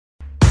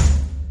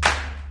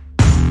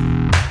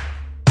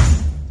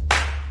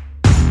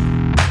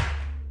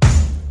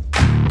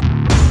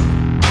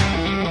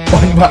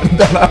buttoned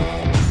that up.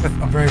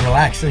 I'm very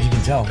relaxed, as you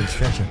can tell. I've been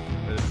stretching.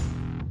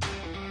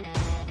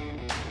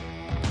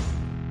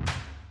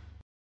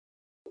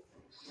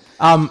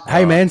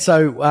 Hey man,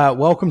 so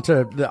welcome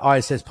to the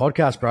ISS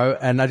podcast, bro.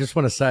 And I just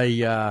want to say,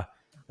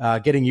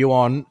 getting you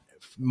on,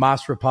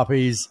 Master of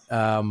Puppies,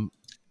 and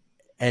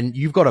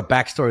you've got a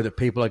backstory that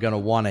people are going to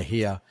want to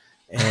hear.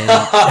 And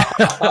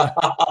I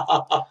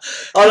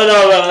don't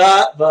know about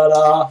that,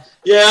 but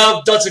yeah,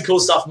 I've done some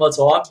cool stuff in my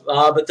time.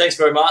 But thanks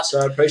very much.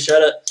 I appreciate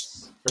it.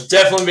 I've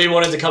definitely been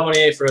wanting to come on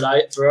here for a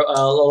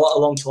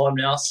long time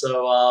now.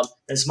 So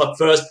it's my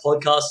first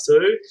podcast too.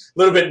 A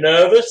little bit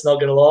nervous, not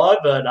going to lie,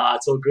 but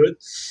it's all good.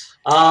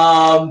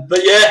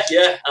 But yeah.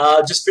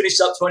 Just finished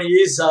up 20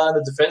 years in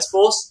the Defence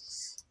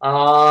Force,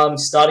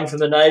 starting from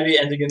the Navy,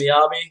 ending in the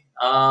Army.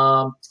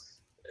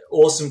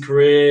 Awesome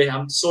career.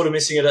 I'm sort of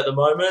missing it at the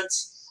moment.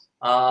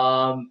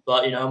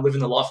 But you know, I'm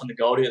living the life on the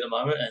Goldie at the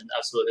moment and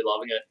absolutely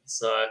loving it.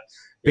 So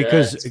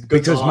because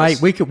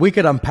mate, we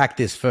could unpack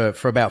this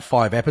for about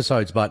 5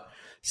 episodes, but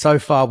so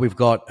far we've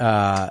got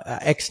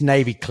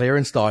ex-Navy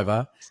clearance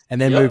diver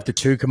and then moved to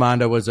 2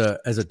 Commando as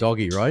a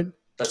doggy, right?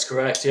 That's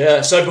correct,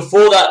 yeah. So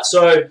before that,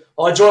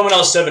 I joined when I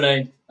was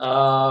 17,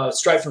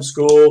 straight from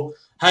school,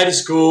 hated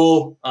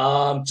school,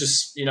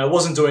 just, you know,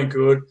 wasn't doing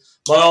good.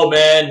 My old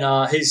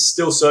man, he's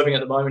still serving at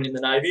the moment in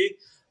the Navy.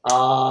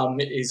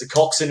 He's a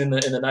coxswain in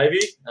the Navy.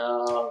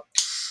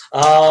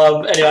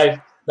 Anyway,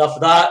 enough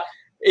of that.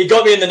 He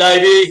got me in the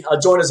Navy. I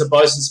joined as a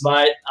bosun's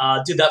mate.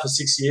 Did that for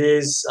 6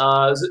 years.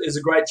 It was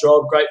a great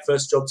job, great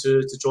first job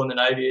to join the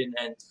Navy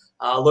and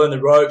learn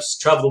the ropes,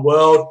 travel the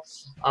world.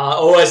 I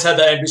always had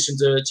that ambition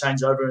to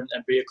change over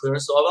and be a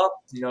clearance diver.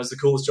 You know, it's the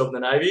coolest job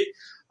in the Navy.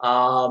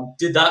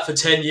 Did that for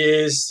 10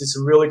 years. Did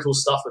some really cool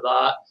stuff with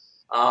that.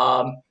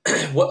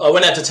 I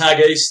went out to Tag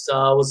East.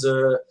 Was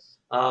a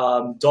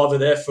diver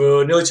there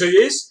for nearly 2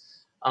 years.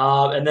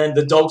 And then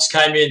the dogs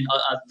came in.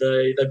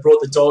 They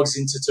brought the dogs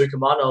into 2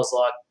 Commando. I was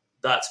like,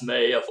 that's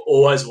me. I've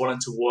always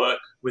wanted to work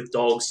with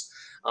dogs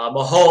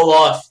my whole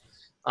life.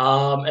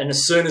 And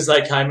as soon as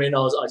they came in,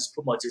 I just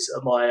put my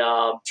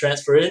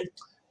transfer in,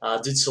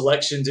 did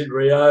selection, did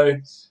Rio,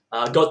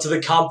 got to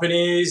the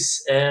companies.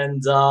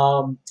 And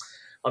I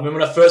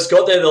remember when I first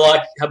got there, they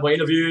had my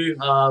interview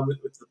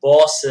with the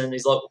boss. And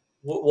he's like,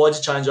 why'd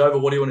you change over?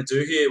 What do you want to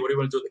do here? What do you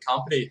want to do at the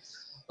company?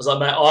 I was like,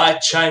 mate, I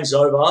changed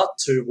over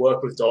to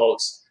work with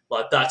dogs.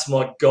 Like, that's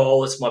my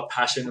goal. It's my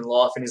passion in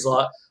life. And he's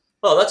like,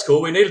 oh, that's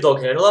cool. We need a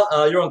dog handler.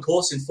 You're on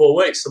course in 4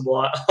 weeks. I'm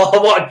like,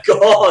 oh, my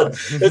God,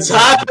 it's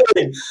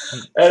happening.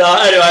 And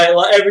anyway,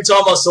 like every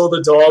time I saw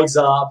the dogs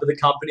up at the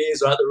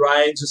companies or at the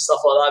range and stuff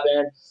like that,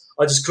 man,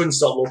 I just couldn't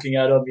stop looking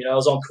at them. You know, I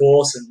was on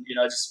course and, you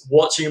know, just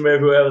watching them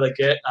everywhere they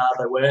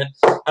went.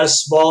 I had a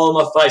smile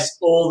on my face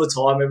all the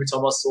time every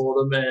time I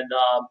saw them. And,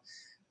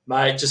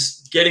 mate,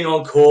 just getting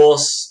on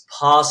course,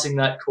 passing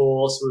that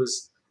course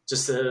was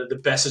just the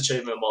best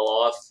achievement of my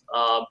life.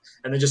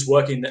 And then just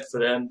working for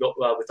them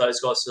with those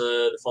guys for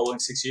the following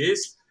 6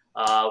 years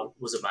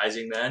was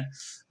amazing, man.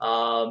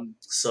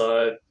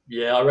 So,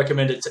 yeah, I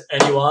recommend it to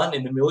anyone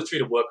in the military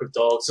to work with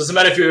dogs. Doesn't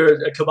matter if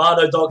you're a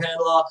commando dog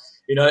handler,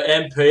 you know,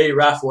 MP,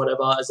 RAF,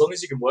 whatever. As long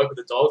as you can work with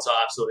the dogs,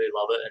 I absolutely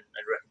love it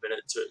and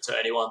recommend it to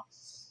anyone.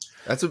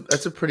 That's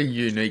a pretty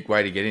unique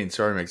way to get in.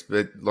 Sorry, Max,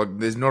 but like,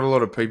 there's not a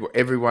lot of people.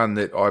 Everyone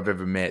that I've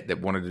ever met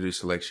that wanted to do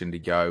selection to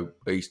go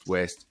east,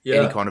 west,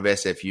 any kind of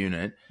SF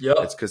unit,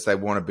 it's because they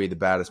want to be the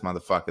baddest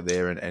motherfucker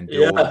there and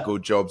do all the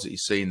good jobs that you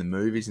see in the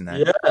movies and that.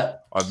 Yeah.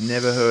 I've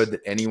never heard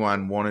that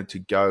anyone wanted to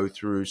go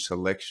through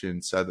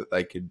selection so that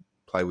they could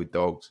play with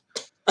dogs.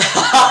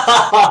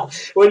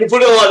 When you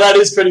put it like that,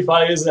 it's pretty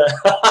funny, isn't it?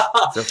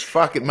 It's a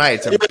fucking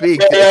mate.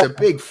 It's a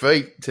big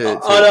feat to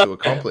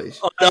accomplish.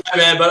 I know,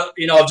 man, but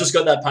you know, I've just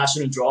got that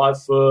passion and drive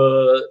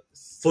for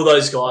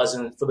those guys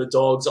and for the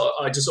dogs.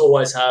 I just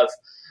always have.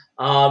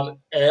 And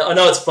I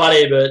know it's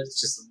funny, but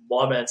it's just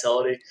my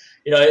mentality.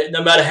 You know,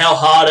 no matter how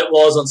hard it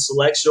was on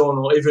selection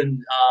or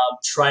even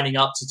training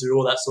up to do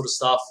all that sort of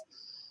stuff,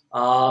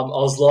 I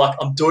was like,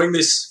 I'm doing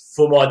this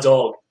for my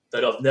dog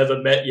that I've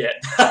never met yet.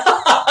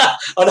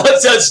 I know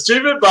it sounds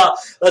stupid, but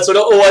that's what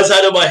I always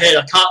had in my head.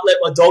 I can't let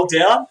my dog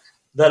down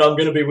that I'm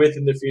going to be with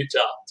in the future.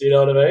 Do you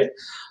know what I mean?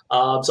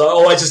 So I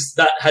always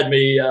that had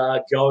me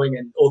going,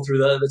 and all through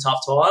the tough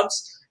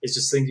times, it's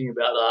just thinking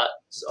about that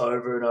just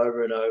over and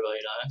over and over, you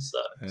know. So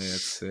yeah,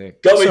 that's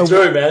sick. Got me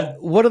through, man.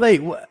 What are they?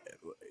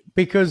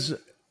 Because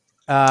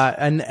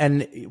and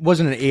it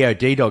wasn't an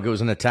EOD dog; it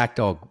was an attack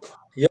dog.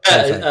 Yeah,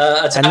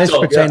 attack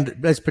dog.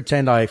 Let's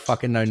pretend I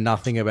fucking know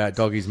nothing about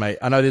doggies, mate.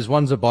 I know there's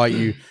ones that bite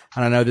you,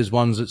 and I know there's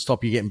ones that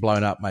stop you getting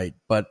blown up, mate.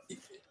 But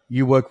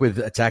you work with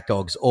attack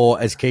dogs,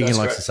 or as Keegan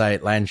likes to say,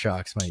 land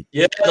sharks, mate.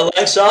 Yeah, the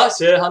land sharks,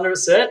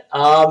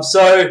 100%.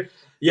 So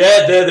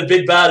yeah, they're the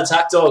big bad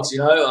attack dogs. You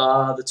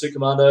know, the 2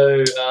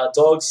 Commando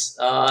dogs.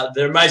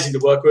 They're amazing to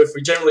work with.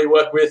 We generally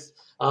work with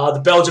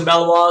the Belgian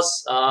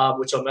Malinois,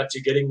 which I'm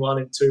actually getting one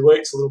in 2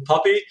 weeks, a little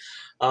puppy.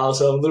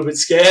 So I'm a little bit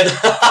scared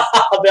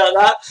about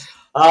that.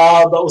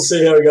 But we'll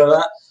see how we go with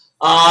that.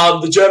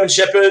 The German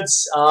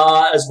Shepherds,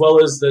 as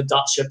well as the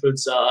Dutch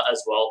Shepherds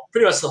as well.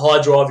 Pretty much the high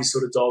drivey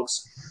sort of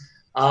dogs.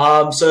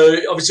 So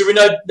obviously we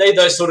need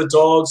those sort of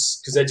dogs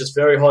because they're just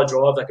very high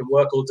drive. They can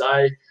work all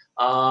day.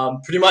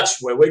 Pretty much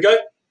where we go,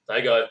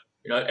 they go.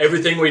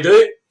 Everything we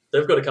do,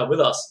 they've got to come with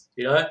us.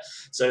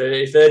 So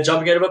if they're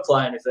jumping out of a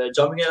plane, if they're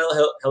jumping out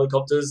of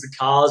helicopters, the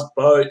cars,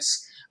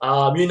 boats,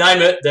 you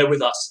name it, they're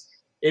with us.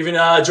 Even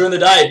during the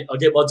day, I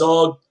get my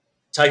dog,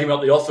 take him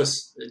up the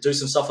office, do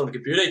some stuff on the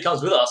computer. He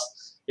comes with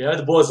us.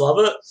 The boys love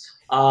it.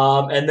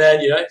 And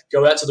then,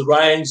 go out to the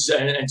range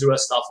and do our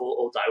stuff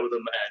all day with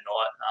them at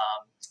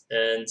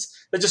night. And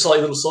they're just like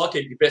little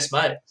sidekick, your best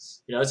mate.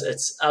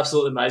 It's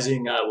absolutely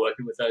amazing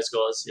working with those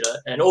guys.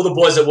 And all the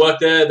boys that work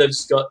there, they've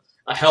just got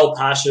a hell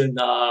passion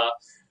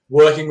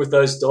working with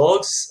those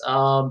dogs.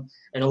 And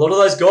a lot of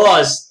those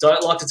guys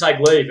don't like to take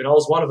leave. And I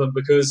was one of them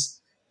because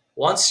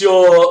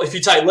if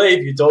you take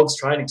leave, your dog's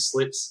training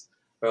slips,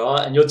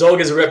 right? And your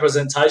dog is a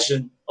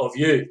representation of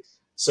you.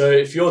 So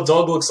if your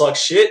dog looks like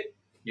shit,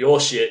 you're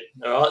shit,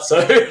 all right? So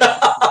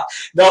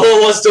no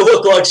one wants to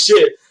look like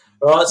shit,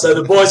 all right? So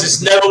the boys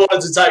just never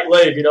wanted to take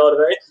leave, you know what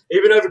I mean?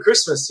 Even over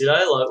Christmas,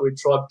 like we'd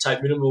try to take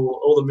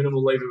all the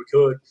minimal leave we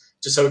could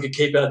just so we could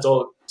keep our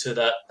dog to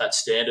that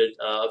standard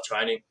of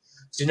training.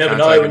 So you never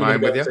know when you're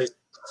going to go.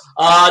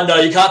 No,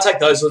 you can't take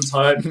those ones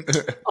home.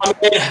 I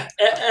mean,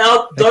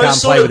 they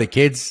can't play with the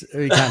kids.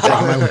 You can't take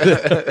them home with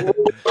it.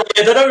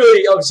 Yeah, they don't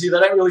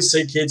really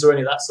see kids or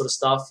any of that sort of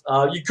stuff.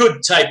 You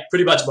could take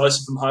pretty much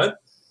most of them home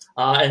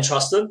and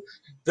trust them.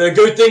 The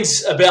good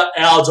things about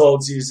our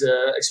dogs is,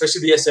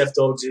 especially the SF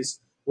dogs, is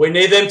we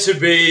need them to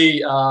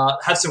be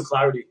have some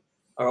clarity,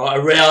 all right,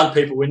 around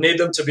people. We need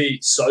them to be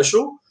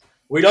social.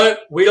 We don't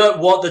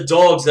want the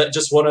dogs that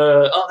just want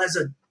to. Oh, there's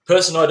a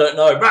person I don't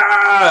know,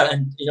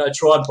 and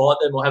try and bite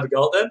them or have a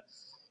go at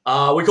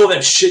them. We call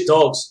them shit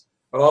dogs.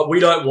 All right, we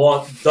don't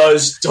want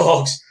those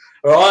dogs.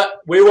 All right,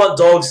 we want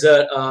dogs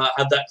that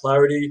have that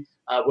clarity.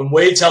 When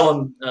we tell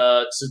them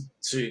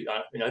to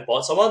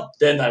bite someone,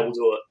 then they will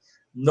do it,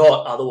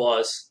 not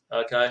otherwise.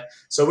 Okay,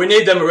 so we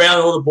need them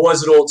around all the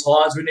boys at all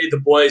times. We need the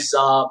boys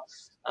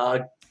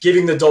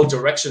giving the dog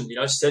direction.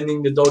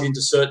 Sending the dog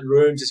into certain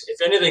rooms.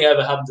 If anything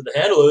ever happened to the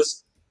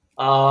handlers,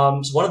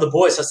 one of the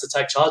boys has to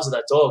take charge of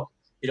that dog.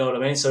 You know what I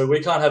mean? So we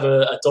can't have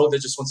a dog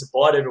that just wants to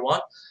bite everyone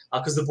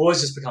because the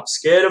boys just become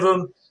scared of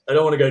them. They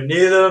don't want to go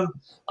near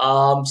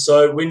them.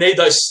 So we need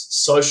those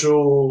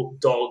social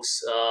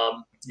dogs,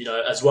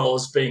 as well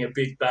as being a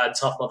big, bad,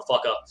 tough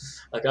motherfucker,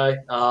 okay,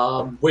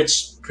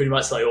 which pretty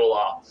much they all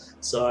are.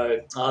 So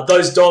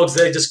those dogs,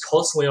 they're just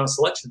constantly on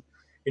selection.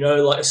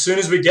 Like as soon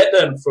as we get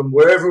them from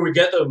wherever we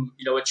get them,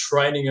 we're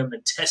training them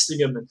and testing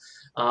them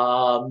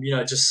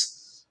and,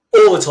 just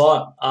all the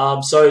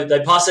time. So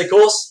they pass their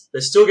course,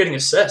 they're still getting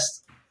assessed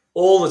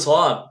all the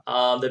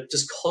time. They're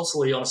just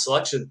constantly on a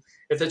selection.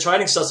 If their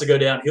training starts to go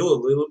downhill a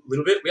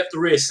little bit, we have to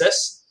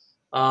reassess,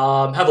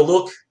 have a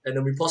look, and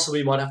then we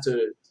possibly might have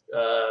to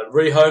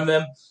rehome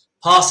them,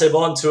 pass them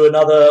on to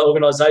another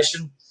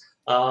organisation.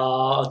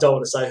 I don't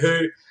want to say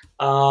who,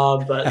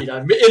 but, in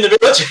the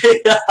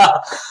military.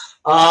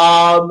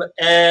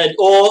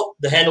 Or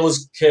the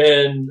handlers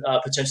can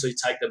potentially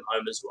take them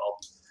home as well.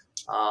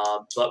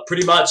 But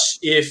pretty much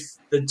if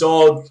the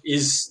dog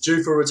is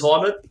due for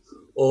retirement,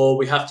 or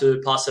we have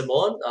to pass them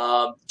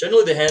on.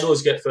 Generally, the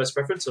handlers get first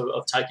preference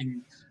of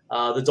taking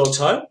the dogs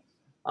home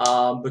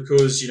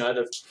because,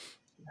 they've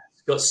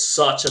got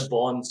such a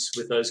bond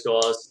with those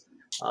guys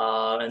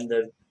and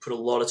they've put a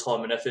lot of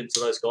time and effort into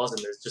those guys,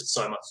 and there's just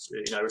so much,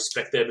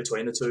 respect there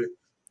between the two.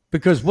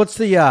 Because what's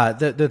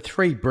the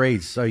three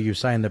breeds? So you're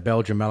saying the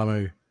Belgian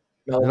Malinois.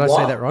 Did I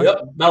say that right?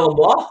 Yep,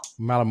 Malinois.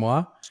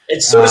 Malinois.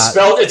 It's sort of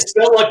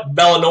spelled like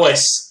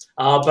Malinois,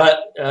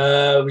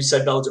 but we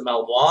say Belgian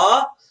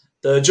Malinois.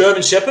 The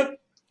German Shepherd,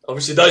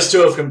 obviously those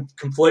two are from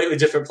completely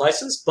different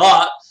places,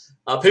 but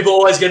people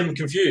always get them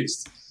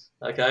confused,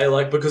 okay?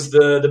 Because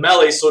the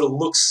Mallee sort of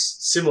looks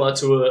similar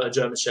to a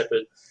German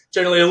Shepherd,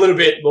 generally a little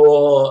bit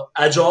more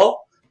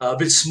agile, a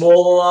bit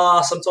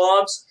smaller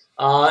sometimes,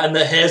 and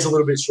the hair's a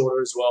little bit shorter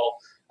as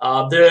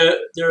well.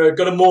 They're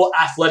got a more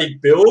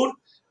athletic build,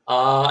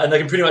 and they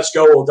can pretty much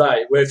go all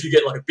day, where if you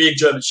get like a big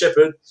German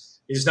Shepherd,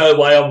 there's no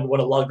way I would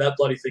want to lug that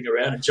bloody thing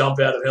around and jump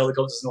out of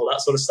helicopters and all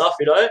that sort of stuff,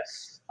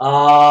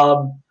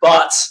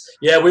 But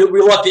yeah,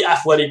 we like the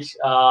athletic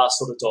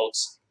sort of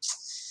dogs.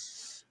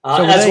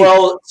 As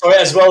well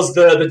as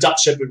the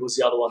Dutch Shepherd was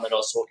the other one that I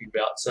was talking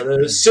about. So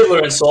they're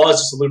similar in size,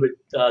 just a little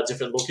bit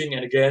different looking,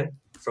 and again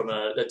from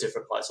a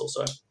different place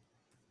also.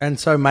 And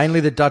so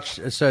mainly the Dutch,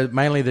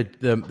 mainly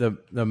the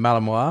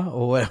Malinois,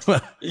 or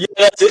whatever. Yeah,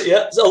 that's it.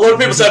 Yeah, so a lot of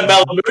people say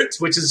Malamute,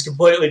 which is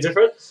completely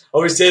different.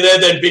 Obviously,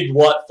 they're big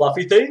white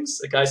fluffy things.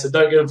 Okay, so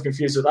don't get them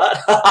confused with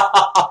that.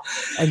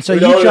 And so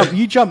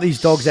you jump these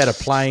dogs out of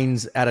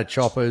planes, out of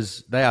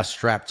choppers. They are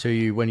strapped to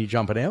you when you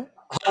jump it out.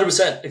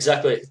 100%,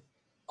 exactly.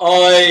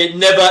 I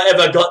never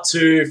ever got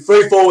to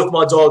free fall with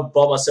my dog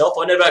by myself.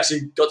 I never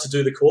actually got to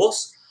do the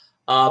course.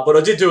 But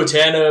I did do a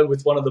tandem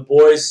with one of the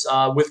boys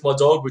with my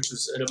dog, which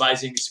was an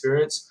amazing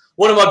experience.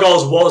 One of my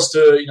goals was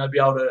to, be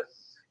able to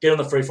get on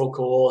the freefall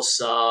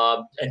course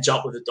and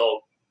jump with the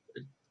dog.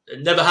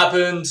 It never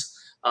happened,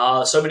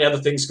 So many other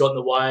things got in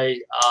the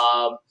way.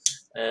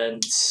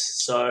 And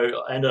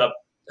so I ended up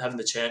having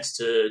the chance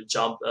to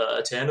jump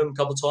a tandem a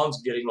couple of times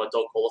and getting my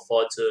dog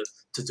qualified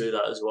to do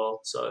that as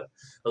well. So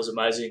that was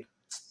amazing.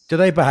 Do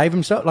they behave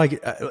themselves?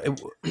 Like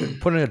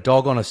putting a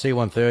dog on a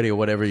C-130 or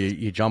whatever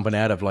you're jumping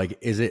out of, like,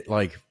 is it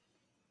like...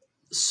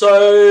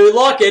 So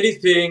like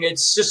anything,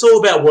 it's just all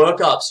about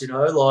workups,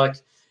 like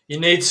you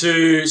need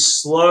to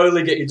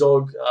slowly get your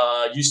dog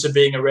used to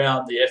being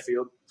around the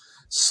airfield,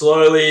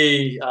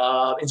 slowly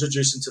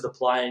introduce him to the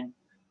plane.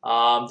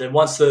 Then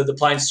once the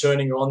plane's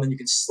turning on, then you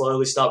can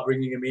slowly start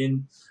bringing him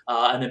in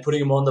and then putting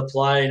him on the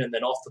plane and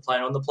then off the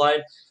plane, on the plane.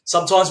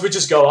 Sometimes we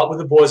just go up with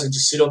the boys and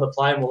just sit on the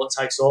plane while it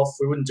takes off.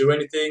 We wouldn't do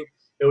anything.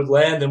 It would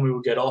land, then we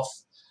would get off.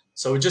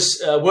 So we're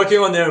just working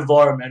on their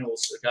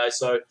environmentals, okay?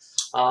 So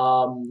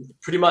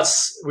pretty much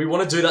we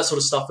want to do that sort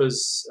of stuff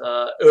as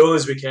early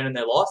as we can in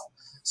their life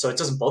so it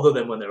doesn't bother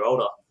them when they're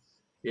older,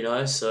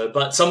 So,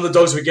 but some of the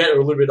dogs we get are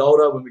a little bit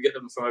older when we get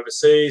them from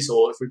overseas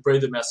or if we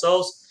breed them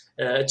ourselves.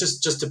 It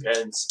just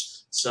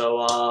depends.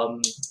 So,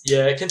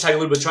 it can take a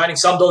little bit of training.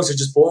 Some dogs are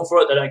just born for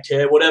it. They don't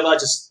care, whatever.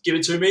 Just give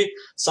it to me.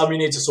 Some you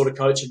need to sort of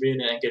coach them in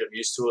and get them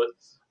used to it.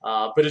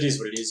 But it is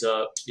what it is,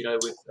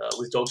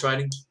 with dog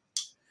training.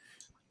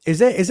 Is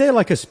there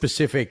like a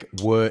specific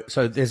word?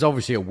 So there's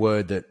obviously a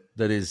word that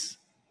is,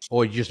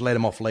 or you just let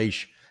them off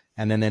leash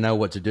and then they know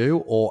what to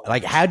do? Or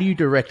like, how do you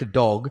direct a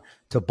dog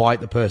to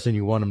bite the person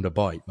you want them to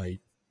bite,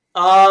 mate?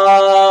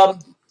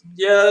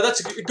 Yeah, that's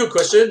a good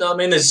question. I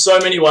mean, there's so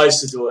many ways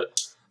to do it.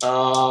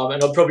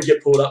 And I'll probably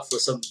get pulled up for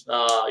some,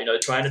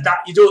 trainer.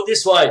 You do it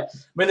this way. I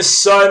mean,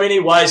 there's so many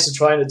ways to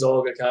train a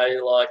dog, okay?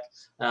 Like,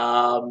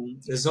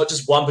 there's not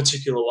just one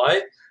particular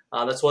way.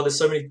 That's why there's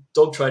so many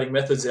dog training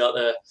methods out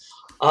there.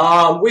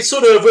 We've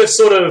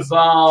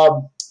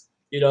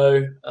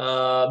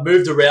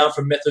moved around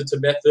from method to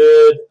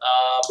method.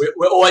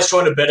 We're always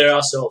trying to better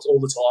ourselves all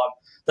the time.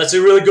 That's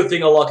a really good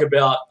thing I like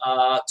about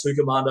Two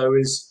Commando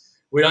is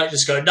we don't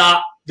just go,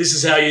 this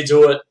is how you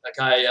do it.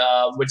 Okay,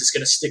 we're just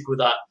going to stick with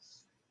that.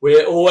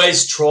 We're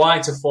always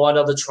trying to find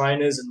other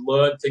trainers and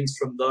learn things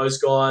from those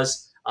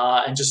guys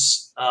and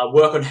just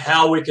work on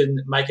how we can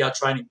make our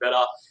training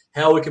better,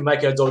 how we can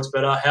make our dogs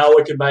better, how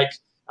we can make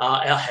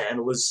our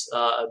handlers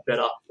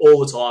better all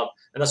the time.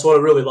 And that's what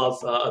I really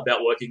love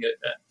about working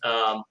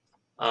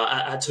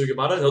at Two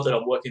Commando. Not that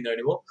I'm working there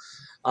anymore.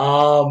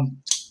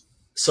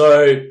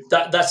 So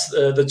that's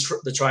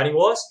the training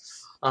wise.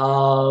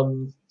 What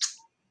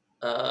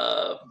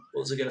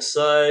was I going to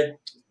say?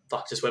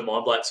 Fuck, just went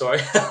mind blank. Sorry.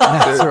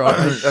 That's all right.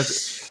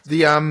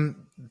 The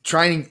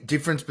training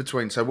difference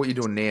between what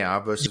you're doing now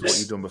versus what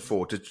you're doing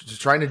before. To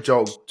train a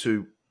dog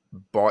to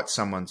bite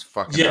someone's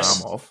fucking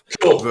arm off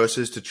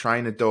versus to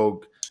train a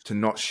dog to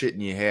not shit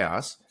in your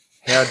house.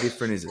 How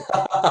different is it?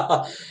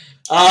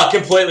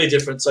 Completely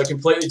different. So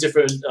completely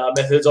different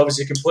methods.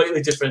 Obviously,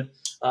 completely different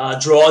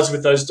drives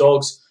with those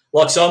dogs.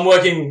 Like, so I'm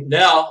working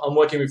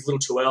with little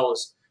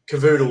chihuahuas,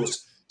 cavoodles,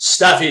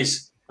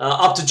 staffies,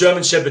 up to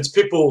German shepherds,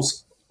 pit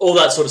bulls, all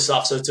that sort of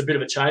stuff. So it's a bit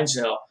of a change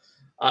now.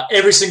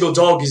 Every single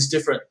dog is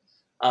different.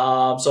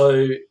 And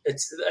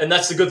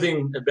that's the good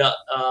thing about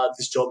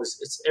this job is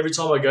it's every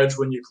time I go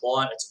to a new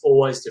client, it's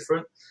always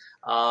different.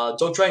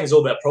 Dog training is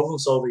all about problem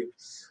solving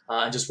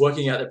and just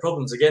working out their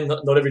problems. Again,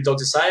 not every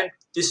dog's the same.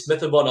 This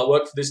method might not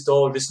work for this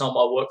dog. This not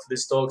might work for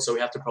this dog. So we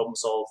have to problem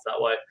solve that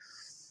way.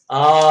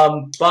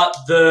 But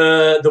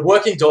the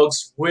working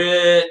dogs,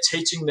 we're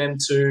teaching them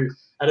to,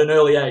 at an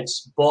early age,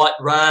 bite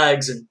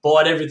rags and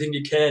bite everything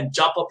you can,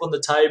 jump up on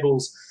the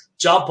tables,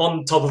 jump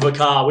on top of a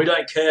car. We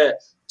don't care.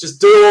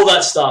 Just do all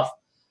that stuff.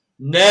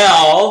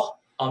 Now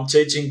I'm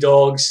teaching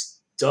dogs,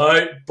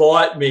 don't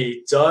bite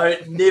me,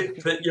 don't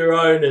nip at your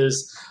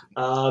owners,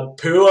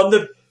 poo on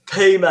the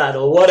pee mat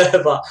or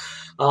whatever,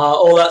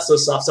 all that sort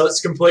of stuff. So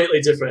it's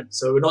completely different.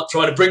 So we're not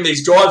trying to bring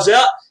these drives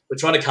out. We're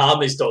trying to calm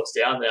these dogs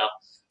down now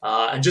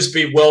and just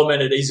be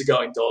well-mannered,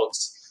 easygoing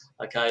dogs,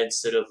 okay,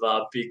 instead of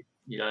big,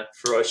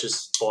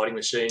 ferocious fighting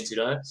machines,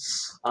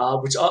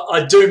 which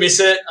I do miss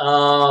it.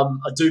 I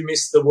do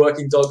miss the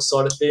working dog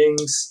side of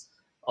things.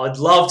 I'd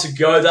love to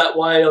go that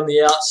way on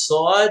the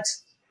outside.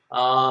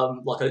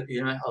 I've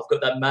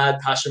got that mad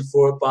passion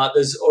for it, but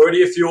there's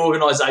already a few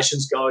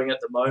organisations going at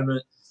the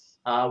moment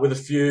with a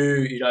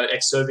few,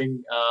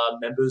 ex-serving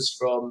members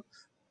from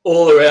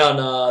all around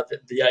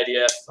the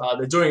ADF.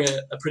 They're doing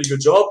a pretty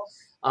good job,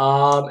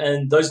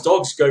 and those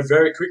dogs go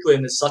very quickly,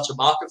 and there's such a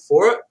market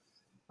for it.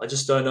 I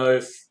just don't know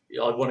if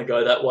I'd want to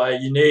go that way.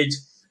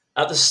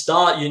 At the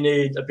start, you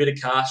need a bit of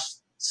cash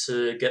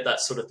to get that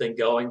sort of thing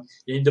going.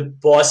 You need to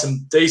buy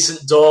some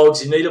decent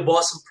dogs. You need to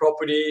buy some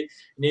property.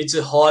 You need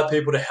to hire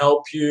people to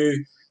help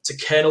you, to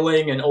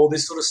kenneling and all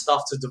this sort of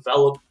stuff to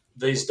develop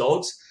these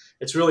dogs.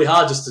 It's really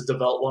hard just to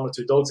develop one or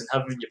two dogs and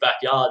have them in your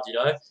backyard,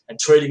 and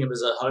treating them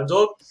as a home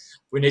dog.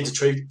 We need to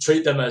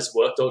treat them as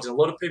work dogs. And a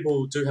lot of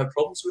people do have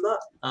problems with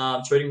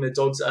that, treating their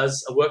dogs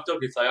as a work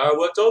dog if they are a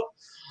work dog.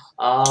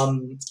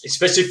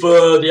 Especially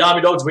for the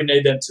army dogs, we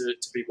need them to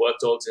be work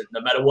dogs. And no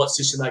matter what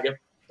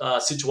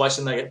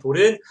situation they get put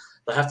in,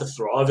 they have to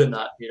thrive in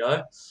that, you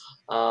know.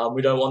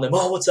 We don't want them,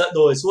 oh, what's that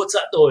noise? What's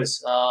that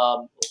noise?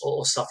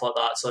 Or stuff like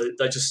that. So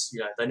they just, you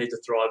know, they need to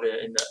thrive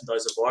in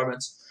those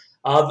environments.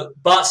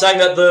 But saying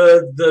that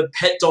the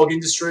pet dog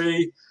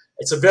industry,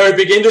 it's a very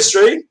big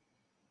industry,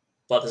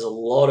 but there's a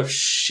lot of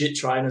shit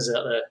trainers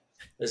out there.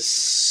 There's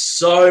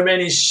so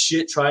many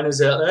shit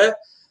trainers out there.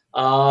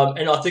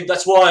 And I think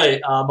that's why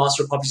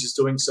Master of Puppies is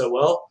doing so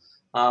well,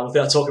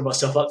 without talking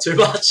myself up too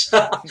much.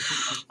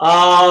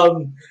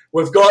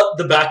 We've got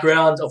the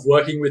background of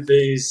working with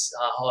these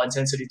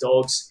high-intensity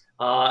dogs,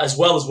 as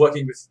well as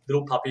working with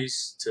little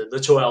puppies to the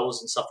chihuahuas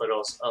and stuff that I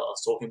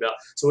was talking about.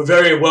 So we're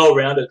very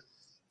well-rounded.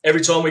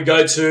 Every time we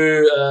go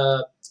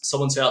to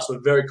someone's house,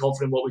 we're very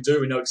confident in what we do.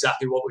 We know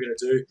exactly what we're going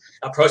to do.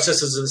 Our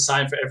processes are the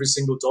same for every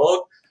single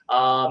dog.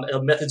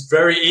 Our method's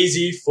very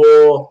easy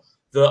for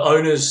the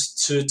owners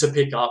to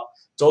pick up.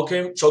 Dog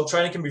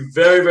training can be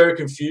very, very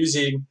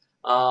confusing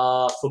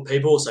for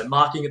people. So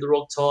marking at the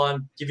wrong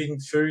time, giving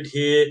food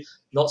here,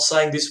 not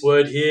saying this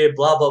word here,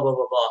 blah, blah, blah,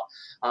 blah,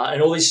 blah.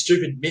 And all these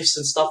stupid myths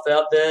and stuff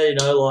out there, you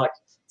know, like,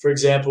 for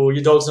example,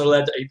 your dog's not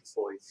allowed to eat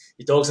before you.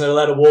 Your dog's not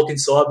allowed to walk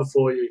inside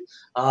before you.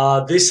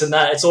 This and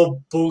that. It's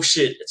all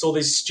bullshit. It's all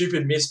these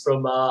stupid myths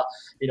from,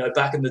 you know,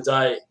 back in the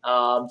day.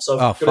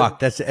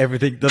 That's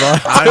everything that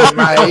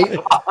I mate.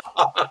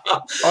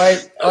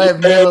 I have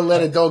never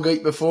let a dog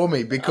eat before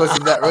me because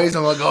of that reason.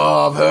 I'm like,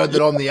 oh, I've heard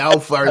that I'm the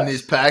alpha in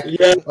this pack.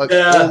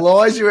 All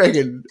lies, you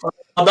reckon?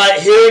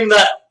 Mate, hearing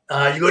that,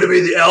 you got to be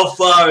the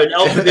alpha and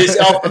alpha this,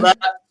 alpha that.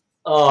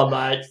 Oh,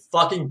 mate,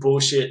 fucking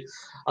bullshit.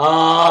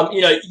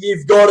 You know,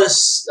 you've got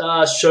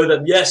to show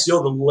them, yes,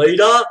 you're the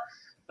leader,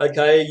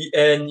 okay,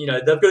 and, you know,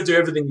 they've got to do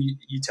everything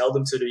you tell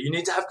them to do. You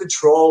need to have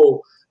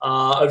control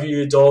over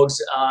your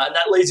dogs, and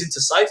that leads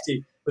into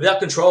safety. Without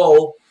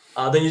control,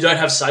 then you don't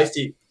have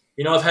safety.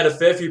 You know, I've had a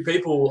fair few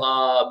people,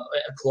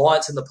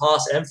 clients in the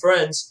past and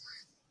friends,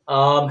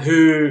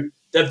 who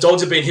their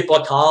dogs have been hit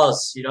by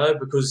cars, you know,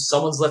 because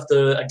someone's left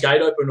a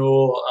gate open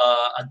or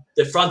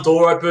their front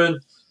door open.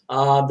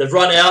 They've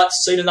run out,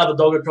 seen another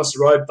dog across the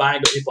road, bang,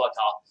 got hit by a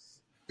car.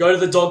 Go to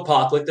the dog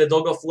park, let their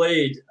dog off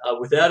lead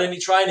without any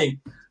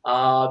training,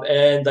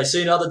 and they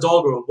see another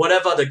dog or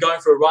whatever, they're going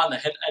for a run, they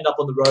end up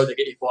on the road, they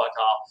get hit by a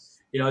car.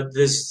 You know,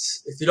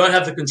 if you don't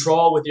have the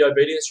control with the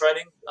obedience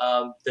training,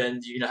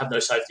 then you're going to have no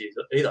safety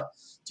either.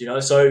 You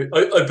know, so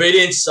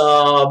obedience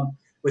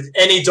with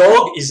any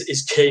dog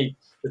is key.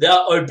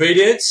 Without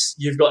obedience,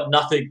 you've got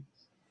nothing.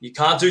 You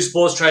can't do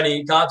sports training.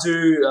 You can't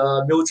do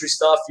military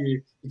stuff.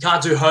 You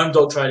can't do home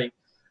dog training.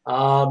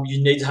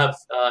 You need to have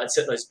and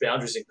set those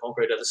boundaries in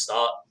concrete at the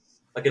start.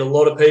 I get a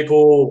lot of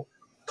people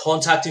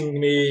contacting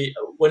me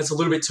when it's a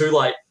little bit too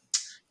late.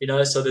 You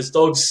know, so there's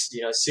dogs,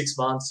 you know, 6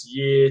 months,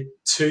 year,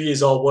 2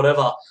 years old,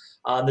 whatever.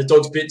 And the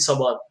dog's bitten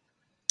someone.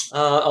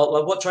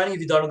 Like, what training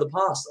have you done in the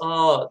past?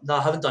 Oh, no,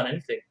 I haven't done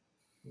anything.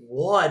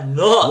 Why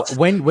not?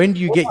 When do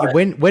you get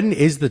when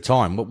is the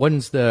time?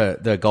 When's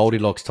the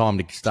Goldilocks time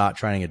to start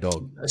training a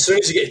dog? As soon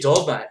as you get your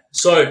dog, mate.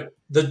 So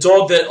the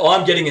dog that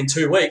I'm getting in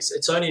 2 weeks,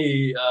 it's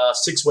only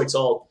 6 weeks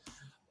old.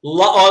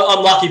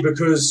 I'm lucky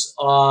because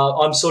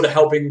I'm sort of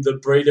helping the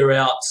breeder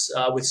out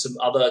with some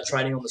other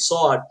training on the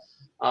side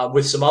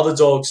with some other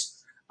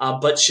dogs.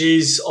 But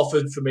she's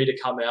offered for me to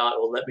come out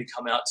or let me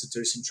come out to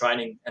do some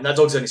training. And that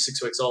dog's only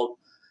 6 weeks old.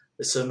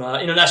 There's some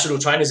international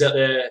trainers out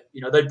there,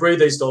 you know, they breed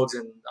these dogs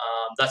and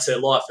that's their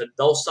life. And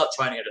they'll start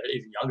training at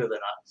even younger than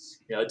that,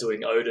 you know,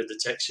 doing odor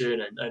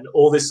detection and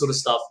all this sort of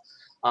stuff,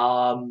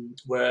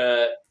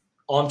 where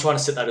I'm trying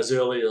to set that as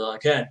early as I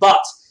can.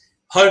 But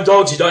home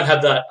dogs, you don't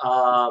have that.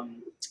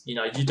 You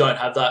know, you don't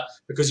have that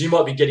because you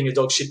might be getting a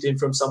dog shipped in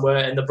from somewhere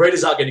and the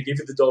breeders aren't going to give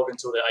you the dog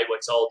until they're 8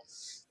 weeks old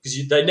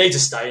because they need to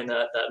stay in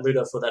that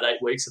litter for that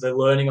 8 weeks. So they're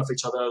learning off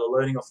each other, they're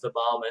learning off the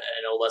mum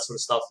and all that sort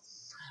of stuff.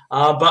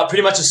 But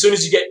pretty much as soon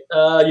as you get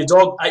your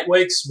dog 8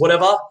 weeks,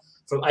 whatever,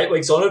 from 8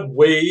 weeks onward,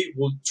 we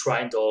will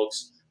train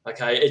dogs.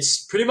 Okay,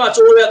 it's pretty much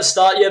all about the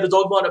start. Yeah, the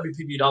dog might not be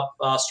picking it up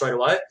straight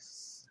away,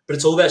 but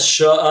it's all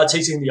about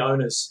teaching the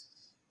owners.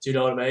 Do you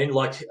know what I mean?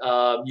 Like,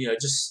 you know,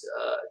 just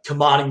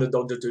commanding the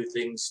dog to do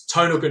things,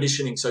 tonal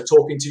conditioning, so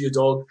talking to your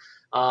dog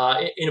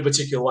in a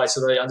particular way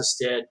so they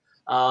understand.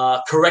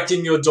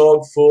 Correcting your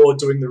dog for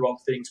doing the wrong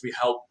things, we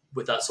help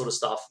with that sort of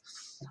stuff.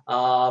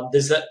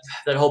 There's that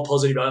whole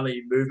positive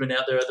only movement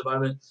out there at the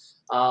moment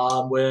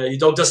where your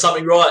dog does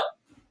something right,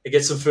 it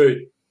gets some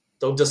food.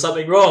 Dog does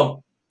something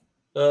wrong,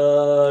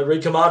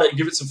 recommand it and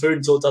give it some food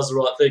until it does the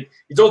right thing.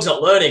 Your dog's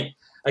not learning.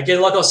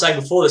 Again, like I was saying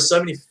before, there's so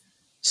many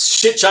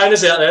shit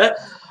trainers out there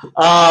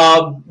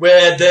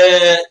where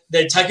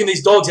they're taking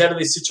these dogs out of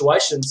these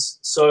situations.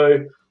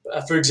 So,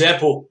 for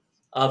example,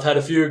 I've had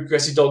a few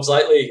aggressive dogs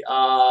lately,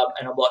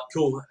 and I'm like,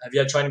 cool, have you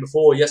had training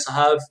before? Yes, I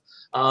have.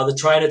 The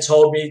trainer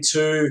told me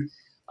to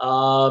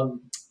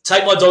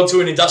take my dog to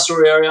an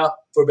industrial area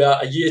for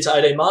about a year to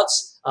 18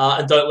 months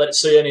and don't let it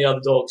see any other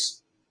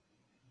dogs.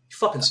 You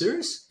fucking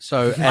serious?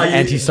 So an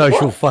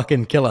antisocial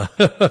fucking killer.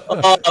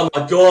 Oh,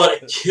 my God,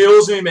 it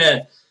kills me,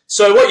 man.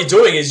 So what you're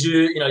doing is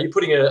you're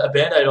putting a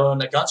Band-Aid on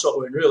a gunshot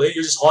wound, really.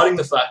 You're just hiding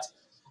the fact.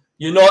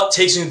 you're not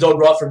teaching the dog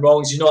right from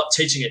wrongs. You're not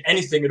teaching it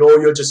anything at all.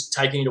 You're just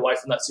taking it away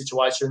from that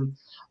situation.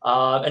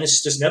 And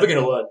it's just never going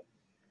to learn.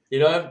 You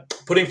know,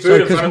 putting food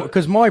in front of...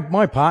 Because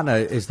my partner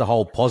is the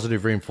whole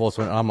positive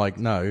reinforcement. I'm like,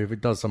 no, if it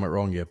does something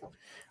wrong,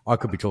 I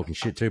could be talking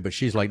shit too. But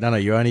she's like, no,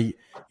 you only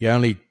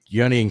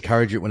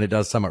encourage it when it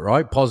does something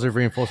right. Positive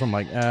reinforcement.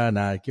 I'm like,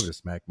 no, give it a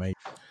smack, mate.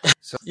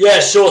 Yeah,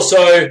 sure.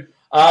 So,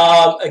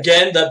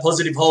 again, that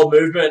positive whole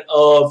movement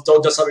of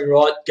dog does something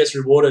right, gets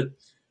rewarded.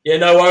 Yeah,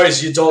 no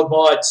worries. Your dog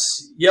might,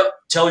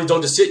 tell your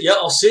dog to sit. Yeah,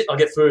 I'll sit. I'll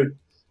get food.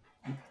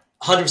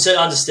 100%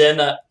 understand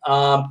that.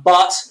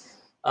 But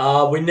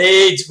we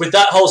need, with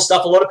that whole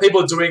stuff, a lot of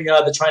people are doing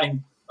the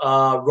training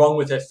wrong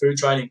with their food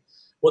training.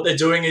 What they're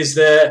doing is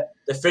they're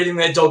feeding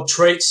their dog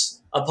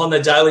treats upon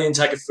their daily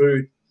intake of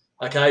food.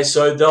 Okay,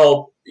 so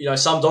they'll,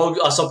 some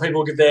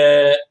people give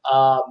their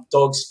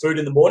dogs food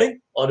in the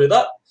morning. I do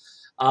that.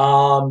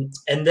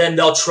 And then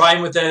they'll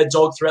train with their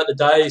dog throughout the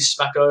day,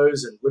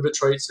 schmackos and liver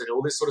treats and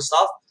all this sort of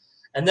stuff.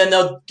 And then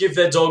they'll give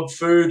their dog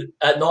food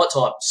at night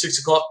time, 6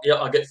 o'clock. Yeah,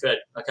 I get fed.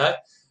 Okay.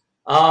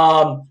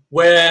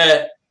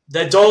 Where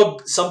their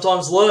dog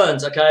sometimes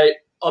learns, okay,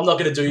 I'm not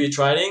going to do your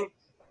training.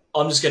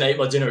 I'm just going to eat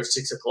my dinner at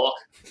 6 o'clock.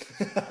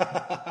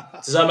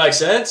 Does that make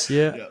sense?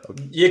 Yeah.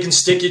 You can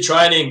stick your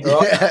training,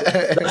 right?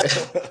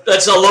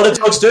 That's a lot of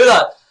dogs do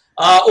that.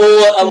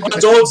 Or a lot of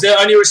dogs, they're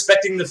only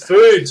respecting the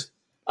food.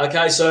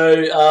 Okay, so,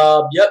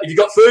 if you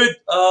got food,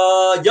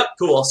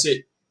 cool, I'll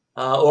sit.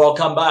 Or I'll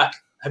come back.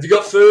 Have you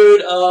got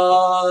food?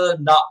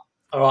 Nah.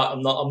 All right,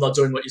 I'm not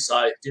doing what you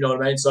say. Do you know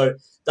what I mean? So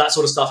that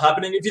sort of stuff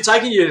happening. If you're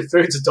taking your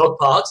food to dog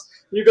parks,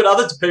 you've got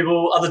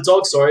other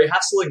dogs,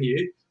 hassling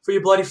you for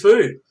your bloody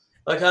food.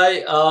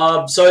 Okay,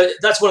 so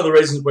that's one of the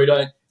reasons we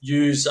don't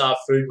use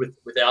food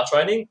with our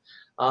training,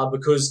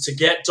 because to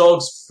get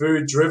dogs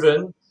food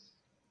driven,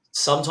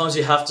 sometimes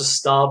you have to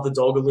starve the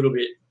dog a little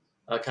bit.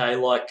 Okay,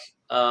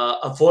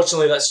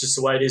 unfortunately, that's just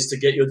the way it is to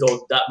get your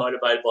dog that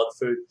motivated by the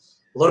food.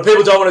 A lot of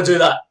people don't want to do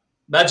that.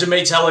 Imagine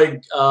me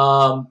telling,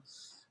 a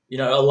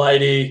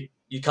lady,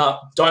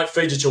 don't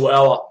feed your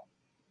chihuahua,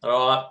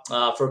 all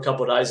right, for a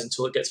couple of days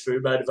until it gets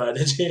food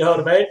motivated. You know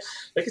what I mean?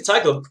 It can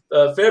take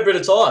a fair bit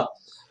of time.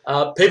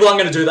 People aren't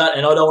going to do that,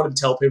 and I don't want to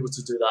tell people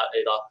to do that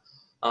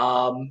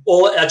either.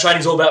 All our training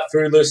is all about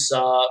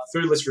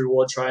foodless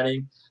reward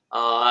training,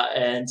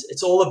 and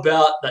it's all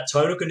about that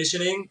tonal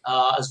conditioning,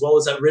 as well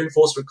as that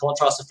reinforcement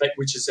contrast effect,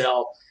 which is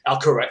our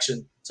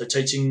correction. So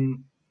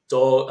teaching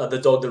the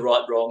dog the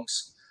right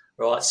wrongs,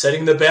 right?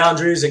 Setting the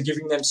boundaries and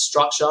giving them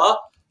structure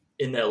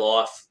in their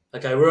life.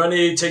 Okay, we're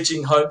only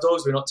teaching home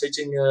dogs. We're not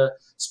teaching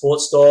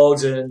sports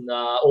dogs and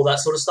all that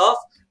sort of stuff.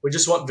 We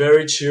just want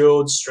very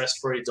chilled,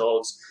 stress-free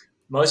dogs.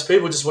 Most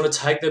people just want to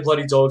take their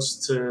bloody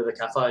dogs to the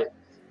cafe.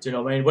 Do you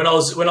know what I mean? When I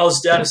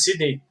was down in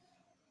Sydney,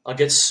 I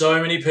get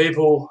so many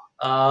people,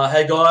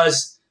 hey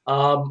guys,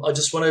 I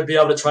just want to be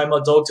able to train my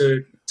dog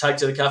to take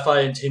to the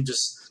cafe and him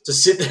just to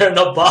sit there and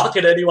not bark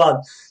at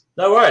anyone.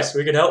 No worries,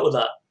 we can help with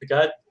that,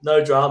 okay?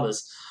 No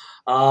dramas.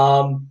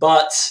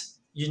 But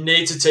you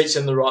need to teach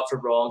them the right from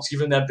wrongs,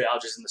 give them their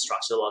boundaries and the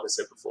structure, like I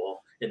said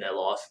before, in their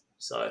life.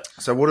 So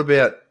what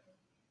about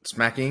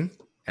smacking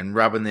and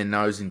rubbing their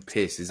nose in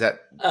piss? Is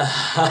that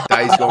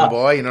days gone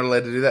by? You're not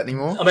allowed to do that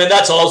anymore? I mean,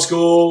 that's old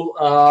school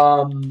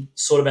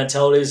sort of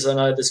mentalities. I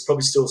know there's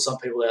probably still some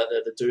people out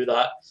there that do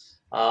that,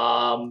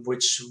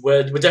 which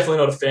we're definitely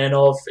not a fan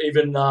of.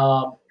 Even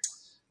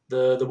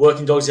the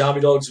working dogs, the army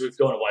dogs, we've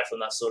gone away from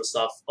that sort of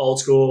stuff. Old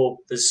school,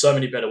 there's so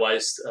many better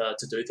ways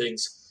to do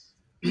things.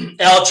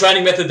 Our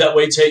training method that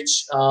we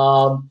teach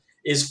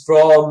is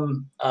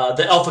from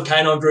the Alpha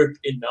Canine Group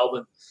in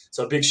Melbourne.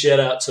 So a big shout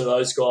out to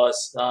those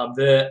guys.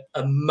 They're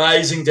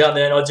amazing down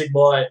there, and I did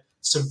my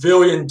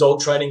civilian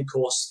dog training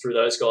course through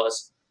those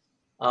guys.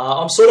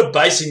 I'm sort of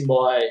basing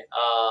my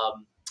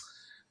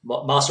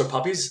Master of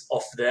Puppies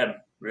off them,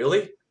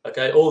 really.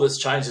 Okay, all that's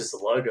changed is the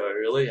logo,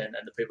 really, and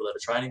the people that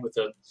are training with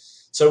them.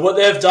 So what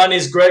they've done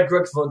is Greg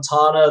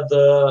Fontana,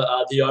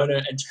 the owner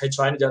and head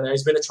trainer down there,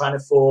 he's been a trainer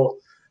for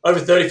over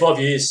 35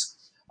 years.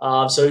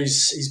 So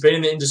he's been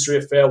in the industry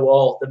a fair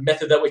while. The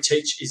method that we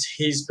teach is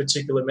his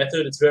particular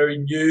method. It's very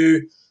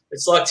new.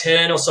 It's like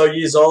 10 or so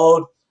years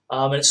old,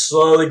 and it's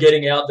slowly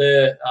getting out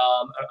there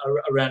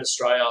around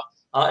Australia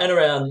and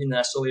around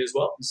internationally as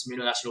well. There's some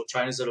international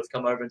trainers that have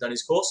come over and done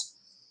his course.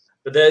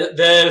 But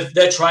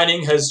their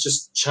training has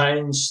just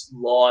changed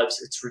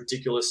lives. It's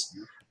ridiculous.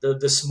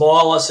 The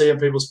smile I see on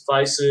people's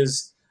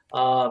faces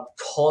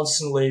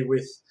constantly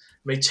with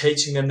me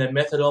teaching them their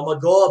method. Oh, my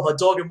God, my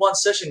dog in one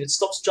session, it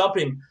stops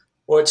jumping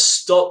or it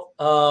stopped,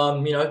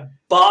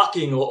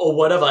 barking or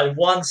whatever in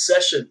one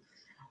session.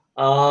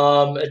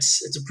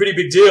 It's a pretty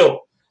big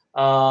deal.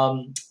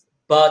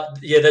 But,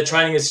 yeah, their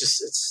training is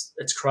just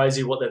it's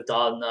crazy what they've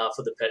done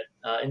for the pet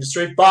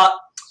industry. But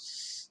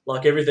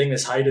like everything,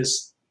 there's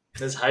haters.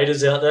 There's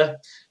haters out there.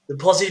 The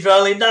posse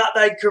family,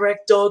 they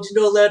correct dogs.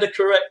 You're not allowed to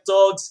correct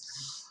dogs.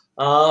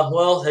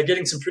 Well, they're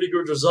getting some pretty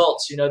good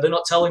results. You know, they're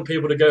not telling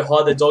people to go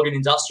hide their dog in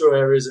industrial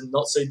areas and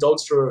not see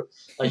dogs for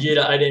a year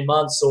to 18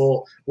 months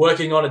or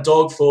working on a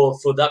dog for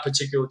that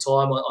particular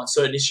time on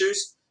certain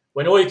issues.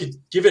 when all you could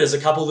give it is a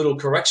couple little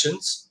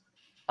corrections,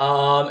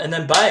 and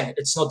then bang,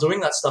 it's not doing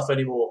that stuff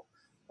anymore.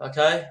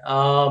 Okay,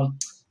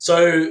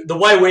 so the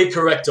way we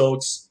correct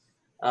dogs,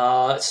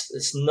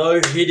 it's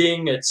no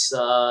hitting, it's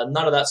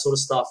none of that sort of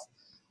stuff.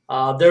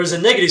 There is a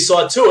negative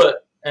side to it,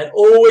 and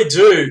all we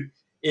do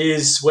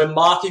is we're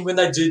marking when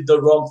they did the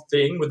wrong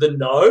thing with the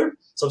no.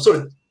 So I'm sort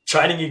of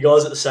training you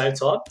guys at the same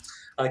time.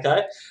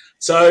 Okay,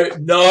 so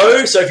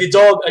no. So if your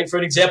dog, for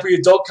an example, your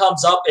dog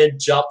comes up and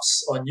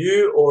jumps on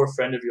you or a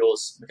friend of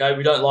yours. Okay,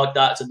 we don't like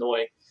that. It's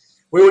annoying.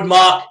 We would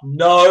mark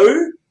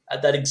no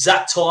at that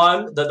exact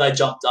time that they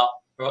jumped up.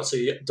 Right, so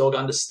your dog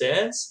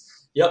understands.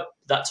 Yep,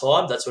 that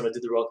time, that's when I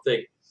did the wrong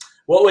thing.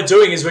 What we're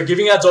doing is we're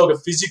giving our dog a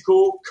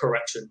physical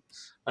correction.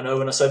 I know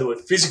when I say the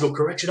word physical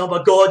correction, oh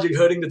my God, you're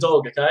hurting the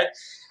dog, okay?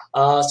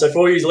 So for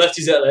all you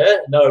lefties out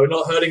there, no, we're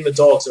not hurting the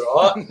dogs,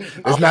 all right?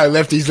 There's no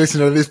lefties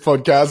listening to this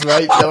podcast,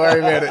 mate. Don't worry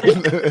about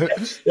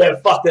it. Yeah,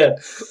 fuck them.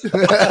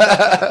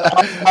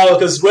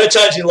 Because we're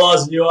changing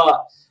lives and you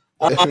are.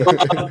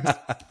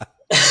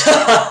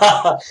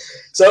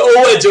 So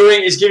all we're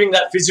doing is giving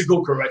that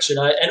physical correction,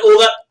 and all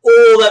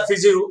that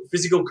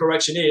physical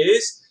correction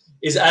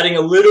is adding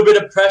a little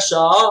bit of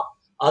pressure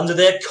under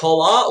their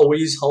collar, or we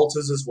use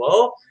halters as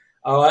well.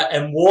 All right,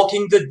 and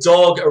walking the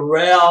dog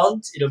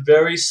around in a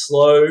very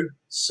slow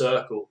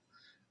circle.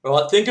 All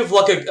right, think of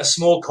like a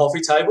small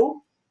coffee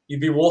table.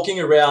 You'd be walking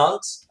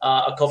around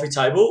a coffee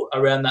table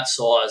around that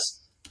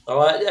size. All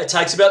right, it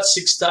takes about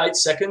 6 to 8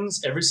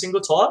 seconds every single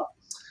time.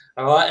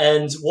 All right,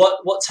 and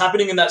what's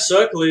happening in that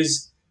circle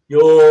is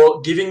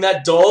you're giving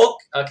that dog,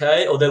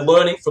 okay, or they're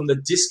learning from the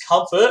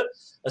discomfort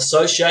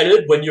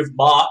associated when you've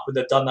marked when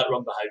they've done that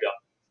wrong behavior.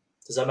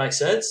 Does that make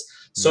sense?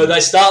 So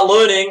they start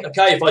learning,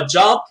 okay, if I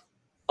jump,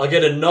 I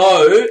get a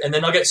no, and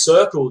then I get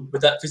circled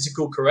with that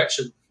physical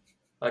correction,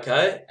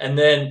 okay? And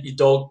then your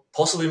dog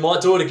possibly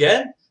might do it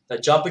again. They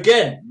jump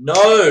again.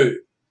 No.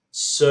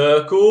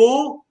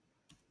 Circle.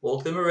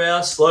 Walk them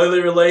around. Slowly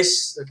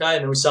release, okay?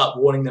 And then we start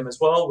warning them as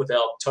well with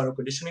our tonal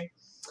conditioning.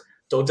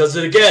 Dog does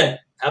it again.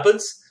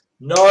 Happens.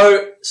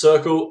 No.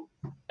 Circle.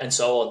 And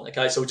so on,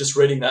 okay? So we're just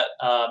reading that,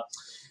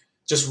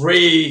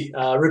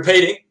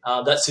 repeating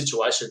that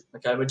situation,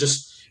 okay? We're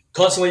just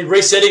constantly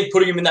resetting,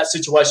 putting him in that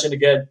situation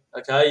again.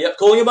 Okay, yep,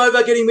 calling him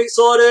over, getting him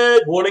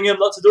excited, warning him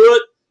not to do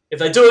it. If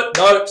they do it,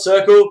 no,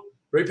 circle,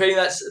 repeating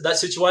that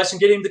situation,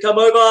 getting him to come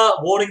over,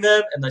 warning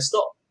them, and they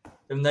stop.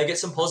 And they get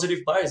some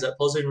positive praise, that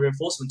positive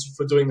reinforcement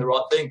for doing the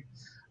right thing.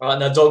 All right,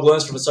 and our dog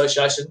learns from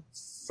association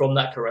from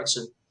that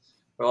correction.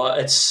 All right,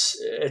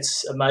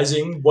 it's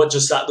amazing what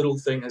just that little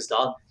thing has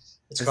done.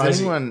 It's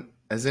crazy.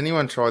 Has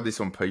anyone tried this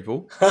on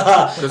people?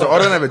 Because I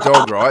don't have a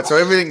dog, right? So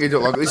everything you do,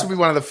 like this will be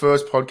one of the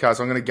first podcasts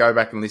I'm going to go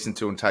back and listen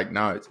to and take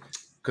notes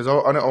because I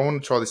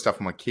want to try this stuff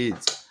with my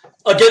kids.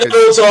 I get it all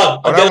the time.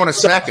 I don't want to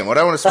smack them. I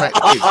don't want to smack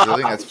kids because I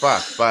think that's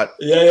fucked. But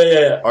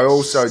yeah. I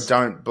also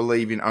don't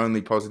believe in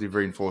only positive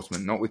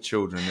reinforcement, not with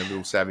children. They're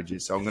little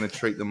savages. So I'm going to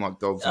treat them like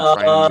dogs and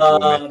train them with your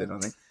method, I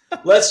think.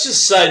 Let's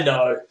just say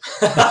no.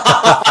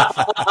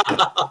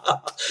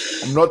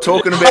 I'm not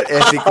talking about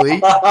ethically.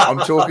 I'm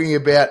talking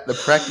about the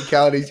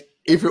practicalities.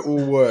 If it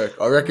will work,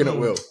 I reckon it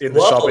will. In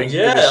the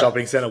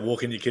shopping centre,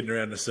 walking your kid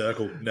around in a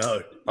circle.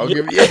 No,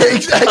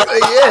 exactly.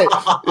 Yeah,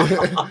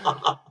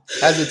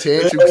 has a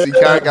tantrum because he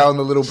can't go in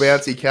the little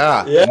bouncy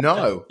car. Yeah.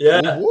 No,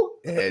 done.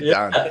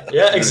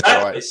 Yeah,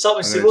 exactly.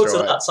 Something similar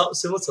to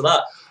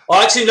that.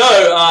 I actually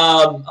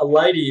know a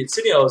lady in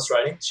Sydney I was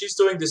training. She's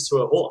doing this to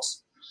her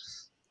horse.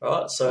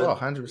 Right, so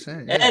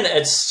 100%. Yeah.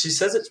 And she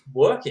says it's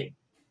working.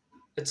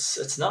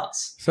 It's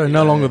nuts. So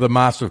no longer the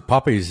master of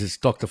puppies, it's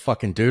Dr.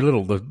 fucking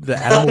Doolittle, the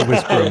animal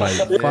whisperer, mate.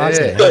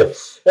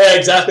 Yeah,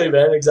 exactly,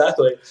 man,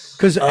 exactly.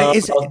 Because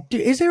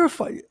is there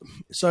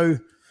so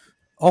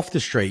off the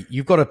street,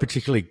 you've got a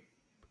particularly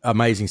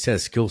amazing set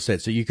of skill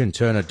sets that you can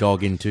turn a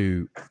dog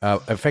into,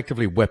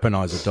 effectively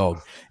weaponize a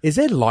dog. Is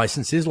there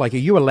licenses? Like, are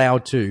you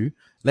allowed to?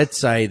 Let's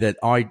say that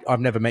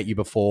I've never met you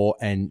before,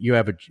 and you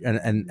have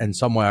and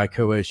some way I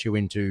coerce you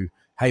into,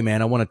 hey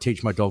man, I want to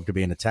teach my dog to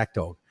be an attack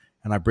dog.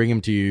 And I bring him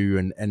to you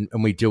and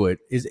we do it.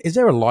 Is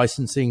there a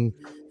licensing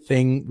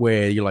thing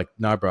where you're like,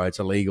 no, bro, it's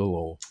illegal?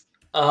 Or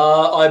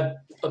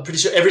I'm pretty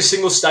sure every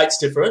single state's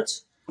different.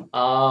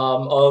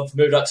 I've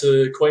moved up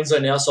to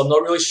Queensland now, so I'm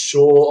not really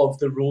sure of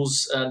the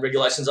rules and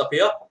regulations up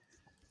here.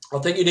 I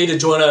think you need to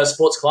join a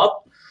sports club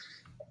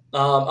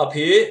up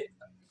here.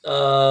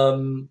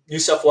 New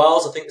South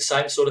Wales, I think the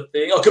same sort of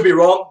thing. I could be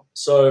wrong,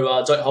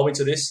 so don't hold me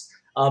to this.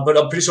 But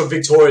I'm pretty sure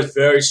Victoria is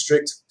very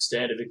strict,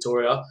 standard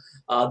Victoria.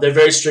 They're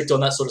very strict on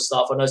that sort of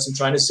stuff. I know some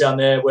trainers down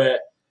there where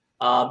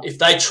if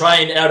they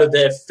train out of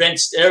their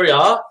fenced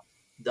area,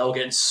 they'll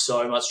get in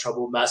so much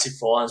trouble, massive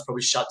fines,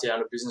 probably shut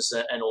down a business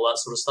and all that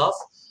sort of stuff.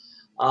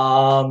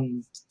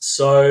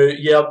 So,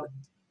 yeah,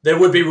 there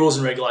would be rules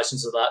and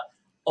regulations of that.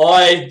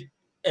 I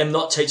am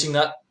not teaching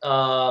that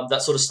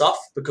that sort of stuff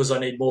because I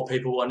need more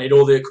people. I need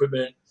all the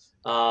equipment.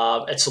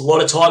 It's a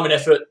lot of time and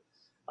effort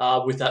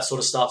with that sort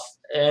of stuff.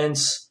 And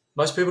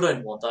most people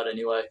don't want that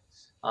anyway.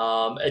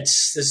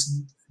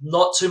 There's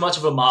not too much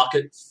of a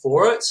market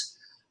for it.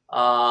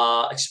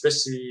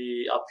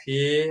 especially up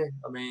here.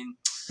 I mean,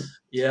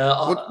 yeah.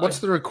 What's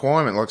the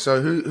requirement? Like,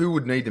 so who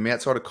would need them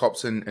outside of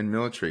cops and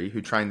military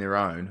who train their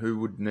own? Who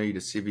would need a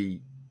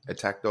civvy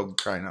attack dog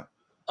trainer?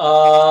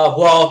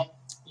 Well,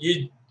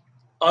 you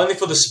only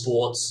for the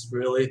sports,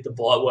 really. The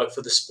bite work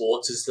for the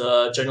sports is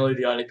generally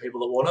the only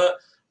people that want it.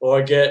 Or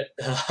I get,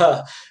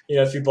 a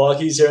few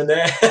bikies here and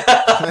there.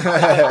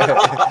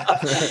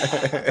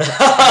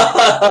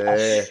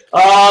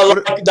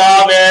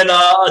 Nah, man,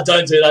 I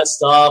don't do that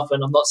stuff,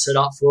 and I'm not set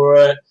up for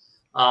it.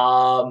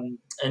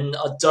 And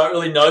I don't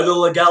really know the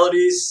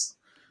legalities.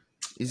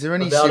 Is there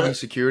any civvy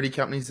security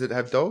companies that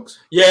have dogs?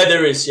 Yeah,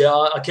 there is. Yeah,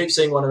 I keep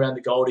seeing one around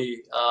the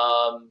Goldie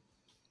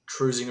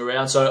cruising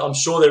around, so I'm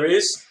sure there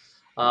is.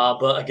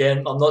 But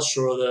again, I'm not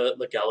sure of the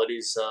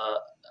legalities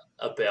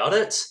about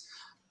it.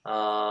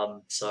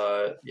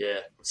 So yeah,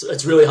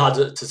 it's really hard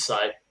to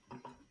say.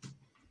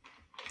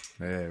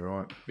 Yeah,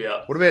 right.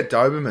 Yeah. What about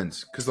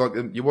Dobermans? Because like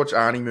you watch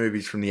Arnie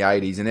movies from the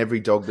 80s, and every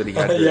dog that he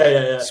had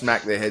to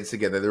smack their heads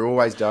together, they're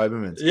always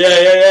Dobermans.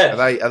 Yeah.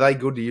 Are they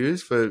good to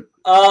use for?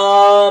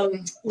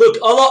 Look,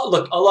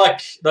 I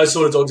like those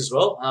sort of dogs as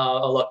well.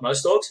 I like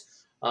most dogs,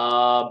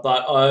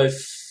 but I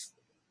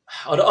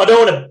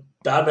don't want to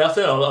badmouth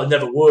it. I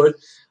never would.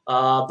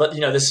 But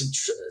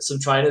there's some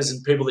trainers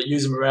and people that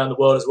use them around the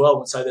world as well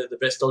and say they're the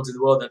best dogs in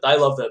the world and that they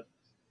love them.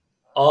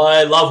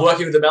 I love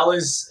working with the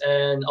Malleys,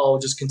 and I'll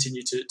just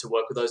continue to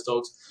work with those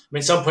dogs. I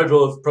mean, some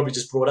people have probably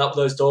just brought up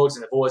those dogs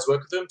and have always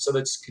worked with them, so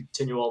they just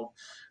continue on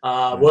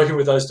working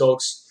with those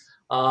dogs.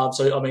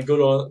 So I mean, good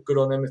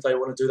on them if they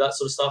want to do that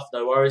sort of stuff.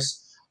 No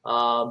worries.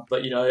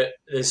 But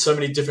there's so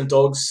many different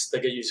dogs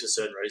that get used for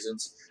certain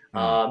reasons.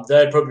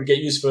 They probably get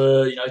used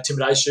for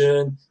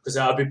intimidation because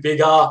they're a bit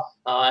bigger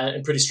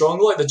and pretty strong.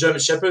 Like the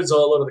German Shepherds, a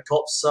lot of the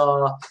cops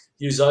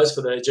use those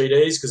for their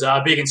GDs because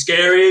they're big and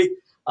scary.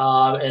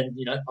 And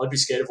I'd be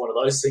scared of one of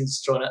those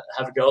things trying to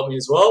have a go at me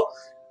as well.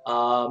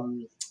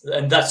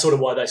 And that's sort of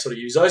why they sort of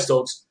use those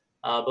dogs.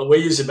 But we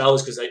use the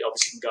Malleys because they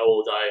obviously can go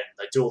all day and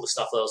they do all the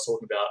stuff that I was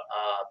talking about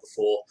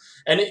before.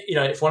 And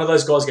if one of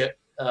those guys get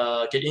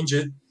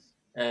injured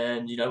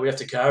and we have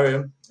to carry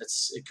them,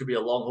 it could be a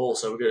long haul.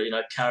 So we've got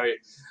to carry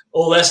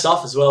all their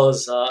stuff as well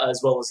as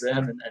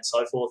them and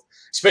so forth.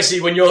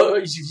 Especially when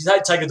if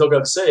you take a dog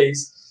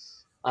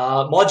overseas,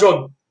 my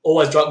dog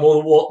always drank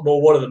more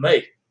water than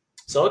me.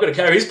 So I've got to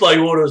carry his bloody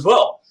water as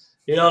well.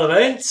 You know what I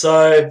mean?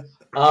 So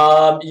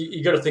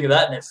you got to think of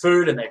that and their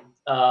food and their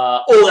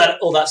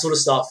all that sort of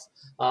stuff.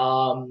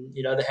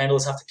 The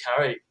handlers have to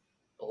carry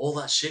all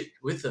that shit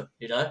with them.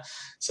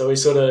 So we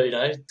sort of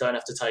don't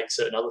have to take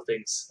certain other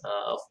things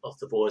off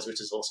the boys,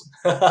 which is awesome.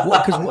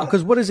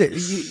 Because what is it?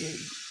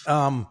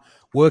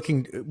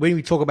 Working when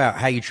we talk about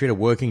how you treat a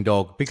working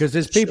dog, because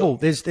there's people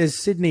there's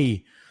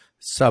Sydney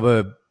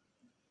suburb.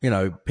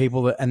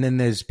 People and then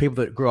there's people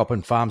that grew up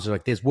in farms.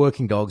 Like there's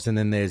working dogs, and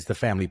then there's the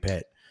family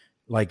pet,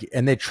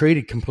 and they're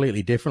treated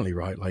completely differently,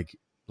 right?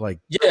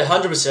 Yeah,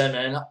 100%,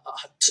 man,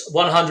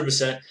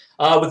 100%.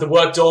 With the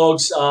work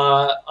dogs,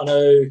 I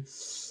know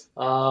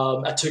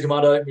at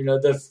Tucumado,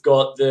 they've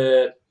got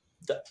the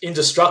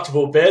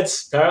indestructible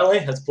beds. Apparently,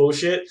 that's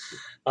bullshit.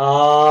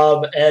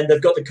 And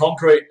they've got the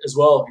concrete as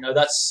well. And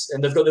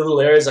they've got the little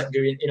areas I can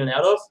go in and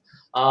out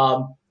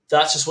of.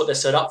 That's just what they're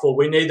set up for.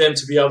 We need them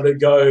to be able to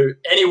go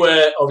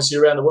anywhere, obviously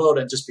around the world,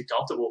 and just be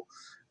comfortable.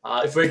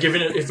 If we're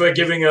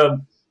giving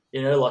them,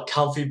 like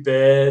comfy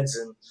beds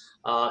and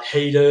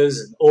heaters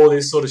and all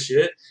this sort of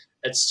shit,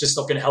 it's just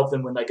not going to help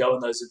them when they go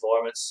in those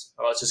environments.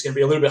 All right, it's just going to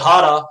be a little bit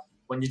harder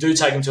when you do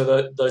take them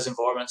to those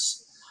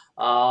environments.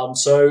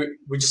 So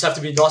we just have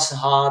to be nice and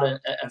hard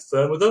and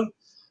firm with them,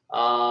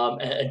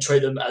 and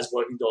treat them as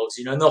working dogs.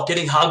 Not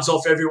getting hugs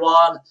off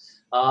everyone.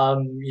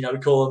 We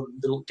call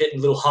them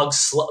getting little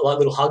hugs, like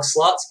little hug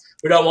sluts.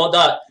 We don't want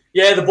that.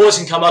 Yeah, the boys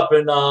can come up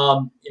and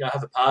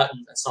have a pat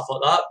and stuff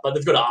like that, but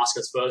they've got to ask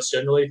us first.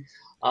 Generally,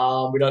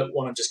 we don't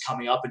want them just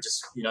coming up and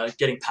just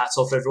getting pats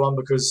off everyone,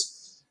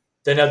 because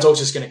then our dog's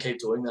just going to keep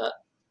doing that,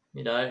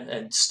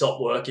 and stop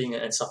working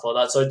and stuff like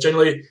that. So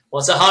generally,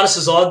 once the harness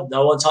is on,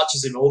 no one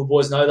touches him. All the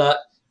boys know that,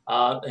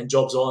 and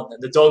job's on.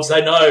 And the dogs,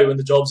 they know when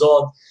the job's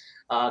on,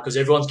 because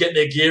everyone's getting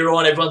their gear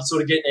on, everyone's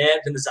sort of getting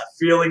amped, and there's that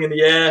feeling in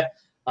the air.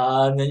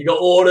 And then you got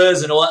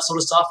orders and all that sort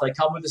of stuff. They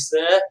come with us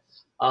there,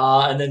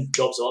 and then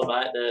jobs on,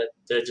 mate.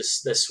 They're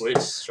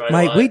switched straight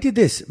away. Mate, we did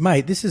this.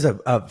 Mate, this is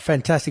a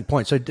fantastic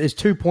point. So there's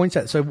 2 points.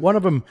 So one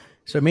of them.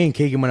 So me and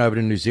Keegan went over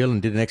to New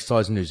Zealand, did an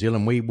exercise in New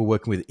Zealand. We were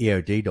working with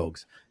EOD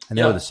dogs, and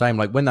they were the same.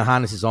 Like when the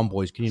harness is on,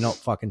 boys, can you not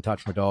fucking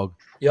touch my dog?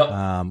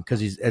 Yeah. Because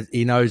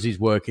he knows he's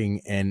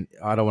working, and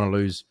I don't want to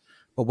lose.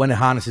 But when the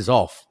harness is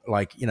off,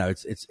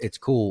 it's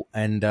cool.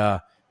 And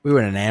we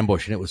were in an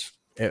ambush, and it was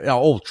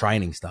all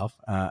training stuff,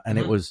 and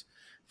it was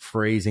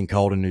freezing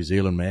cold in New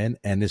Zealand, man.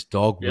 And this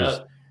dog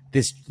was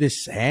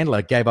this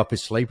handler gave up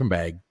his sleeping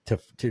bag to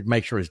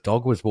make sure his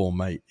dog was warm,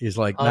 mate. He's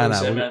like,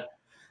 no.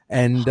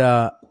 And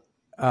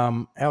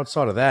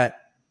outside of that,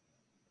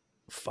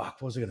 fuck,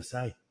 what was I going to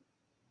say?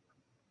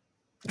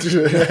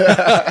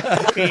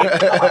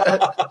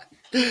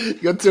 You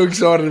got too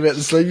excited about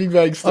the sleeping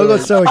bag story. I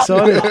got so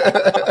excited.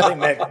 I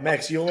think,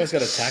 Max, you almost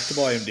got attacked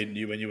by him, didn't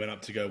you, when you went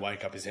up to go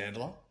wake up his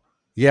handler?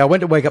 Yeah, I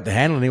went to wake up the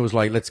handler and he was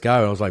like, let's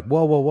go. I was like,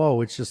 whoa.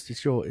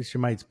 It's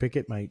your mate's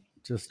picket, mate.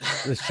 Just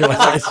let's chill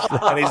out.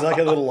 And he's like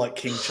a little like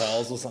King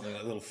Charles or something,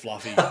 like a little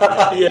fluffy. Yeah.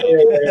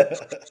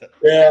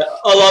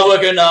 I love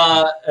working,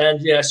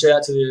 and shout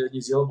out to the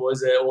New Zealand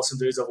boys. They're awesome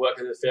dudes. I've worked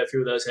with a fair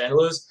few of those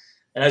handlers.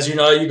 And as you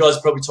know, you guys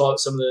are probably tight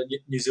with some of the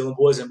New Zealand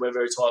boys, and we're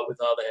very tight with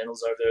the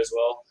handlers over there as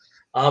well.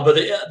 But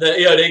the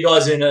EOD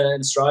guys in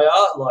Australia,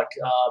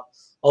 I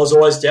was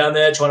always down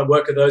there trying to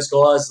work with those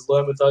guys,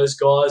 learn with those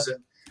guys,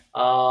 and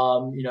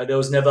there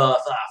was never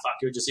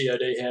you're just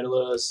EOD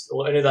handlers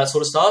or any of that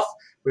sort of stuff.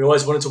 We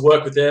always wanted to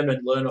work with them and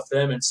learn off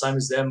them, and same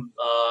as them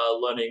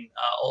learning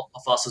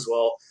off us as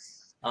well.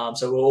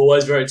 So we're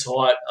always very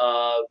tight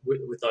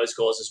with those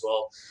guys as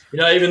well.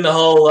 Even the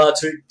whole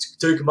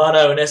two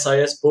commando and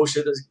SAS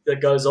bullshit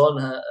that goes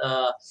on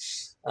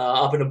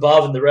up and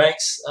above in the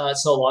ranks,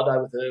 it's not like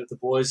that with the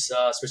boys,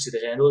 especially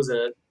the handlers.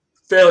 They're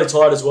fairly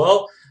tight as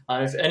well.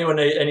 If anyone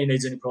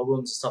needs any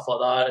problems and stuff like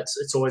that,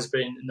 it's always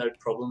been no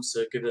problems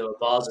to give them a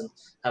buzz and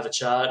have a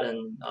chat,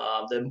 and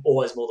they're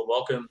always more than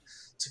welcome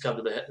to come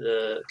to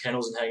the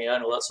kennels and hang out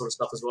and all that sort of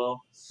stuff as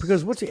well.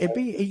 Because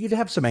you'd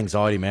have some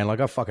anxiety, man. Like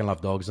I fucking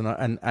love dogs,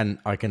 and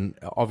I can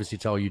obviously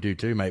tell you do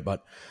too, mate.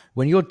 But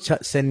when you're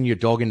sending your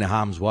dog into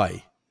harm's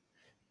way,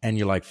 and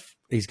you're like,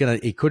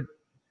 he could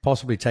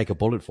possibly take a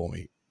bullet for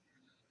me.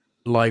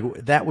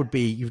 Like that would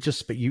be you've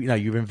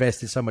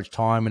invested so much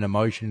time and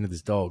emotion into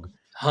this dog.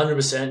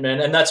 100%, man.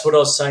 And that's what I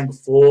was saying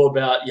before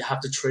about you have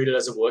to treat it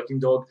as a working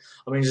dog.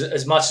 I mean,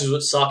 as much as it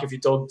would suck if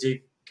your dog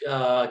did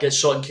get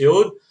shot and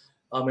killed,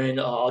 I mean,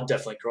 I'd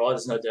definitely cry.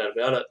 There's no doubt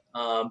about it.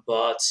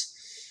 But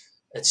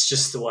it's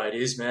just the way it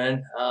is,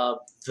 man. One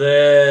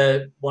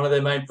of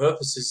their main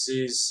purposes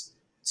is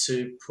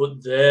to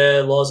put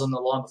their lives on the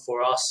line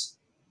before us,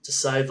 to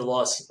save the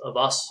lives of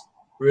us,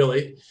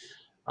 really.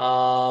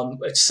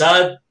 It's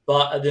sad,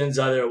 but at the end of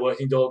the day, they're a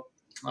working dog.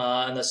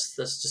 And that's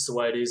just the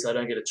way it is. They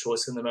don't get a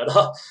choice in the matter.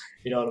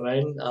 You know what I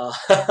mean?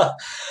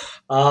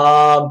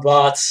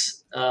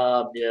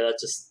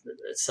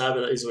 It's sad,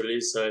 but it is what it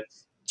is. So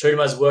treat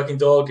them as a working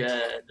dog, and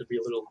it'll be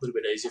a little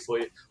bit easier for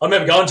you. I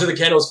remember going to the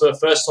kennels for the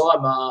first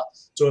time,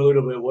 doing a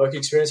little bit of work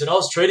experience, and I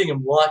was treating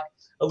them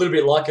a little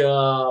bit like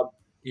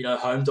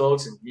home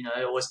dogs, and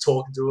always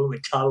talking to them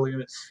and cuddling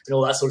them and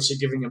all that sort of shit,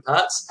 giving them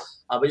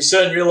pats. But you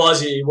certainly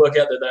realise you work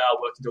out that they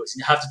are working dogs, and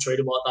you have to treat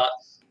them like that.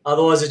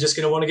 Otherwise, they're just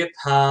going to want to get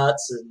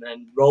pats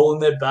and roll in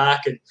their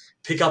back and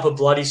pick up a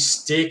bloody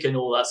stick and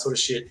all that sort of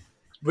shit.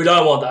 We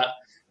don't want that.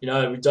 We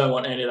don't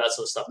want any of that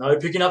sort of stuff. No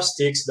picking up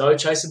sticks, no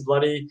chasing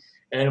bloody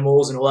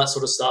animals and all that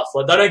sort of stuff.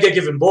 Like, they don't get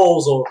given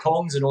balls or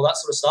kongs and all that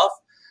sort of stuff.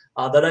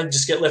 They don't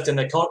just get left in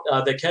their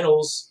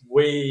kennels.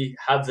 We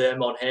have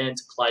them on hand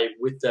to play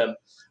with them.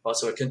 Right?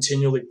 So we're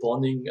continually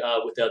bonding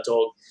with our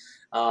dog.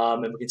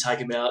 And we can take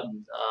him out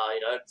and,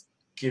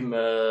 give him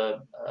a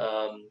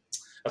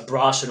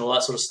brush and all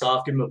that sort of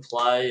stuff, give them a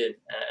play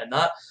and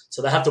that.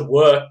 So they have to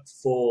work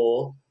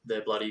for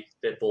their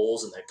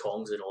balls and their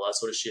kongs and all that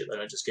sort of shit. They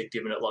don't just get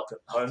given it like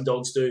home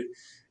dogs do,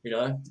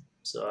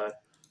 So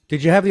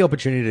did you have the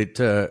opportunity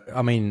to?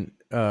 I mean,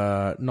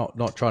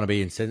 not trying to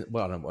be insensitive.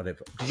 Well, whatever.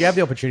 Did you have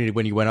the opportunity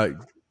when you went out,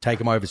 take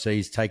them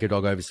overseas, take a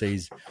dog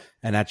overseas,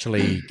 and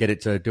actually get it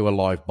to do a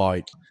live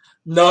bite?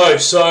 No.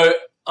 So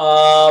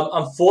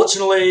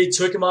unfortunately,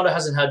 Tucumano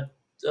hasn't had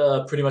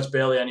pretty much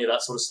barely any of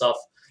that sort of stuff.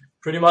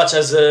 Pretty much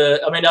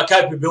our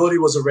capability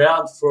was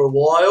around for a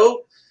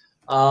while,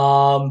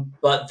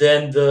 but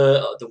then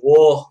the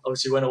war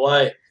obviously went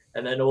away,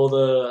 and then all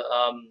the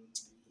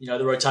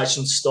the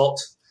rotation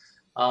stopped.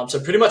 So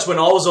pretty much when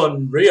I was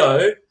on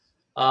Rio,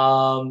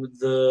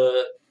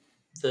 the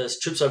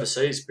trips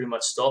overseas pretty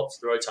much stopped,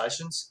 the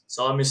rotations.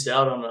 So I missed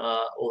out on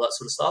all that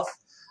sort of stuff.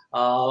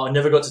 I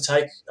never got to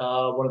take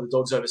one of the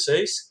dogs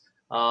overseas.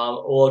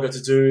 All I got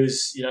to do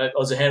is, I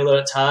was a handler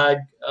at TAG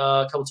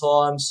a couple of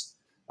times.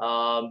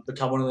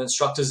 Become one of the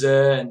instructors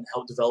there and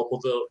help develop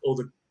all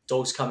the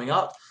dogs coming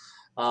up.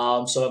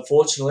 So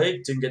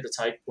unfortunately, didn't get to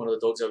take one of the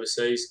dogs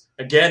overseas.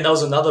 Again, that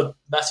was another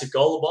massive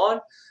goal of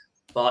mine,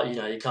 but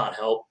you can't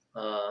help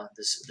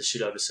the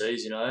shit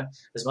overseas.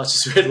 As much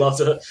as we'd love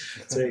to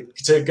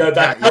go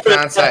back. You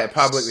can't say it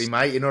publicly,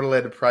 mate. You're not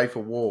allowed to pray for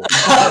war.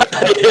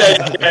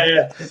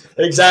 yeah,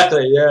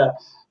 exactly, yeah.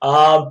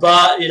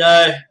 But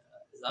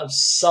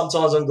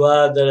sometimes I'm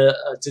glad that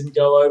it didn't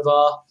go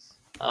over.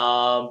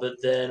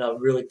 But then I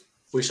really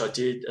wish I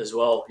did as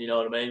well, you know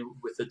what I mean,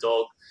 with the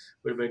dog.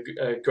 Would have been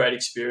a great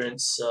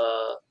experience,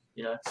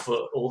 for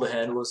all the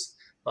handlers.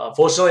 But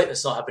unfortunately,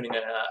 it's not happening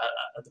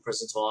at the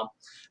present time.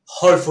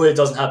 Hopefully it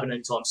doesn't happen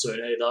anytime soon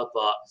either,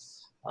 but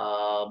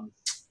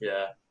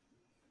yeah.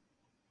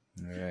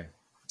 Okay.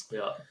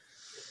 Yeah.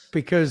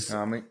 Because...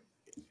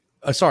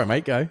 sorry,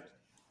 mate, go.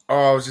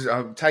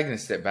 I'm taking a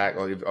step back.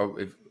 Like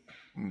if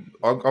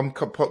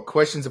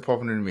questions are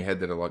popping into my head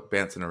that are like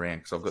bouncing around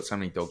because I've got so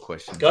many dog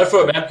questions. Go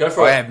for it, man. Go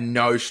for it. I have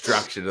no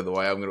structure to the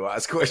way I'm going to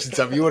ask questions.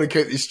 So if you want to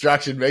keep this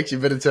structured, Max, you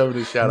better tell me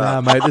to shut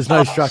up. No, mate, there's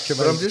no structure.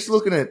 But I'm just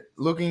looking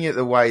at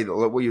the way that,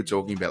 like, what you're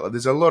talking about. Like,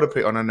 there's a lot of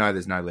people, and I know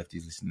there's no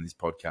lefties listening to this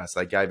podcast.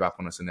 They gave up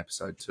on us in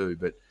episode 2,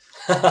 but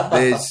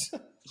there's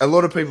a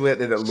lot of people out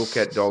there that look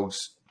at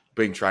dogs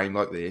being trained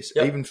like this,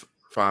 even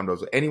farm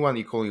dogs, anyone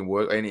you're calling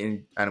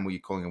any animal you're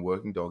calling a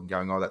working dog and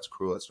going, oh, that's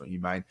cruel, that's not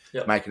humane,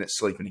 making it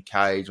sleep in a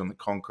cage on the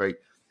concrete.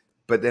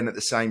 But then at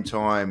the same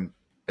time,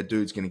 a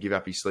dude's going to give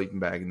up his sleeping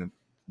bag in the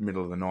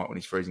middle of the night when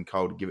he's freezing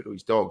cold to give it to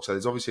his dog. So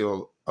there's obviously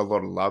a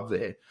lot of love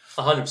there.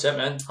 100%,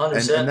 man.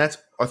 100%. And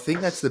I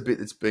think that's the bit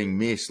that's being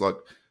missed. Like,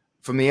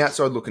 from the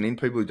outside looking in,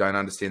 people who don't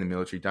understand the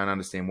military, don't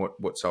understand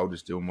what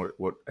soldiers do and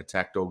what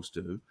attack dogs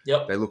do.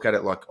 Yep. They look at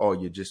it like, oh,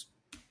 you're just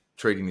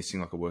treating this thing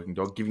like a working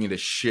dog, giving it a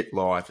shit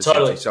life,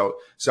 totally, so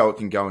it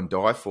can go and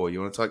die for you.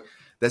 And it's like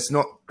that's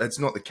not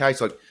the case.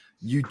 Like,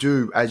 you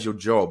do as your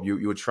job,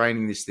 you're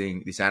training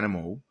this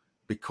animal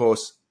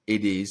because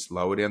it is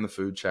lower down the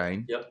food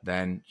chain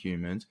than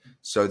humans,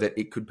 so that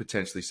it could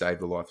potentially save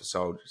the life of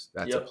soldiers.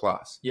 That's a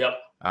plus. Yep.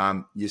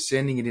 You're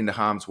sending it into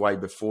harm's way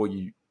before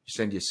you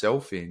send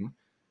yourself in,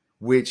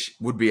 which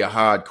would be a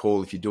hard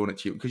call if you're doing it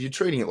to you, because you're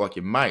treating it like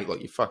your mate, like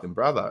your fucking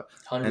brother.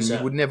 100%. And you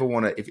would never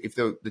want to, if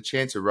the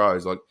chance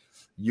arose, like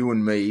you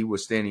and me were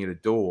standing at a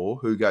door,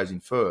 who goes in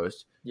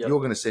first? You're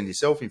going to send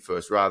yourself in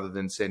first rather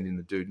than sending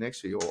the dude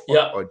next to you,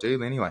 or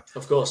ideally anyway.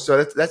 Of course. So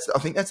I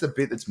think that's the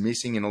bit that's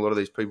missing in a lot of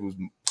these people's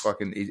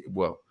fucking,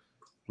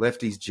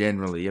 lefties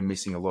generally are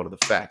missing a lot of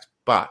the facts.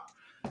 But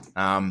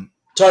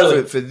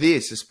totally. For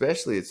this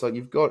especially, it's like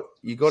you got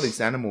this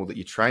animal that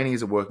you're training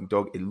as a working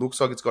dog. It looks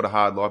like it's got a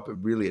hard life,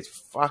 but really it's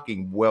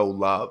fucking well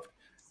loved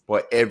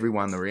by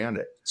everyone around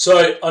it.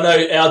 So I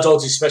know our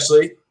dogs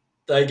especially,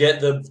 they get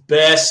the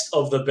best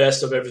of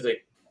everything.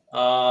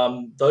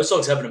 Those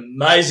dogs have an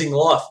amazing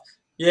life.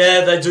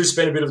 Yeah, they do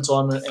spend a bit of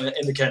time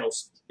in the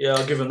kennels. Yeah,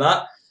 I'll give them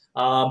that.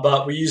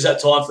 But we use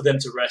that time for them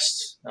to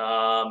rest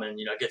and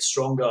get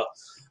stronger.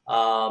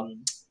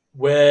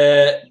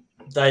 Where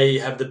they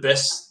have the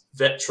best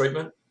vet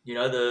treatment.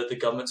 The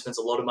government spends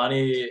a lot of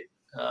money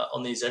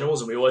on these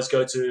animals, and we always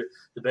go to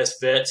the best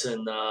vets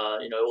and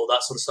all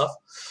that sort of stuff.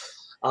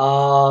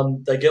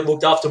 They get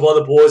looked after by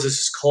the boys. There's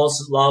just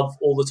constant love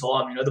all the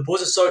time. The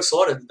boys are so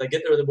excited. They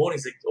get there in the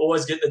mornings. They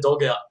always get their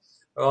dog out.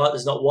 All right,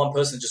 there's not one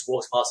person that just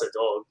walks past their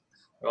dog.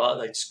 All right,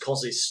 they just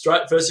constantly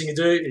first thing you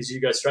do is you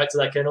go straight to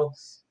that kennel,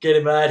 get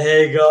him, mate.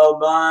 Here you go,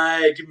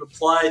 mate. Give him a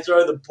play,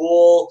 throw the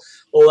ball,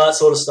 all that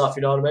sort of stuff.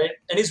 You know what I mean?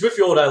 And he's with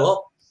you all day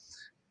long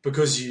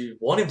because you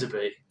want him to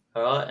be.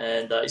 All right,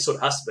 and he sort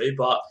of has to be,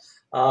 but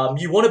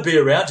you want to be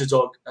around your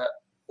dog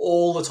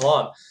all the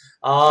time.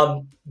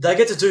 They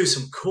get to do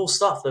some cool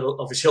stuff that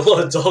obviously a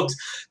lot of dogs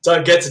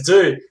don't get to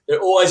do. They're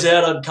always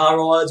out on car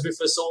rides with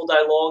us all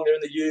day long. They're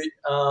in the ute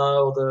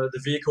or the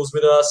vehicles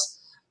with us.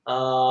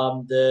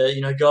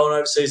 They're going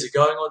overseas. They're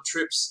going on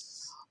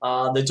trips.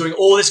 They're doing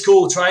all this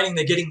cool training.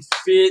 They're getting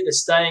fit. They're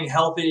staying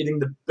healthy, eating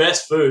the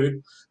best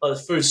food. Like,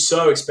 the food's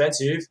so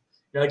expensive.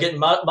 Getting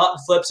mutton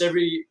flips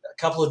every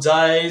couple of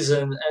days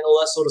and all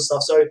that sort of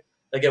stuff. So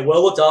they get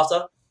well looked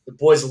after. The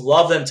boys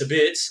love them to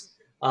bits.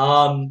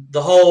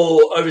 The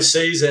whole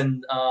overseas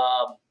and,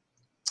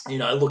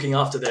 looking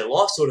after their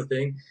life sort of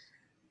thing,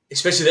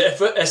 especially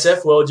the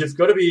SF world, you've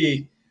got to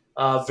be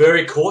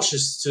very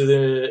cautious to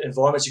the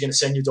environments you're going to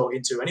send your dog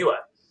into anyway.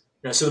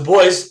 So the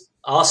boys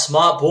are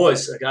smart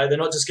boys, okay? They're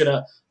not just going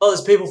to,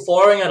 there's people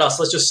firing at us,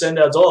 let's just send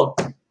our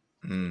dog.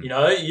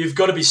 You've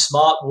got to be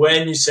smart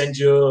when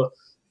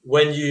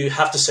you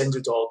have to send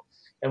your dog.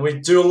 And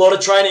we do a lot of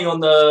training on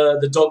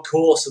the dog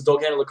course, the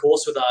dog handler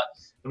course with that.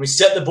 And we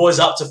set the boys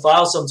up to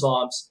fail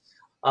sometimes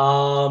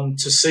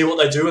to see what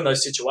they do in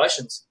those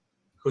situations,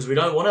 because we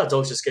don't want our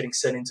dogs just getting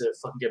sent in to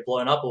fucking get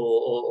blown up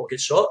or get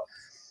shot.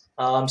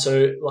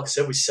 So, like I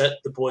said, we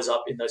set the boys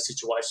up in those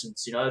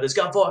situations. There's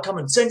gunfire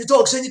coming. Send your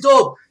dog.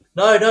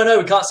 No,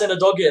 we can't send a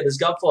dog yet. There's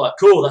gunfire.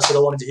 Cool, that's what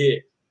I wanted to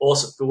hear.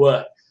 Awesome, good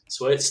work.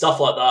 Sweet,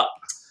 stuff like that.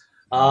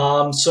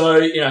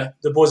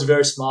 The boys are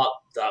very smart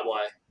that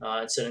way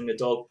in sending the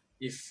dog.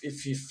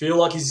 If you feel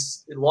like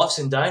his life's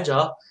in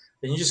danger,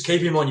 then you just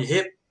keep him on your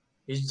hip.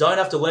 You don't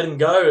have to let him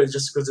go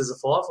just because there's a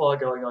firefight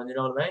going on, you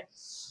know what I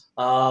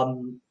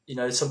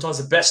mean? Sometimes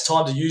the best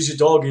time to use your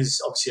dog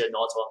is obviously at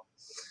night time.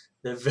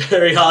 They're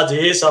very hard to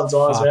hear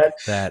sometimes, man.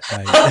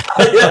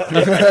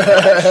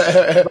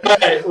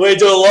 Mate, we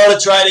do a lot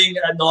of training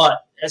at night.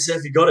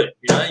 SF, you got it.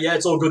 Yeah,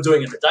 it's all good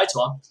doing it in the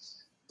daytime,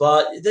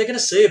 but they're going to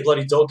see a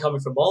bloody dog coming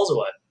from miles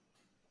away.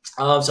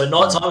 So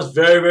night time is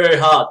very, very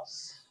hard.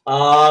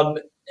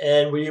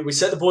 And we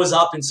set the boys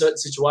up in certain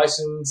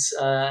situations,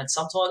 and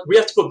sometimes we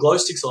have to put glow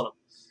sticks on them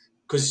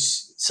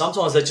because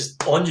sometimes they're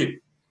just on you.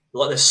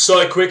 Like, they're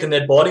so quick and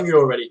they're biting you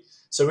already.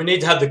 So we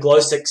need to have the glow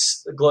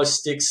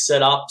sticks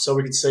set up so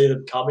we can see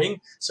them coming,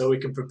 so we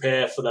can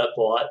prepare for that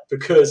bite.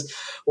 Because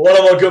one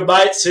of my good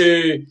mates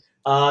who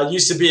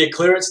used to be a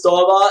clearance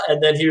diver,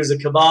 and then he was a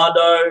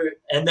commando,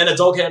 and then a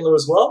dog handler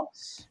as well.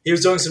 He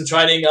was doing some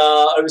training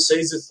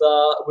overseas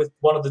with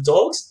one of the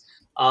dogs.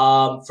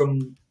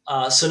 From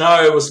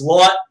scenario was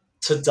light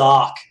to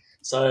dark.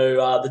 So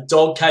the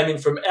dog came in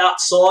from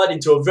outside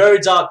into a very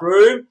dark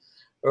room.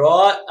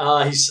 Right,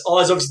 his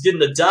eyes obviously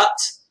didn't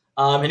adapt,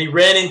 and he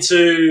ran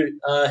into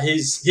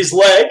his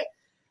leg.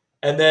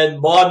 And then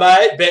my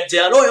mate bent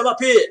down, I'm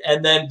up here.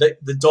 And then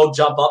the dog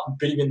jumped up and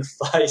bit him in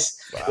the face.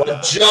 Wow.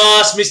 Like,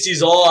 just missed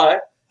his eye,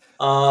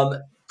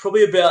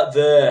 probably about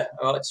there.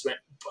 All right, just went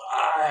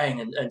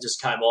bang and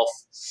just came off.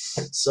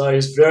 So he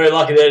was very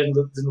lucky that he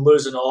didn't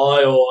lose an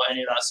eye or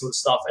any of that sort of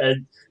stuff.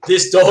 And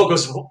this dog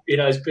was,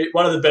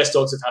 one of the best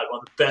dogs I've had,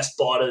 one of the best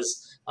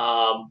biters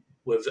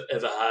we've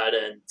ever had.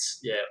 And,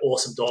 yeah,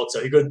 awesome dog.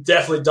 So he could have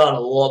definitely done a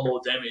lot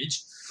more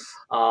damage.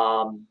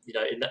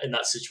 In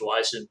that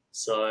situation.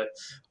 So,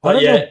 but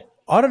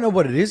I don't know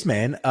what it is,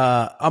 man.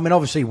 I mean,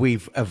 obviously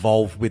we've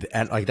evolved with,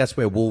 and like that's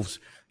where wolves.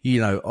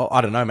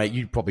 I don't know, mate.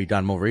 You've probably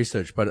done more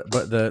research, but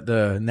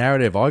the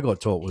narrative I got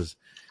taught was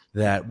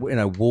that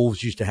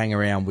wolves used to hang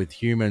around with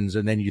humans,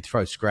 and then you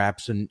throw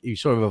scraps, and you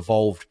sort of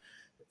evolved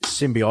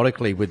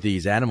symbiotically with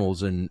these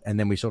animals, and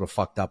then we sort of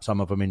fucked up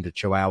some of them into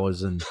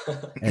chihuahuas and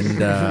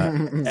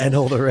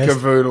all the rest.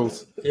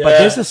 Cavoodles. Yeah. But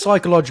there's a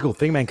psychological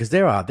thing, man, because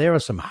there are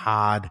some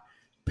hard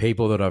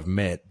people that I've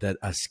met that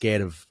are scared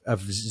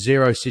of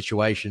zero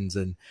situations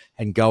and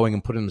going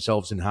and putting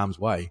themselves in harm's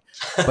way.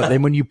 But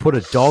then when you put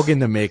a dog in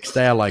the mix,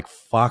 they are like,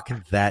 fuck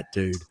that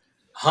dude.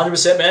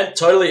 100%, man.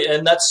 Totally.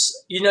 And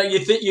that's,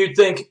 you'd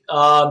think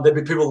there'd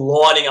be people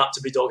lining up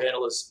to be dog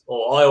handlers,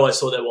 or I always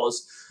thought there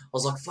was. I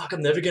was like, fuck,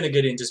 I'm never going to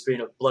get in just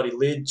being a bloody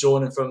lid,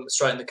 joining from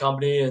straight in the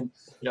company and,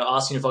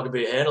 asking if I could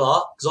be a handler.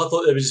 Because I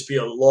thought there would just be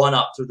a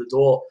line-up through the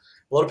door.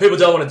 A lot of people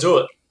don't want to do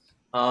it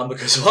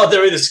because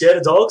they're either scared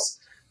of dogs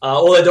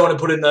or they don't want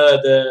to put in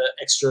the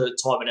extra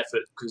time and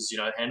effort because,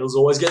 handlers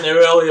always getting there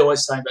early,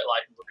 always staying back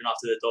late and looking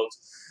after their dogs.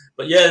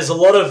 But, yeah, there's a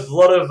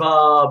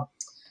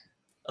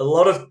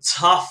lot of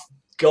tough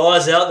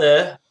guys out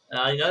there.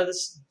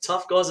 There's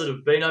tough guys that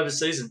have been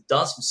overseas and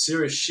done some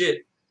serious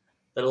shit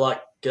that are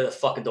like, get the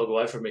fucking dog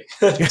away from me.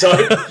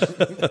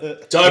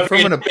 don't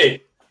from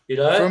me.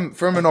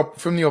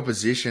 From the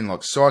opposition,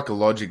 like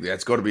psychologically,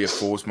 that's got to be a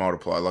force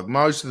multiplier. Like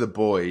most of the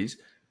boys,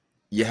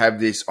 you have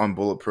this "I'm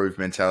bulletproof"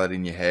 mentality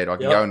in your head. I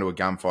can go into a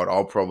gunfight,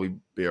 I'll probably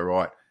be all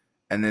right.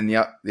 And then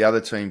the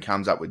other team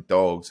comes up with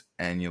dogs,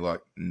 and you're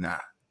like, nah.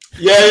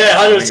 Yeah,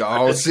 100%.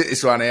 I'll sit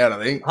this one out.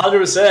 I think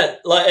 100%.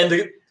 Like,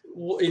 and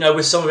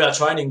with some of our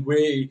training,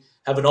 we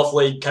have an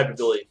off-lead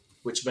capability,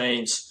 which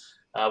means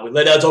we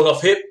let our dog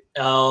off hip.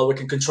 We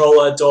can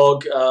control our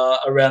dog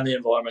around the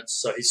environment.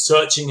 So he's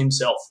searching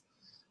himself.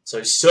 So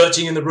he's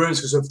searching in the rooms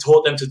because we've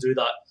taught them to do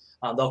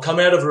that. They'll come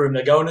out of a room,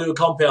 they go into a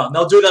compound.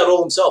 They'll do that all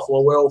themselves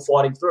while we're all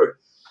fighting through.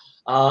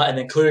 And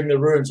then clearing the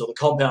rooms or the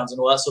compounds and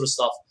all that sort of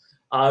stuff.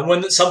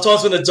 And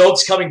sometimes when the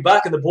dog's coming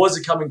back and the boys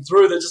are coming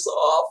through, they're just like,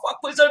 oh,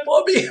 fuck, please don't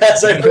bite me.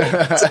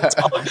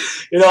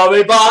 You know what I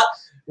mean? But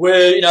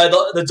we're,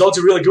 the dogs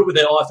are really good with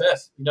their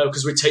IFF,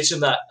 because we teach them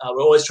that.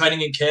 We're always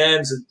training in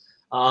cams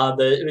and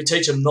we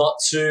teach them not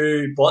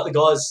to bite the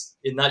guys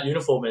in that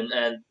uniform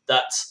and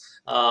that's,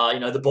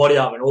 the body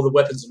armor and all the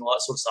weapons and all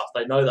that sort of stuff.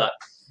 They know that.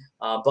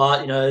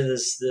 But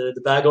there's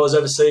the bad guys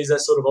overseas, they're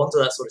sort of onto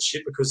that sort of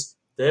shit because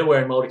they're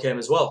wearing multicam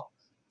as well.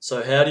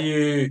 So how do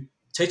you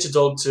teach a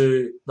dog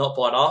to not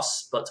bite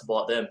us, but to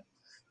bite them?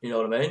 You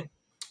know what I mean?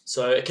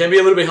 So it can be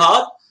a little bit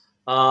hard.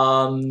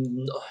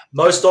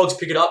 Most dogs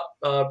pick it up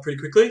pretty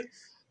quickly.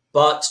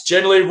 But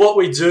generally what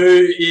we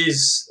do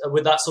is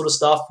with that sort of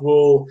stuff,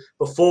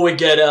 before we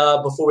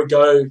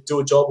go do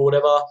a job or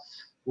whatever,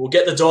 we'll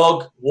get the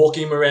dog, walk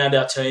him around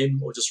our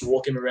team or just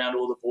walk him around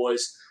all the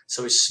boys.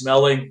 So he's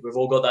smelling. We've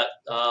all got that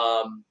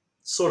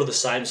sort of the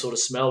same sort of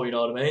smell, you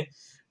know what I mean?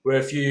 Where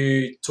if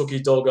you took your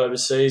dog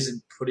overseas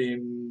and put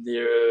him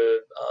near,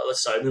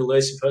 let's say, a Middle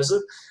Eastern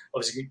person,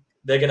 obviously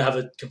they're going to have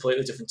a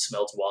completely different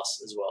smell to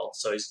us as well.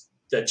 So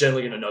they're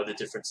generally going to know the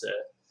difference there.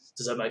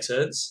 Does that make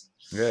sense?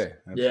 Yeah.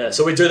 Absolutely. Yeah,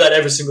 so we do that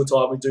every single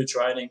time we do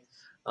training.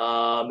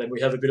 And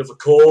we have a bit of a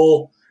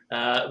call.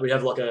 We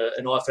have like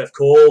an IFF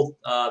call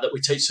that we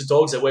teach the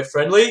dogs that we're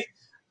friendly.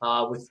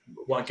 We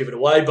won't give it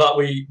away, but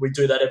we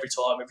do that every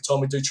time. Every time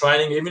we do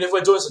training, even if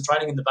we're doing some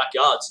training in the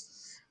backyards.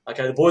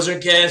 Okay, the boys are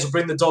in cans, we'll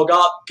bring the dog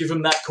up, give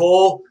them that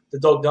call. The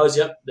dog knows,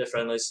 yep, they're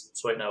friendlies.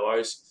 Sweet, no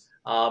worries.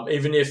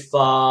 Even if,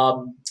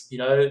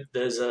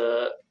 there's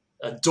a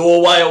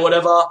doorway or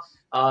whatever,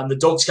 the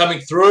dog's coming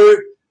through,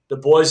 the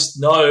boys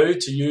know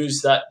to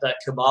use that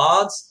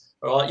command.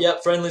 All right,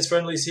 yep,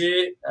 friendlies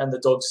here. And the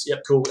dog's,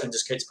 yep, cool, and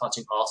just keeps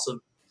punching past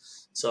them.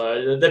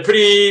 So they're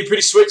pretty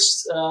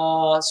switched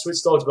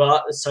dogs,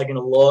 but it's taken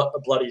a lot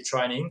of bloody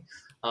training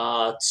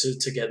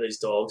to get these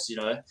dogs,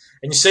 And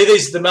you see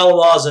the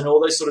Malalas and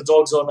all these sort of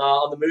dogs on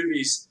the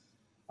movies.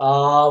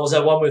 Was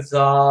that one with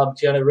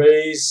Keanu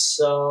Reeves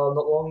not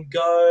long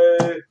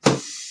ago?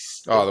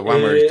 Oh, the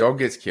one where his dog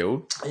gets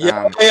killed.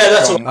 Yeah,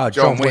 that's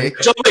John Wick.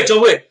 John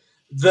Wick.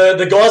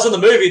 The guys on the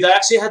movie, they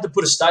actually had to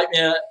put a statement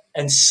out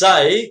and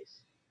say,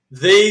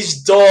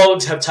 these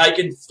dogs have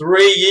taken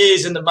 3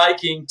 years in the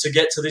making to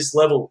get to this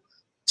level.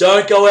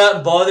 Don't go out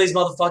and buy these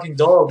motherfucking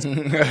dogs.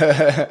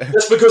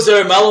 Just because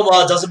they're a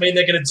Malamar doesn't mean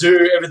they're going to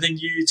do everything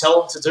you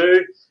tell them to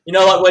do. You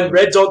know, like when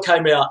Red Dog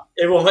came out,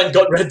 everyone went and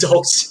got Red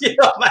Dogs, you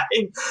know what I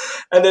mean?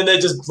 And then they're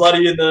just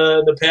bloody in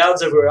the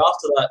pounds everywhere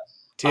after that.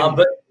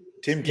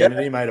 Tim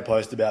Kennedy made a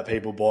post about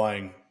people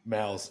buying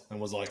males and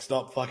was like,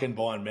 stop fucking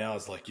buying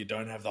males. Like, you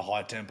don't have the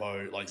high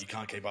tempo. Like, you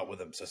can't keep up with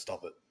them, so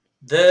stop it.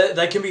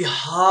 They can be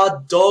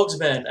hard dogs,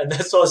 man. And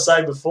that's what I was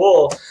saying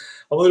before.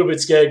 I'm a little bit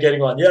scared of getting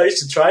one. Yeah, I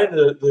used to train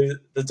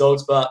the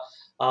dogs, but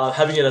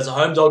having it as a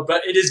home dog.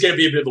 But it is going to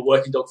be a bit of a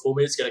working dog for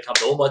me. It's going to come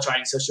to all my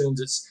training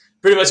sessions. It's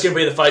pretty much going to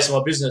be the face of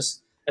my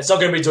business. It's not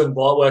going to be doing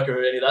bite work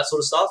or any of that sort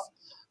of stuff.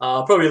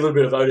 Probably a little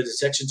bit of odor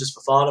detection just for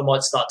fun. I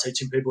might start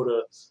teaching people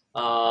to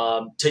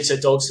teach their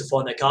dogs to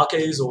find their car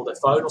keys or their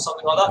phone or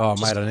something like that. Oh,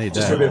 mate, I need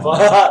just that. For a bit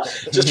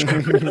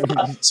of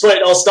fun.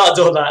 Sweet, I'll start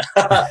doing that.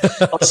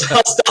 I'll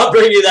start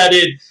bringing that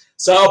in.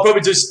 So I'll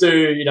probably just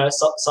do,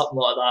 something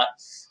like that.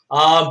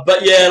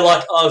 But yeah,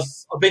 like I've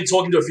been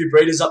talking to a few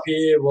breeders up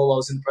here while I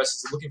was in the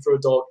process of looking for a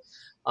dog.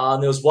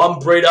 And there was one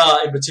breeder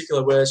in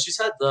particular where she's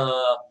had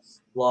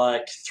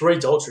 3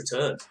 dogs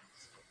returned,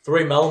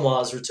 3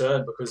 Malamars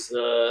returned because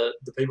the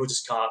people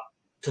just can't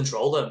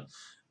control them,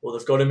 or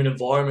they've got them in an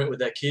environment with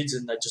their kids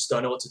and they just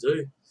don't know what to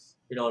do.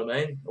 You know what I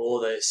mean? Or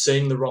they're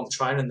seeing the wrong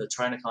trainer and the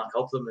trainer can't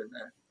help them and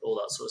all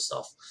that sort of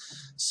stuff.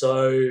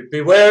 So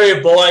be wary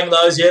of buying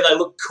those. Yeah, they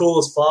look cool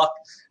as fuck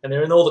and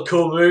they're in all the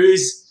cool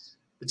movies.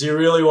 But do you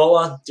really want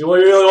one? Do you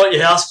really want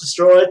your house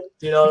destroyed?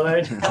 Do you know what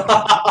I mean?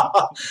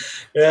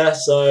 Yeah,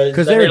 so...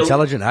 Because they're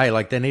intelligent, hey?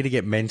 Like, they need to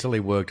get mentally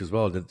worked as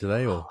well, do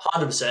they? Or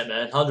 100%,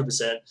 man,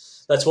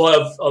 100%. That's why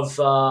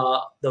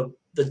the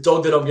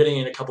dog that I'm getting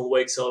in a couple of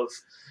weeks of,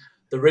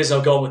 the reason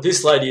I've gone with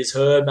this lady is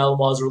her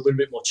Malamars are a little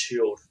bit more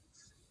chilled.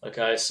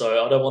 Okay,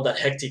 so I don't want that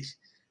hectic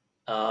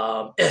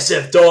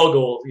SF dog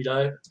or,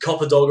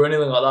 copper dog or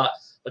anything like that.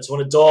 I just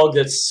want a dog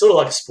that's sort of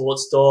like a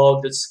sports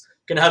dog that's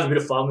going to have a bit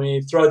of fun with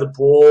me, throw the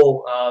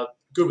ball,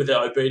 good with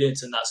their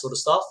obedience and that sort of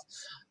stuff.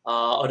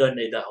 I don't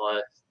need that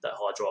high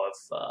drive,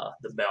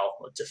 the Mal.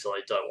 I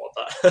definitely don't want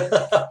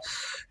that.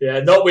 Yeah,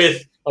 not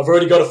with, I've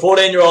already got a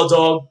 14-year-old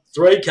dog,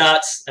 3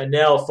 cats, and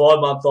now a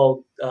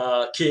 5-month-old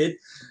kid.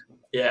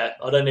 Yeah,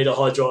 I don't need a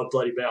high drive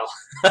bloody Mal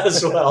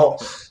as well.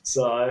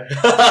 So,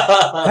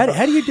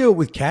 how do you do it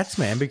with cats,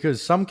 man?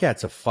 Because some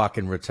cats are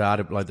fucking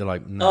retarded. Like, they're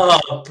like, no.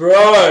 Oh, bro.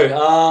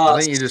 I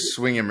think you just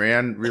swing them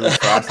around really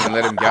fast and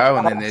let them go,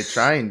 and then they're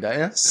trained, don't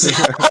you? So,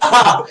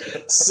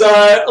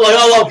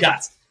 I love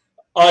cats.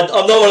 I'm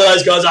not one of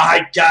those guys. I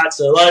hate cats.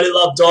 I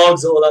love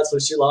dogs, all that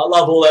sort of shit. I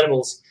love all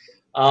animals.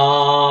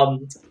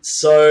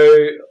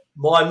 So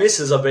my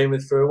missus I've been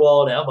with for a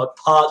while now. My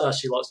partner,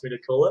 she likes me to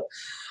call it.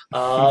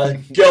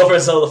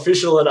 Girlfriend's not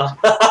official enough.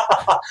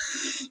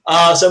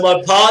 So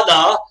my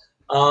partner,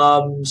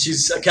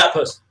 she's a cat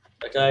person.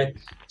 Okay,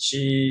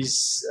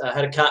 she's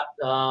had a cat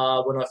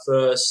when I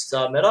first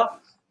met her,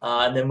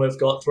 and then we've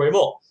got 3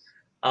 more.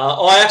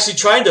 I actually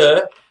trained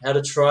her how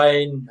to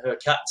train her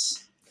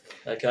cats.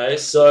 Okay,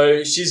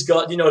 so she's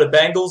got, what the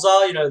bangles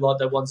are, like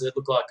the ones that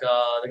look like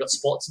they got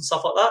spots and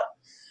stuff like that.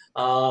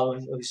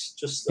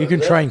 You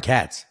can train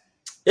cats.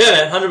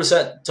 Yeah, man,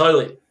 100%,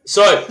 totally.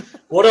 So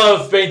what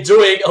I've been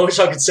doing, I wish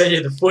I could send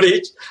you the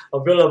footage.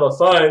 I've got it on my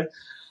phone.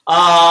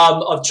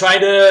 I've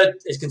trained her.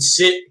 It can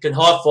sit, it can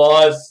high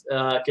five,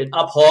 it can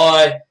up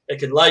high, it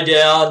can lay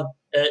down.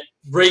 It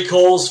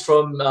recalls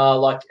from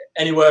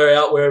anywhere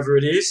out, wherever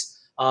it is,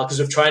 because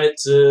we've trained it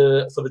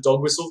for the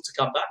dog whistle to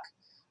come back.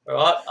 All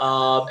right,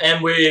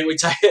 and we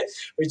take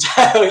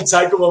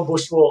them on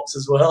bushwalks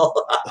as well.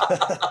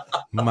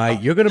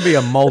 Mate, you're going to be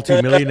a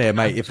multi-millionaire,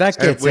 mate. If that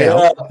gets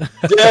out,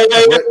 mate,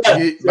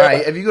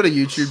 have you got a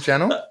YouTube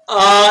channel?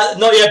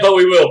 Not yet, but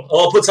we will.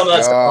 I'll put some of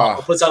that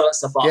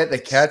stuff up. Get the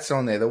cats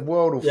on there. The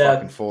world will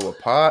fucking fall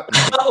apart.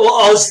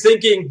 Well, I was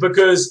thinking,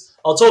 because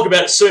I'll talk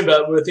about it soon,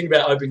 but we were thinking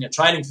about opening a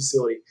training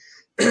facility.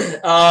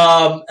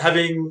 My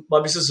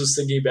missus was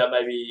thinking about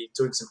maybe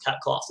doing some cat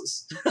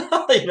classes,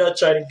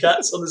 training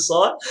cats on the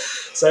side.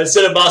 So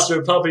instead of master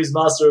of puppies,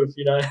 master of,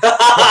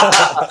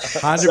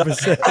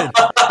 100%.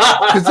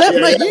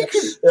 Because mate, you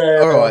can.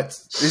 All right,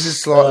 this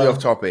is slightly off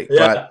topic,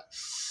 but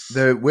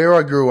where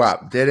I grew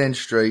up, dead end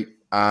street,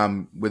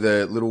 with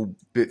a little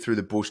bit through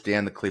the bush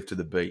down the cliff to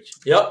the beach.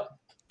 Yep.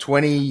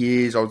 20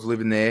 years I was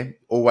living there.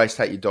 Always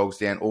take your dogs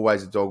down.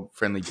 Always a dog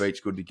friendly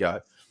beach, good to go.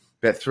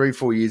 About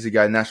 3-4 years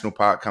ago, National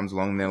Park comes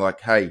along and they're like,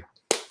 hey,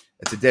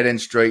 it's a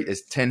dead-end street.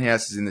 There's 10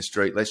 houses in the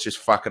street. Let's just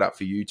fuck it up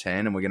for you,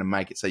 Tan, and we're going to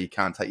make it so you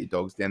can't take your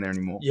dogs down there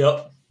anymore.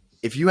 Yep.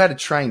 If you had a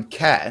trained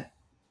cat,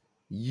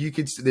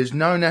 there's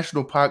no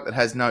national park that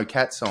has no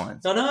cat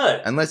signs. I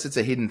know. Unless it's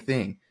a hidden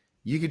thing.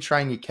 You could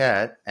train your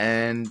cat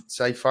and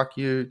say fuck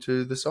you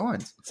to the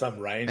signs. Some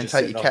range. And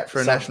take your cat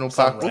for a national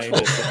park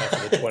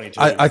bushwalk.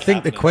 I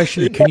think the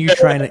question is, can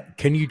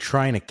you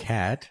train a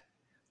cat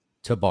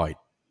to bite?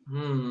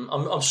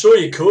 I'm sure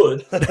you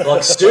could.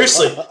 Like,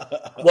 seriously.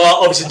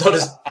 Well, obviously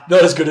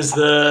not as good as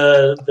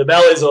the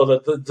Mallies or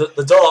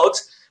the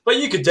dogs, But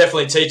you could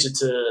definitely teach it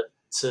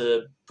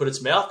to put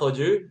its mouth on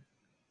you,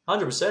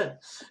 100%.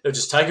 It'll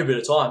just take a bit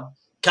of time.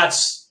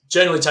 Cats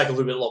generally take a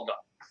little bit longer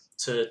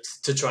to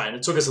train.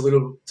 It took us a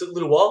little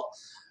while.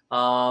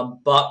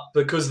 But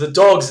because the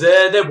dogs,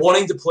 they're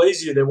wanting to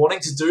please you. They're wanting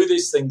to do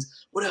these things.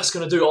 What else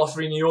can I do?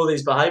 Offering you all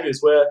these behaviours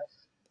where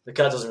the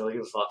cat doesn't really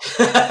give a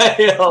fuck.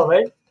 You know what I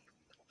mean?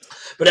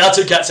 But our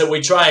 2 cats that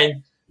we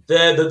train,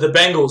 they're the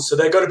Bengals. So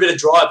they've got a bit of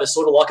drive. They're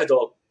sort of like a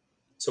dog.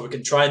 So we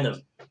can train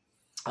them.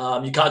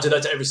 You can't do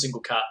that to every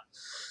single cat.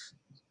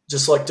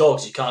 Just like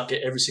dogs, you can't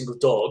get every single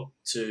dog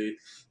to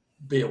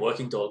be a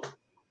working dog,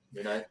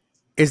 you know?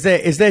 Is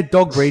there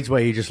dog breeds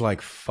where you're just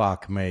like,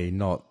 fuck me,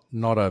 not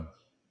a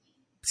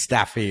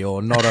Staffy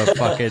or not a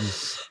fucking...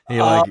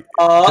 You're like,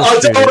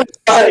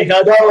 I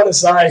don't want to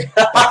say.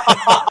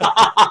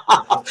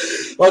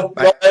 My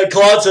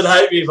clients would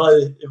hate me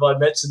if I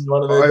mentioned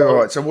one of them. All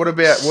right. So what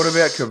about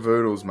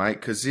cavoodles, mate?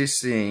 Because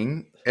this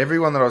thing,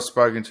 everyone that I've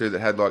spoken to that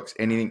had like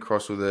anything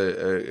crossed with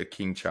a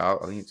King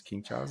Charles, I think it's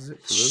King Charles, is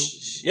it?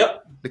 Cavoodle?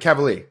 Yep. The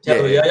Cavalier.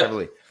 Yeah.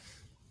 Cavalier.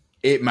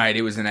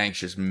 It was an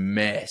anxious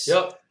mess.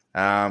 Yep.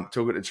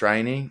 Took it to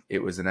training,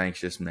 it was an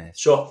anxious mess.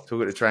 Sure.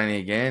 Took it to training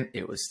again,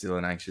 it was still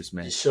an anxious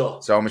mess.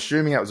 Sure. So I'm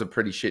assuming that was a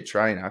pretty shit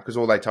trainer because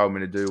all they told me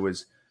to do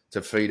was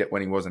to feed it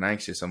when he wasn't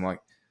anxious. I'm like,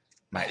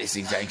 mate, this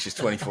thing's anxious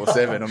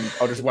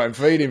 24/7. I just won't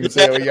feed him and see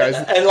how he goes.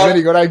 And then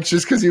he got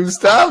anxious because he was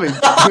starving.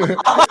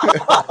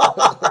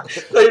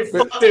 They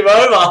fucked him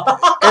over.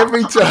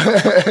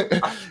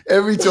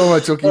 Every time I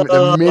took him,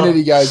 the minute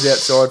he goes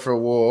outside for a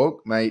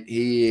walk, mate,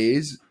 he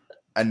is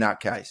a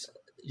nutcase.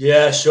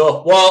 Yeah,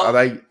 sure. Well, are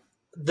they?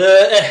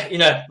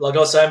 Like I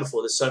was saying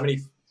before, there's so many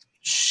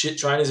shit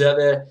trainers out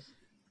there.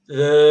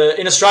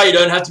 In Australia, you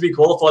don't have to be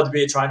qualified to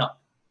be a trainer.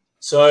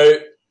 So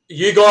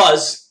you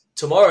guys,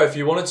 tomorrow, if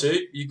you wanted to,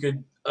 you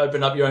could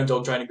open up your own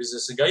dog training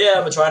business and go, yeah,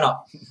 I'm a trainer.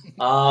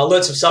 I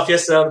learned some stuff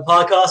yesterday on the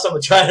podcast. I'm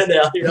a trainer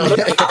now. You know?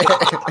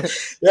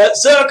 Yeah,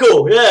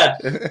 circle. Yeah.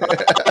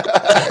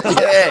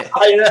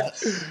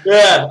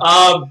 Yeah.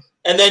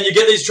 And then you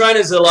get these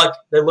trainers that are like,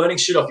 they're learning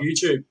shit off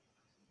YouTube.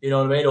 You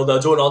know what I mean? Or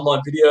they'll do an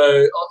online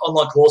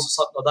course or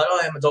something like that.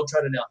 Oh, I'm a dog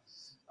trainer now.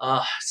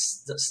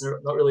 That's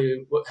not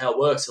really how it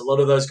works. A lot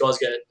of those guys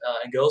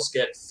and girls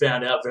get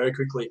found out very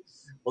quickly.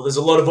 Well, there's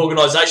a lot of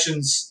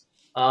organisations,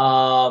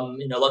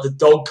 like the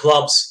dog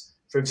clubs,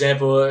 for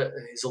example.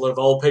 There's a lot of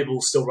old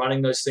people still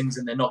running those things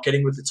and they're not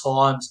getting with the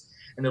times.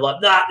 And they're like,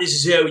 nah, this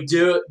is how we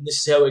do it. And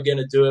this is how we're going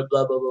to do it,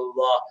 blah, blah, blah,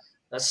 blah.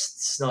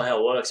 That's not how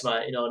it works,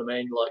 mate. You know what I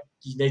mean? Like,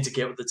 you need to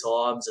get with the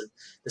times. And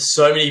there's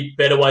so many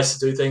better ways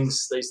to do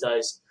things these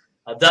days.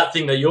 That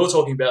thing that you're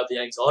talking about, the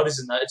anxieties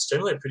and that, it's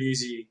generally a pretty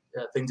easy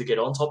thing to get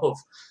on top of.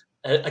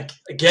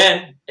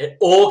 Again, it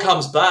all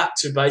comes back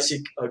to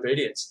basic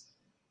obedience.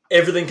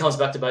 Everything comes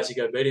back to basic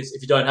obedience.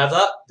 If you don't have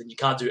that, then you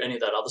can't do any of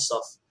that other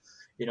stuff.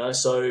 You know,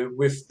 so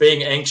with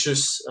being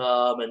anxious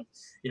and,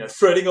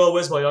 fretting, oh,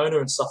 where's my owner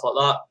and stuff like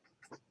that,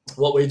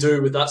 what we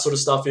do with that sort of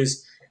stuff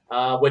is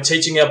we're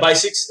teaching our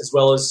basics as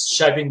well as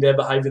shaping their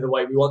behaviour the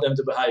way we want them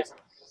to behave.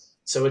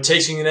 So we're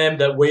teaching them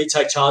that we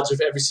take charge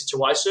of every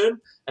situation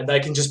and they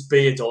can just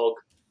be a dog,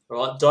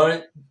 right?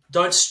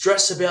 Don't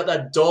stress about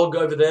that dog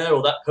over there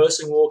or that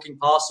person walking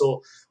past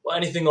or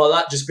anything like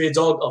that. Just be a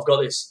dog. I've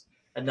got this.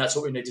 And that's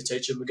what we need to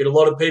teach them. We get a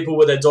lot of people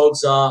where their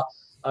dogs are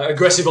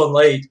aggressive on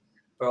lead,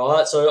 all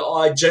right? So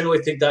I generally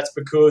think that's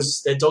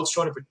because their dog's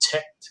trying to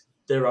protect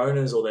their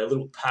owners or their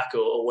little pack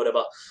or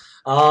whatever,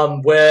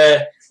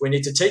 where we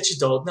need to teach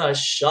your dog, no,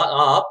 shut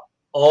up.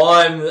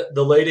 I'm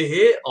the leader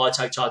here. I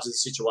take charge of the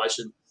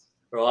situation.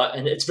 Right,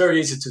 and it's very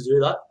easy to do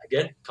that.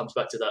 Again, it comes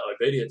back to that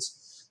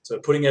obedience. So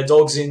putting our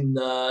dogs in,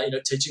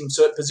 teaching them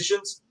certain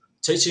positions,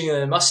 teaching them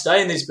they must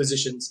stay in these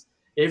positions.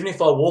 Even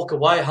if I walk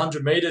away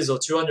 100 meters or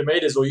 200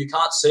 meters or you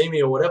can't see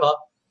me or whatever,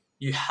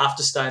 you have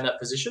to stay in that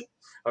position.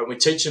 And we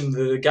teach them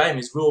the game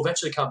is we'll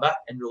eventually come back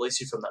and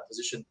release you from that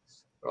position.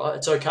 Right,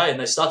 it's okay. And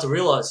they start to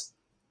realize,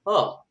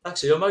 oh,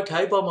 actually, I'm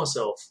okay by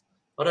myself.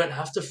 I don't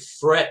have to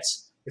fret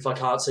if I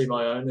can't see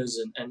my owners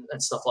and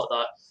stuff like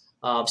that.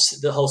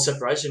 The whole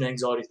separation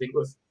anxiety thing,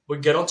 we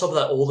get on top of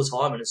that all the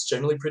time, and it's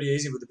generally pretty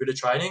easy with a bit of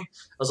training.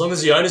 As long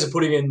as the owners are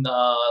putting in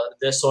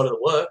their side of the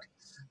work,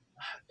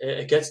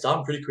 it gets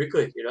done pretty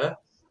quickly, you know.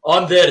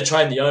 I'm there to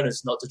train the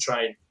owners, not to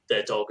train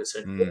their dog,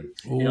 essentially.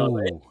 You know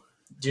what I mean?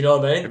 Do you know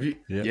what I mean?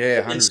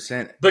 Yeah,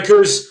 100%.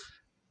 Because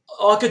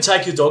I could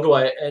take your dog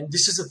away, and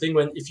this is the thing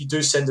if you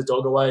do send a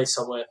dog away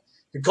somewhere, it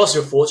could cost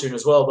you a fortune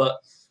as well, but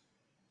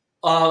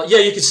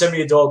you could send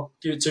me a dog,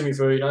 give it to me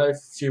for, a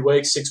few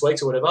weeks, 6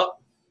 weeks or whatever.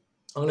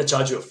 I'm going to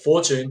charge you a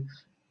fortune,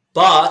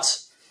 but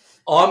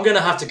I'm going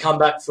to have to come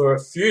back for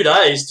a few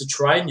days to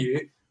train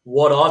you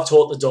what I've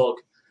taught the dog.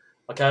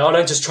 Okay, I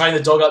don't just train the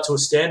dog up to a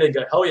standard and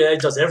go, oh yeah, he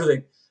does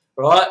everything.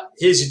 All right,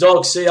 here's your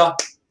dog. See ya.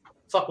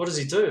 Fuck, what does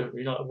he do?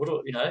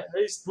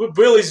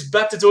 Willie's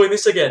back to doing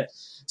this again.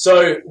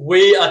 So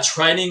we are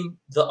training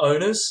the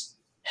owners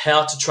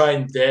how to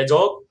train their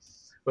dog.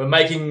 We're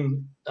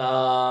making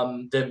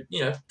them,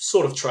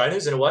 sort of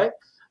trainers in a way,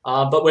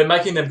 but we're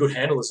making them good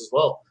handlers as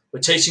well. We're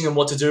teaching them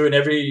what to do in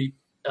every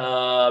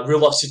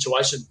real-life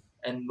situation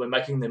and we're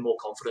making them more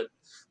confident.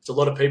 There's a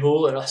lot of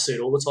people, and I see it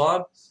all the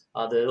time,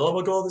 they're, oh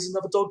my God, there's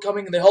another dog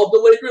coming, and they hold the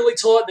lead really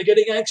tight, they're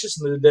getting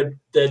anxious, and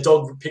their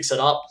dog picks it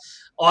up.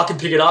 I can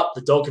pick it up,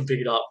 the dog can pick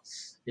it up.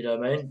 You know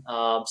what I mean?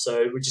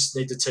 So we just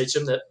need to teach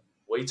them that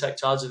we take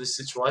charge of this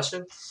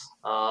situation.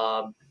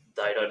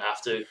 They don't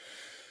have to.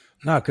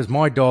 No, because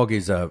my dog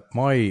is I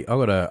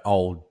got an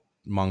old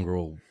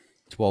mongrel,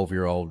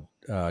 12-year-old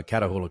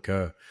Catahoula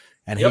cur,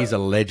 and he's a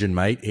legend,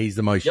 mate. He's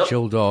the most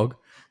chill dog,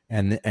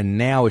 and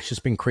now it's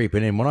just been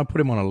creeping in. When I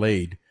put him on a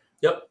lead,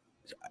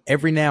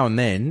 every now and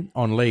then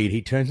on lead,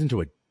 he turns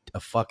into a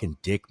fucking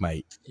dick,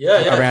 mate.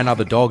 Around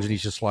other dogs, and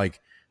he's just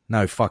like,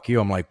 no, fuck you.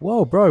 I'm like,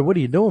 whoa, bro, what are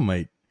you doing,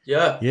 mate?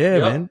 Yeah,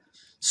 man.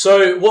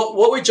 So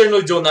what we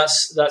generally do in that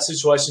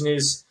situation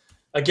is,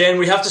 again,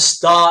 we have to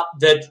start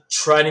their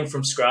training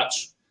from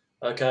scratch,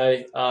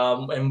 okay,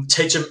 and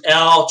teach them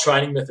our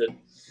training method.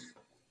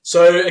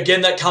 So,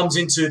 again, that comes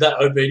into that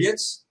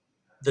obedience,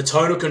 the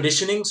tonal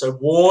conditioning, so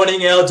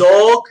warning our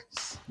dog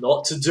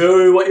not to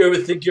do what you ever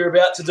think you're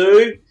about to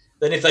do.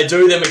 Then if they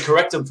do, then we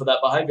correct them for that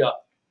behaviour.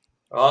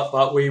 Right?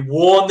 But we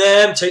warn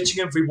them, teaching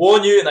them, if we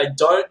warn you and they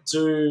don't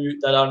do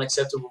that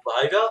unacceptable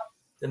behaviour,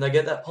 then they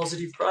get that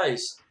positive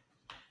praise.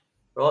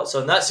 Right?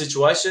 So in that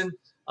situation,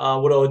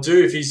 what I would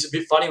do if he's a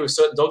bit funny with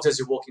certain dogs as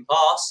you're walking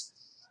past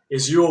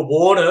is you'll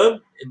warn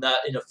them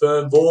in a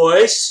firm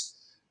voice,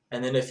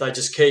 and then if they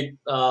just keep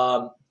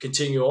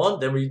continue on,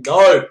 then we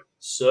know,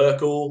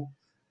 circle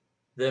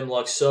them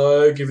like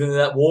so, give them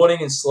that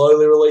warning and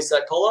slowly release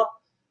that collar.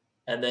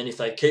 And then if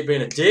they keep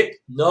being a dick,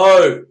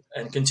 no,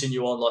 and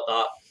continue on like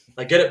that.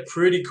 They get it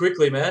pretty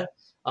quickly, man.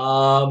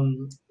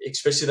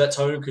 Especially that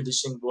tone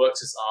conditioning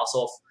works its ass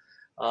off.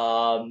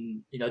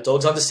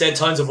 Dogs understand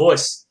tones of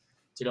voice.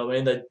 Do you know what I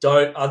mean? They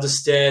don't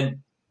understand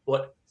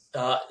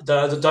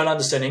don't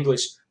understand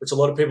English, which a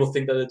lot of people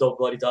think that the dog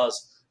bloody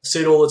does. I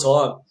see it all the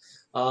time.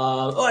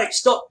 Oi,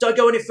 stop! Don't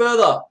go any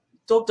further.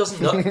 Dog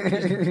doesn't know.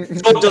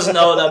 Dog doesn't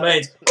know what that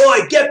means.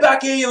 Oi, get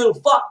back here, you little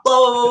fuck! Blah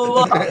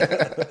blah blah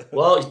blah.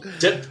 Well,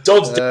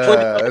 dogs.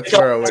 That's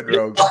where I went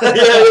wrong.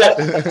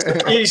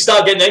 yeah. You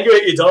start getting angry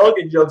at your dog,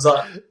 and your dog's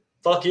like,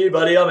 "Fuck you,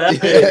 buddy, I'm out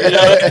here."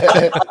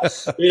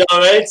 You know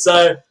what I mean?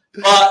 So,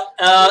 but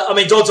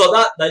dogs like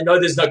that, they know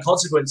there's no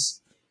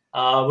consequence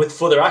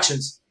for their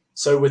actions.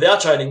 So with our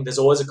training, there's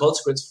always a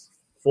consequence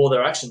for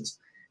their actions.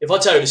 If I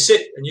tell you to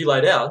sit and you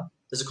lay down,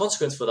 there's a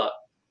consequence for that.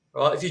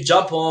 Right? If you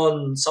jump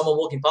on someone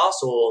walking past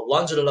or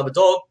lunge at another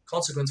dog,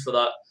 consequence for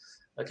that.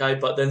 Okay,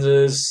 but then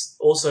there's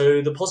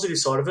also the positive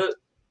side of it.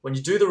 When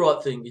you do the right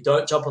thing, you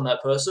don't jump on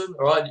that person,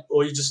 all right?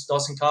 Or you just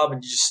nice and calm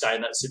and you just stay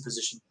in that sit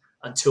position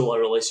until I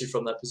release you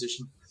from that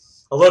position.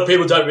 A lot of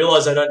people don't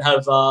realize they don't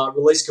have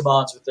release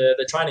commands with their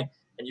training,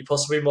 and you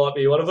possibly might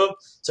be one of them.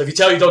 So if you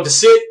tell your dog to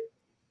sit,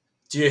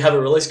 do you have a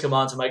release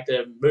command to make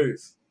them move?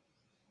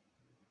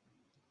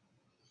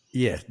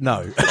 Yeah,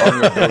 no.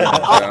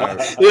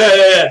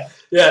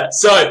 Yeah.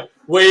 So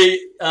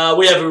we have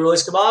a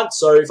release command.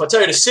 So if I tell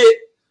you to sit,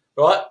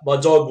 right, my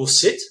dog will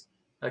sit.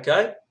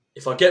 Okay.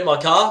 If I get in my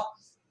car,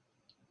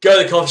 go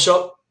to the coffee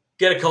shop,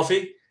 get a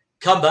coffee,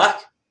 come back,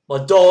 my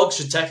dog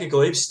should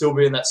technically still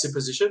be in that sit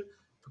position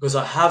because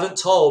I haven't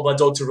told my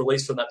dog to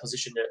release from that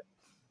position yet.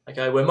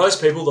 Okay. Where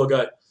most people, they'll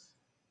go,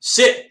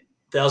 sit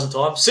 1,000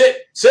 times, sit,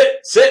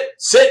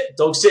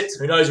 dog sits.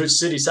 Who knows which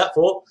sit he sat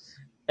for?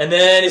 And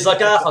then he's like,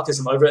 fuck this,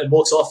 I'm over it, and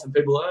walks off, and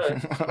people are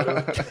like,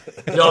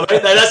 you know what I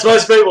mean? That's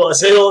most people. I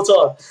see it all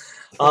the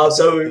time.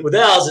 So with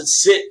ours,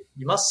 it's sit.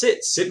 You must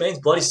sit. Sit means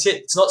bloody sit.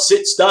 It's not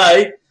sit,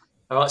 stay.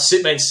 All right,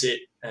 sit means sit,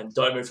 and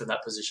don't move from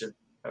that position,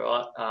 all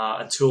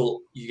right, until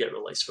you get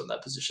released from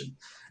that position.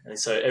 And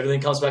so everything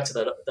comes back to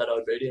that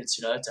obedience,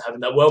 to having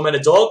that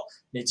well-mannered dog.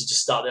 You need to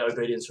just start their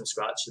obedience from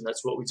scratch, and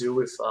that's what we do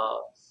with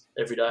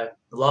every day.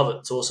 I love it.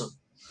 It's awesome.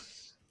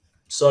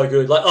 So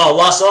good. Like,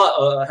 last night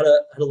I had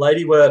a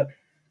lady where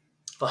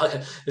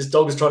this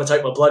dog was trying to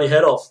take my bloody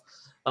head off.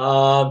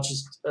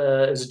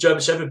 It was a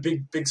German Shepherd,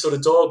 big sort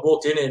of dog.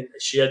 Walked in and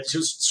she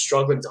was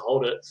struggling to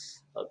hold it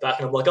back,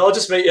 and I'm like, I'll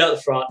just meet you out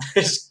the front.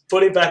 Just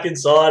put him back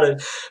inside and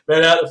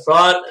ran out the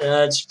front,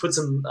 and she put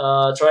some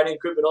training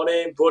equipment on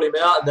him, brought him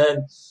out, and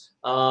then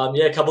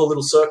a couple of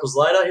little circles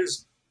later, he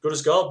was good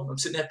as gold. I'm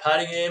sitting there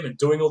patting him and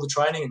doing all the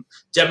training and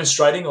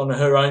demonstrating on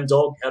her own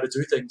dog how to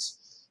do things.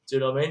 Do you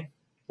know what I mean?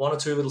 1 or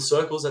 2 little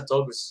circles. That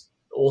dog was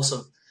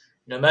awesome.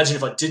 Imagine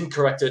if I didn't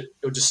correct it,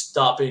 it would just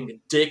start being a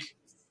dick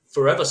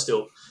forever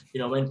still.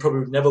 Probably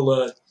would never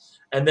learn.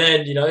 And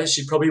then,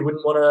 she probably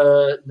wouldn't want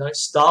to,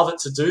 starve it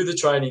to do the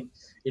training,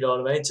 you know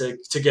what I mean,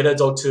 to get her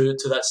dog to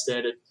that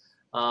standard.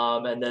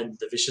 And then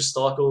the vicious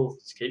cycle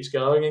keeps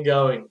going and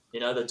going.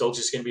 The dog's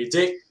just going to be a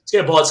dick. It's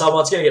going to bite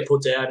someone. It's going to get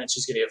put down, and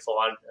she's going to get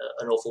fined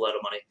an awful lot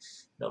of money.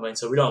 You know what I mean?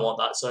 So we don't want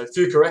that. So a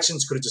few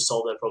corrections could have just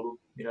solved that problem,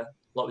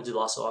 like we did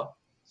last night.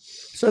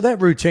 So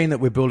that routine that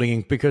we're building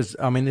in, because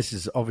this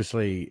is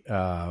obviously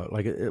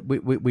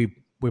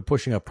we're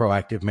pushing a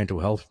proactive mental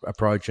health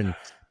approach and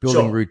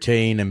building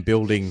routine and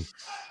building.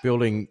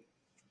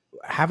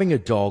 Having a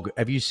dog,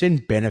 have you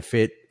seen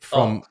benefit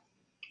from?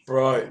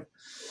 Bro,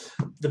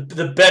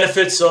 the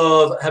benefits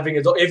of having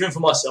a dog, even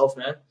for myself,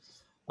 man.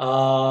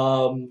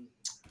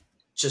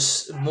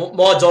 Just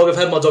my dog. I've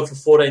had my dog for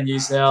 14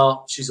 years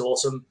now. She's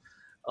awesome.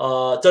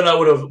 Don't know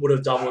what I would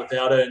have done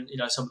without her. And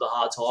some of the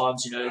hard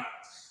times.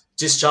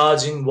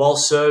 Discharging while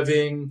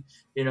serving.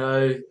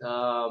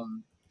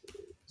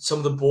 Some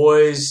of the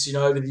boys.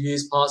 Over the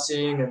years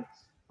passing, and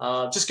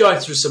just going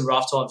through some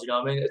rough times.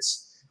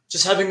 It's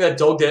just having that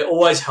dog there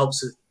always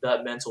helps with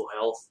that mental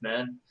health,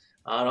 man.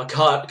 And I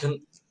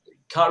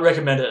can't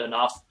recommend it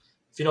enough.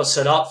 If you're not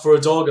set up for a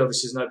dog,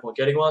 obviously there's no point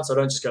getting one. So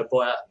don't just go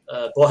buy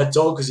a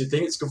dog because you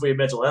think it's good for your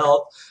mental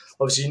health.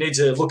 Obviously, you need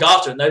to look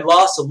after it, and they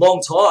last a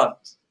long time,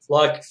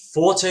 like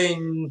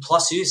 14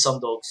 plus years. Some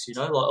dogs,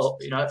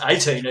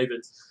 18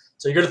 even.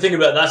 So you got to think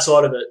about that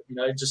side of it.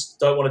 Just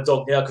don't want a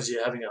dog now because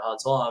you're having a hard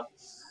time.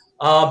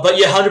 But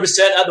yeah, 100%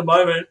 at the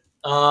moment.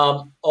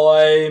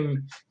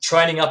 I'm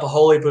training up a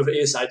whole heap of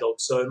ESA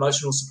dogs, so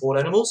emotional support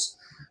animals,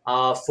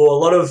 for a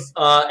lot of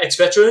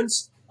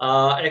ex-veterans,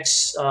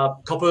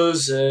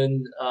 ex-coppers,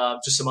 and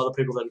just some other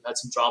people that have had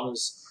some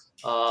dramas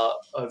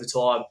over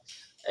time.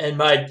 And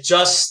mate,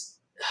 just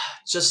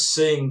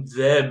seeing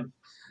them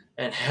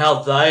and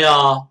how they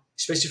are,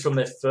 especially from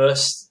their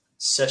first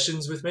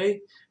sessions with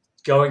me,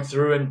 going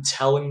through and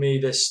telling me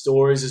their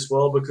stories as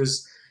well,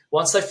 because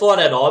once they find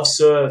out I've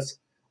served,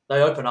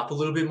 they open up a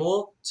little bit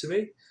more to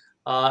me.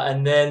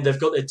 And then they've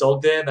got their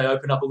dog there and they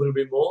open up a little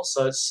bit more.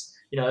 So it's,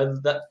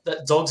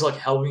 that dog's like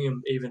helping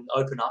them even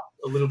open up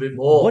a little bit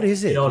more. What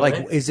is it? What I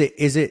mean? Is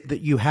it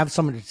that you have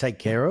someone to take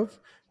care of?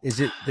 Is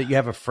it that you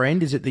have a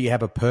friend? Is it that you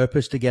have a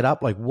purpose to get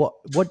up? Like what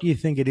do you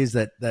think it is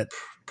that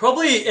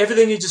Probably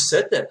everything you just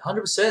said there,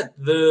 100%.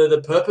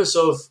 The purpose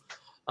of,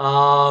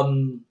 I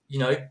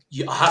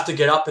have to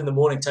get up in the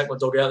morning, take my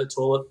dog out of the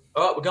toilet.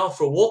 All right, we're going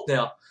for a walk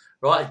now,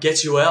 right? It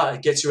gets you out.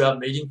 It gets you out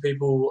meeting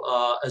people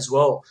as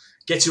well.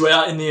 Gets you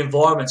out in the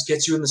environments,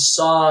 gets you in the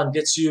sun,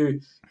 gets you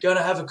going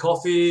to have a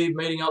coffee,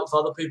 meeting up with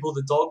other people,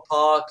 the dog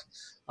park,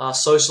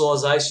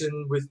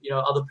 socialization with,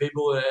 other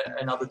people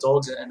and other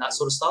dogs and that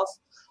sort of stuff.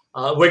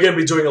 We're going to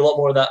be doing a lot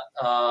more of that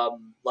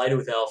later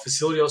with our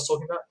facility I was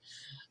talking about.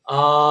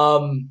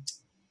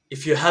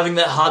 If you're having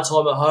that hard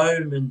time at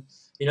home and,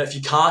 if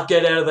you can't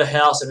get out of the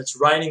house and it's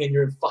raining and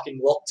you're in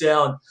fucking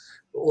lockdown,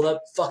 all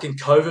that fucking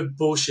COVID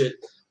bullshit,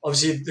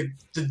 obviously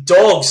the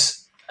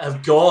dogs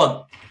have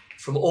gone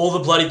from all the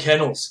bloody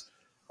kennels.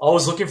 I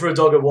was looking for a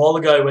dog a while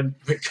ago when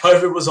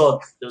COVID was on.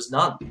 There was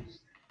none,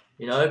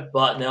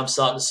 but now I'm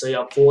starting to see,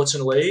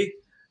 unfortunately,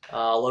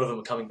 a lot of them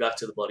are coming back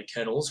to the bloody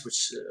kennels,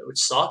 which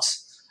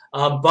sucks.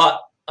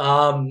 But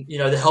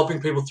they're helping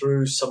people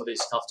through some of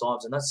these tough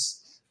times, and that's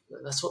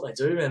what they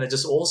do, man. They're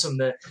just awesome.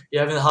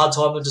 You're having a hard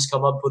time, they'll just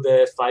come up, put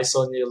their face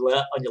on your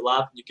lap, and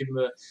you give them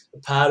a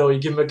pat or you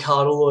give them a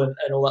cuddle and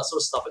all that sort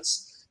of stuff.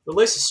 It's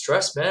releases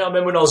stress, man. I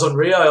remember when I was on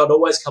Rio, I'd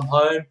always come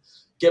home,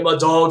 get my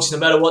dogs, no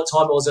matter what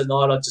time it was at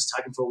night, I'd just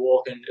take them for a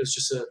walk, and it was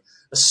just a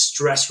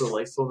stress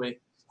relief for me.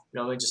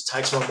 It just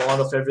takes my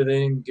mind off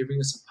everything, giving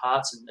them some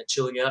pats and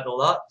chilling out and all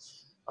that.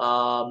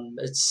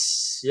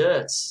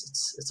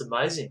 It's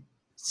amazing.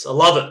 I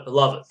love it,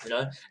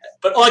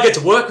 But I get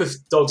to work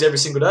with dogs every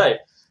single day,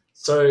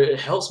 so it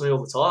helps me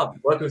all the time.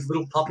 Working with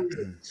little puppies,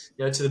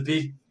 to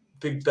the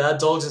big bad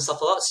dogs and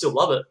stuff like that. I still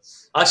love it.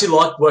 I actually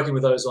like working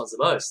with those ones the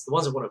most. The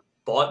ones that want to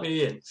bite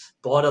me and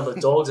bite other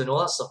dogs and all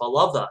that stuff. I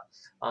love that.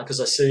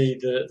 Because I see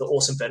the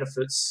awesome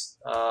benefits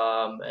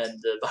and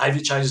the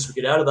behaviour changes we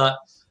get out of that,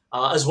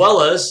 as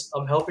well as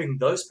I'm helping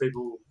those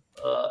people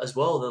as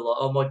well. They're like,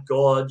 oh, my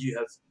God, you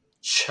have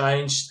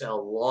changed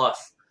our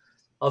life.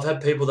 I've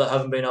had people that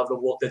haven't been able to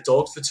walk their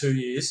dogs for 2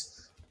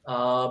 years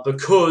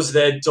because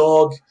their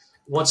dog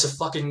wants to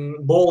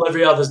fucking maul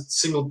every other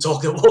single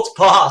dog that walks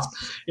past.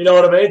 You know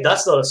what I mean?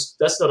 That's not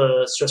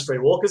a stress-free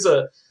walk, is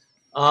it?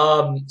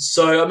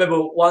 So I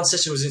remember one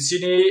session was in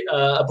Sydney,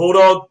 a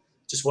bulldog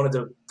just wanted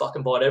to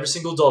fucking bite every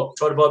single dog.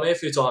 Tried to bite me a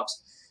few times.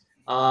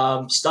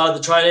 Started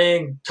the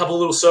training, couple of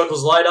little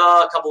circles later,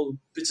 a couple of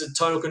bits of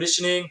tonal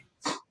conditioning.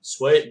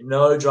 Sweet,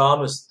 no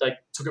dramas. They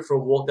took it for a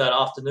walk that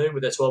afternoon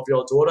with their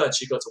 12-year-old daughter, and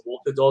she got to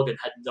walk the dog and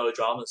had no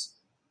dramas.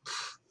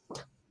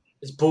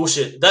 It's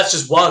bullshit. That's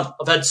just one.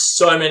 I've had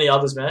so many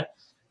others, man.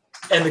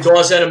 And the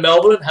guys down in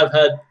Melbourne have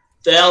had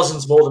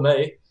thousands more than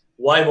me,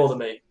 way more than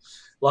me.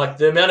 Like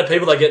the amount of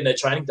people they get in their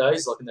training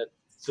days, like in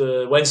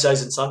the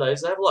Wednesdays and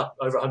Sundays, they have like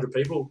over 100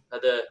 people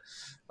at their.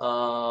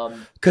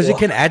 Because it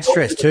can add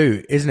stress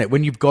too, isn't it?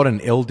 When you've got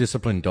an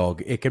ill-disciplined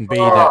dog, it can be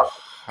that.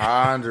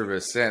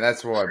 100%.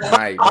 That's why,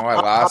 mate, my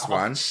last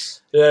one.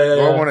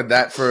 Yeah. I wanted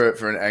that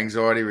for an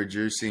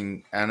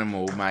anxiety-reducing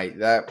animal, mate.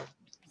 That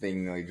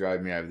thing really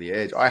drove me over the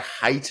edge. I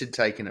hated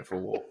taking it for a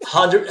walk.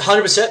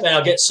 100%, man.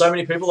 I get so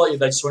many people like you.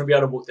 They just want to be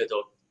able to walk their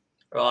dog.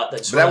 Right.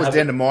 But that was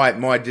down to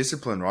my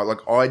discipline, right?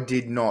 Like I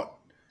did not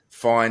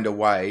find a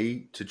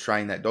way to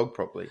train that dog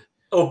properly.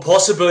 Or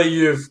possibly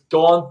you've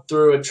gone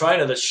through a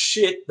trainer, the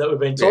shit that we've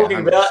been talking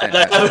about, and they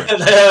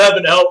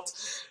haven't helped.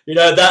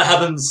 That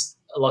happens,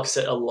 like I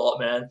said, a lot,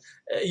 man.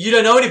 You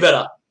don't know any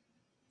better.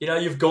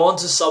 You've gone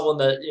to someone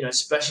that,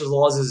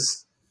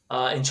 specializes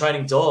in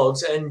training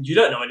dogs, and you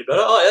don't know any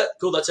better. Oh, yeah,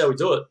 cool, that's how we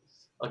do it.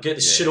 I get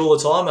this shit all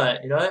the time, mate,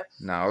 you know?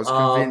 No, I was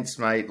convinced,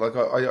 mate. Like,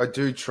 I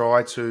do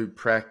try to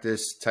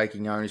practice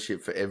taking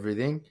ownership for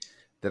everything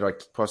that I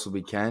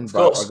possibly can,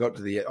 but I got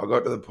to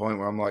the point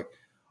where I'm like,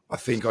 I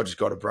think I just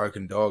got a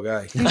broken dog,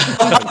 eh?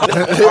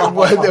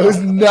 There was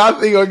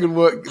nothing I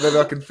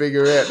could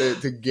figure out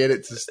to get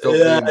it to stop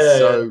being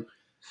so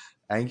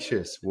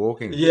anxious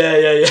walking.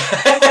 Yeah.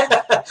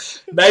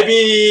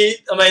 Maybe,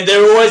 I mean,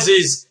 there always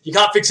is. You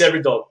can't fix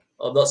every dog.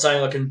 I'm not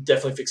saying I can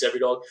definitely fix every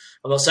dog.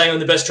 I'm not saying I'm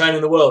the best trainer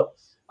in the world.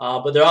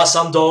 But there are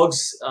some dogs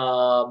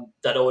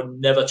that I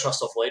would never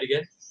trust off lead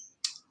again.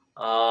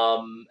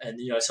 And,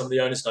 you know, some of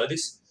the owners know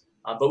this.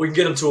 But we can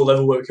get them to a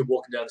level where we can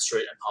walk them down the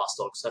street and pass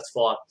dogs. That's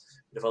fine.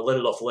 But if I let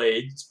it off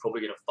lead, it's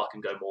probably going to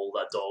fucking go maul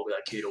that dog or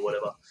that kid or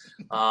whatever.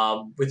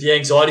 With the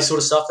anxiety sort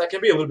of stuff, that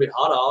can be a little bit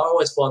harder. I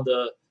always find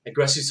the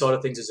aggressive side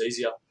of things is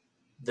easier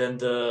than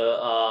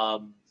the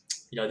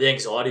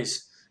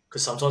anxieties.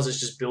 Because sometimes it's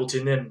just built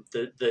in them.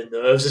 The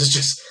nerves is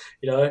just,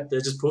 you know,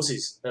 they're just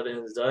pussies at the end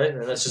of the day.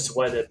 And that's just the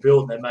way they're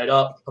built and they're made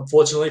up,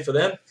 unfortunately for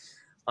them.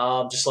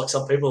 Just like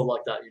some people are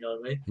like that, you know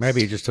what I mean?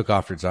 Maybe he just took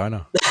after its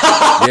owner.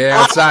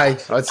 Yeah,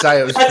 I'd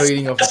say it was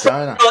feeding off its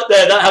owner. Right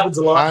there, that happens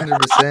a lot.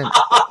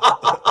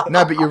 100%.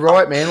 No, but you're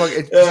right, man.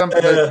 Like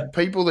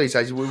people these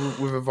days,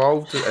 we've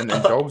evolved, and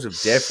dogs have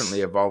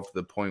definitely evolved to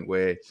the point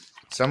where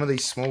some of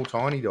these small,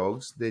 tiny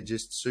dogs, they're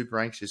just super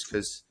anxious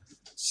because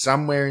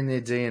somewhere in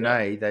their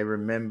DNA, they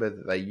remember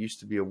that they used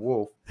to be a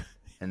wolf,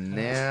 and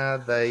now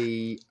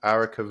they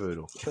are a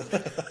cavoodle.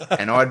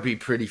 And I'd be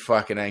pretty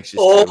fucking anxious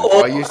too.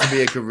 I used to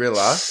be a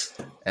gorilla,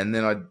 and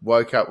then I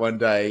woke up one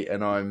day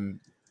and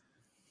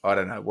I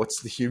don't know,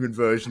 what's the human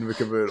version of a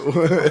cavoodle?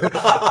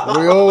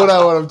 We all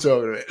know what I'm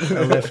talking about.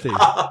 A lefty.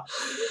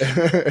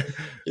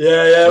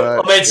 Yeah.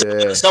 But, I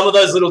mean, some of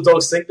those little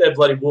dogs think they're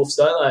bloody wolves,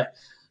 don't they?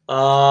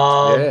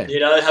 You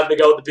know, having to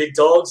go with the big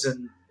dogs,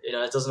 and, you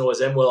know, it doesn't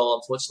always end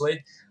well,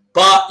 unfortunately.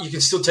 But you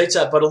can still teach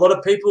that. But a lot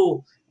of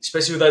people,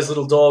 especially with those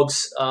little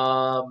dogs,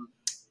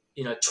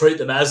 you know, treat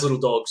them as little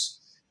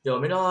dogs. You know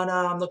what I mean? Oh,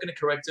 no, I'm not going to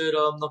correct it.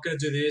 I'm not going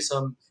to do this.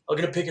 I'm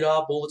going to pick it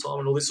up all the time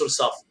and all this sort of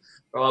stuff,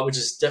 right? Which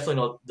is definitely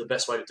not the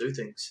best way to do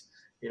things.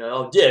 You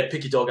know,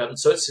 pick your dog up in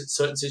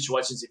certain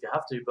situations if you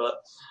have to, but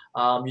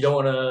you don't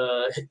want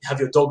to have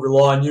your dog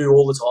rely on you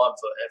all the time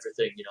for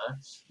everything, you know.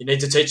 You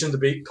need to teach them to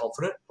be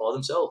confident by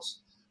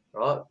themselves,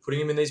 right? Putting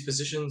them in these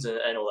positions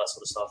and all that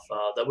sort of stuff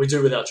that we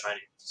do with our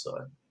training, so...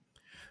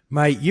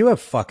 Mate, you have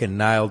fucking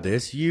nailed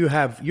this. You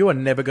are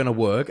never going to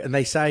work. And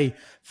they say,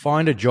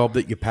 find a job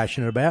that you're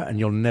passionate about and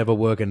you'll never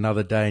work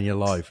another day in your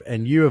life.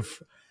 And you have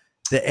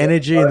the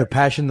energy and the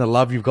passion, the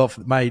love you've got,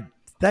 mate,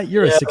 that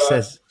you're a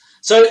success.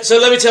 So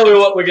let me tell you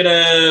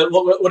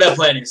what our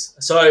plan is.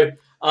 So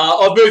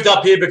I've moved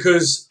up here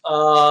because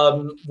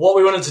what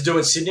we wanted to do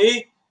in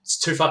Sydney, it's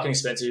too fucking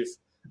expensive.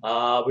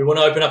 We want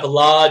to open up a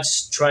large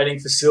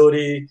training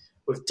facility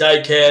with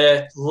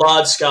daycare,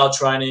 large scale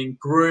training,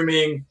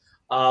 grooming.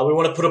 We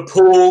want to put a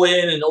pool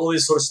in and all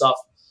this sort of stuff.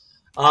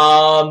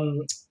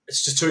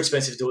 It's just too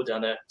expensive to do it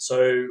down there.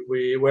 So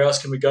where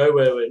else can we go?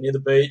 We're near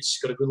the beach,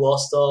 got a good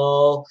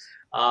lifestyle.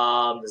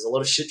 There's a lot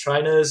of shit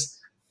trainers.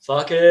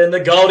 Fucking the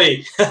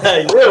Goldie.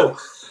 You.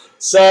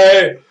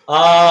 So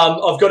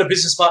I've got a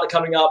business partner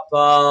coming up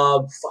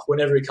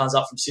whenever he comes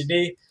up from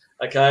Sydney.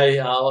 Okay,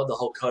 the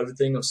whole COVID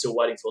thing, I'm still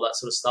waiting for that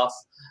sort of stuff.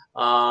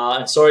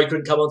 I'm sorry he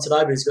couldn't come on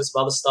today, but he's got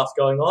some other stuff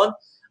going on.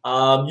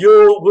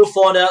 We'll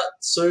find out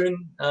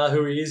soon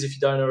who he is if you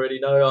don't already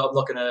know. I'm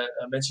not going to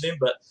mention him,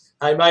 but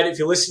hey, mate, if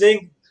you're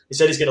listening, he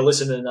said he's going to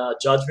listen and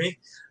judge me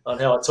on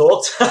how I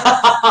talked.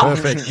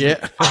 Perfect,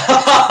 yeah.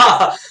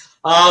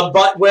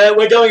 But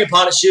we're going in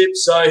partnership,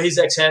 so he's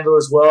ex-handler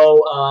as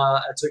well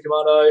at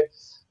Tucumano,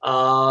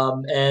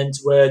 and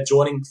we're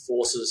joining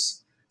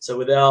forces. So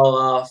with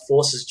our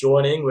forces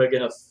joining, we're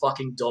going to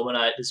fucking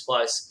dominate this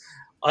place.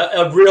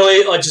 I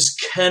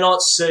just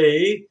cannot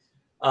see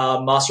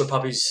Master of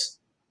Puppies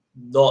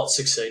not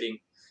succeeding,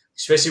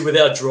 especially with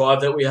our drive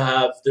that we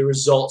have, the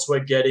results we're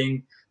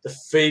getting, the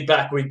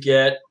feedback we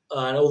get,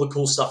 and all the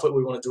cool stuff that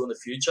we want to do in the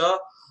future.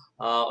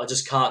 I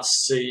just can't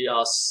see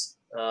us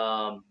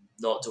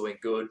not doing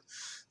good.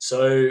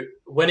 So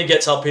when he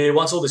gets up here,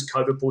 once all this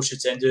COVID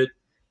bullshit's ended,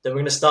 then we're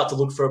going to start to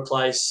look for a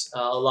place,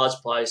 a large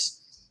place.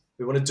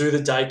 We want to do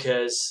the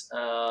daycares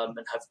and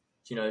have,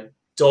 you know,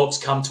 dogs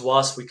come to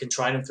us. We can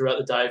train them throughout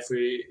the day if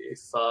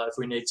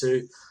we need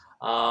to.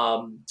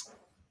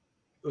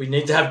 We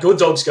need to have good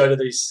dogs go to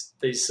these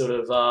sort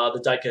of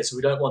the daycare, so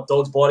we don't want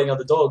dogs biting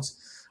other dogs,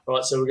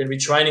 right? So we're going to be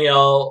training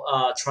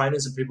our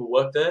trainers and people who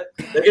work there.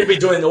 They're going to be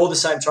doing all the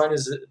same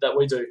trainers that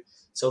we do.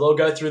 So they'll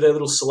go through their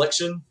little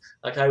selection,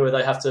 okay, where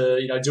they have to,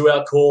 you know, do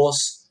our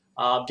course,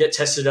 get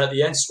tested at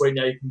the end. Sweet,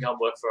 now you can come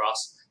work for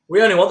us.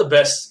 We only want the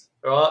best,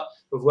 all right?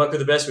 We've worked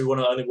with the best. We want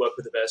to only work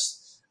with the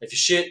best. If you're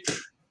shit,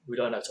 we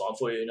don't have time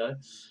for you, you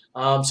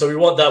know. So we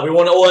want that. We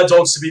want all our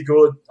dogs to be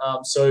good.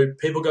 So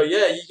people go,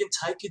 yeah, you can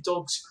take your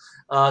dogs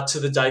to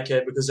the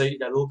daycare because they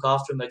look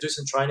after them. They do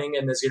some training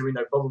and there's going to be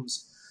no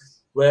problems.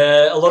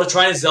 Where a lot of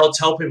trainers, they'll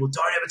tell people,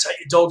 don't ever take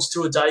your dogs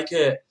to a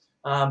daycare.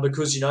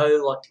 because,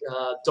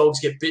 dogs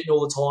get bitten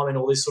all the time and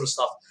all this sort of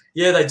stuff.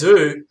 Yeah, they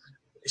do,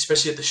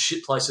 especially at the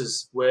shit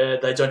places where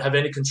they don't have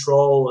any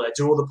control. They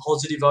do all the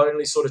positive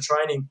only sort of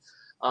training.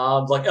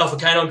 Like Alpha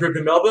Canine Group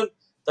in Melbourne,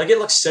 they get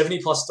like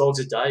 70 plus dogs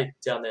a day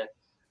down there,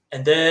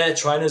 and their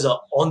trainers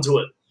are onto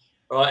it.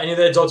 Right? Any of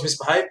their dogs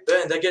misbehave,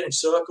 they get in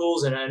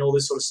circles and all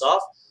this sort of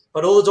stuff.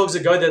 But all the dogs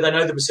that go there, they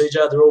know the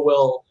procedure. They're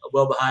all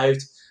well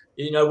behaved.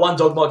 One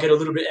dog might get a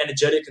little bit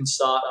energetic and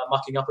start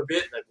mucking up a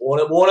bit. They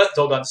warn it.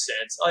 Dog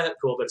understands. Oh, yeah,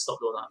 cool. Better stop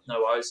doing that.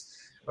 No worries.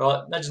 All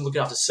right. Imagine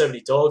looking after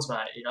 70 dogs,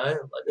 mate.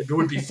 It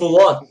would be full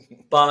on.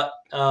 But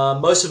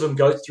most of them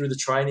go through the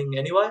training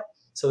anyway.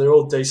 So they're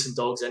all decent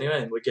dogs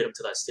anyway, and we get them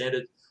to that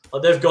standard.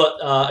 They've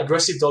got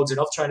aggressive dogs, and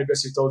I've trained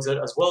aggressive dogs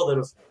as well that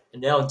are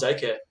now in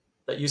daycare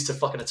that used to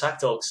fucking attack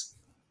dogs.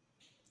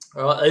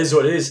 All right, that is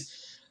what it is.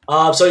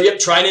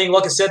 Training,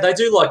 like I said, they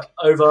do like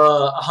over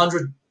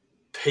 100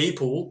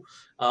 people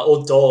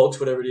or dogs,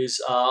 whatever it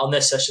is, on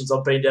their sessions.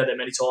 I've been down there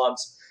many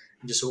times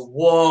and just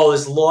whoa,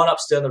 there's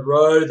lineups down the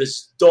road.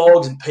 There's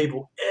dogs and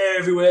people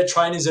everywhere,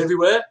 trainers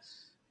everywhere,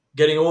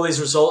 getting all these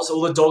results.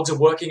 All the dogs are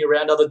working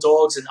around other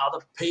dogs and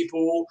other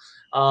people.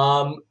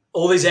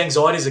 All these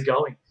anxieties are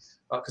going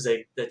because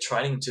they're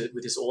training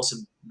with this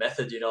awesome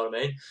method, you know what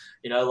I mean?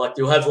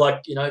 You'll have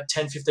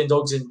 10, 15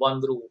 dogs in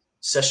one little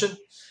session,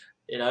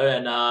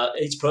 and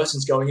each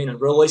person's going in and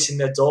releasing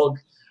their dog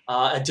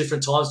at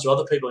different times to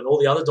other people, and all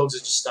the other dogs are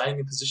just staying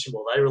in position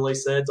while they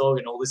release their dog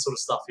and all this sort of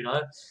stuff,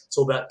 It's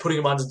all about putting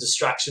them under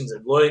distractions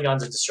and learning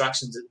under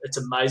distractions. It's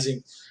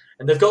amazing.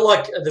 And they've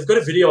got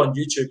a video on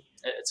YouTube.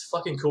 It's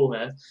fucking cool,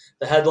 man.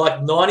 They had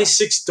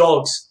 96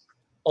 dogs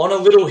on a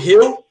little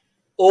hill,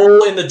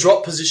 all in the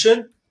drop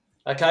position,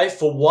 okay,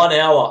 for 1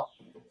 hour,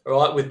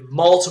 all right, with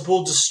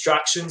multiple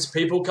distractions,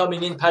 people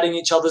coming in, patting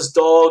each other's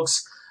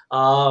dogs,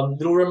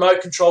 little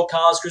remote control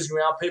cars cruising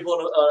around, people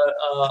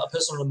on a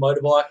person on a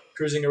motorbike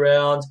cruising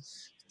around,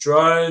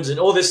 drones and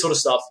all this sort of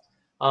stuff.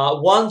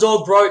 One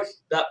dog broke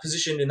that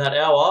position in that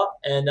hour,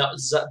 and that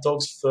was that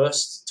dog's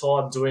first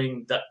time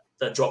doing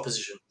that drop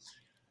position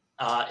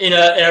in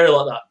an area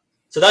like that.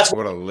 So that's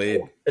what a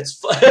lead. It's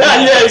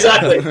yeah,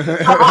 exactly,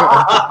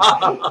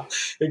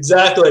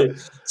 exactly.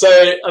 So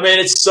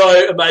it's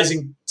so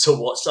amazing to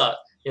watch that.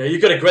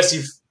 You've got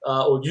aggressive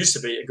or used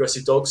to be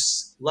aggressive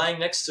dogs laying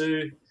next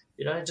to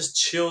just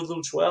chilled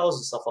little chihuahuas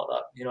and stuff like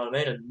that. You know what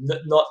I mean? And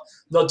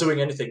not doing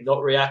anything,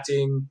 not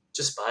reacting,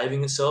 just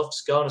behaving itself,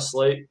 just going to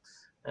sleep,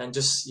 and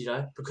just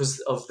because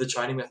of the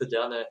training method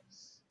down there.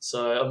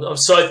 So I'm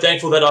so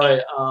thankful that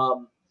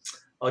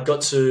I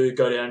got to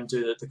go down and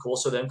do the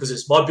course with them,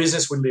 because my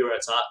business wouldn't be where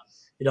it's at.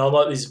 I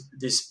might be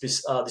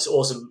this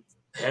awesome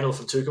handler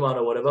from Tucumán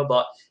or whatever,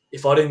 but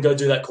if I didn't go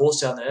do that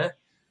course down there,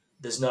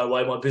 there's no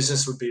way my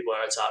business would be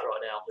where it's at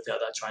right now without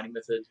that training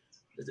method.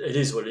 It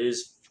is what it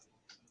is.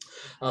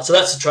 So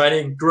that's the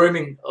training.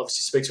 Grooming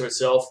obviously speaks for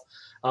itself.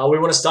 We're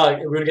going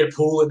to get a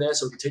pool in there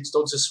so we can teach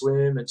dogs to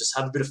swim and just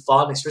have a bit of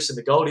fun, especially in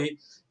the Goldie. It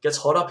gets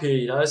hot up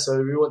here, so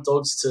we want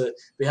dogs to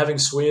be having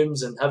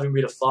swims and having a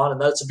bit of fun,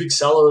 and that's a big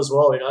seller as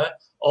well, I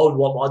would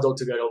want my dog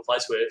to go to a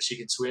place where she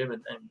can swim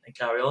and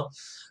carry on.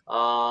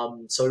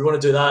 So we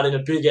want to do that in a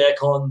big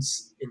aircon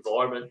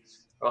environment.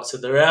 Right, so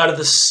they're out of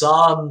the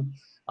sun,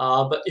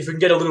 but if we can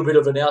get a little bit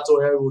of an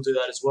outdoor area, we'll do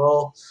that as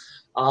well.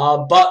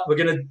 But we're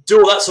going to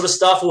do all that sort of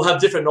stuff. We'll have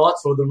different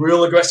nights for the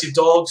real aggressive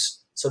dogs,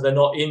 so they're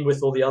not in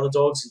with all the other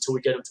dogs until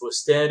we get them to a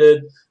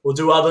standard. We'll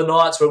do other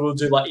nights where we'll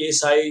do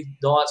ESA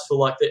nights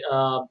for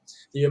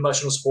the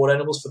emotional support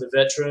animals for the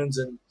veterans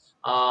and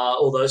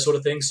all those sort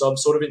of things. So I'm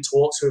sort of in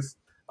talks with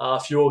a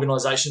few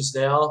organisations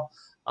now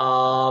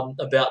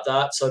about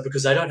that. So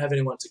because they don't have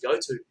anyone to go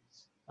to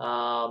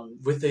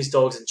with these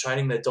dogs and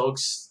training their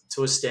dogs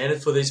to a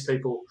standard for these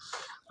people.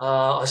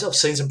 I've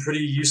seen some pretty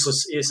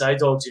useless ESA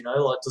dogs,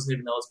 doesn't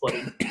even know its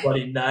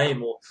bloody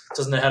name or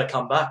doesn't know how to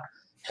come back.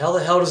 How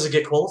the hell does it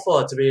get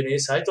qualified to be an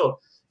ESA dog?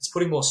 It's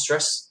putting more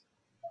stress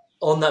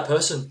on that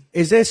person.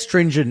 Is there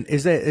stringent?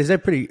 Is there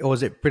pretty, or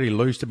is it pretty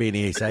loose to be an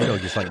ESA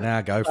dog? Just go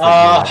for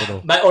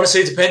it. Mate,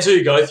 honestly, it depends who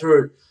you go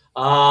through.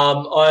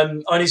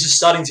 I'm only just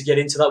starting to get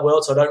into that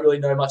world, so I don't really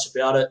know much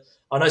about it.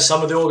 I know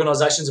some of the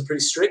organisations are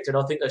pretty strict, and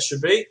I think they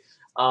should be.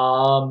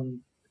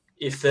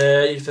 If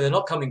they're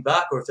not coming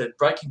back, or if they're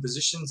breaking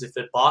positions, if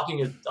they're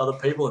barking at other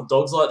people and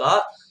dogs like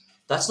that,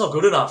 that's not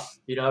good enough.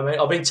 You know what I mean?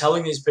 I've been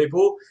telling these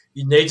people,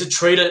 you need to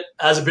treat it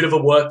as a bit of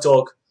a work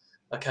dog.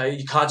 Okay,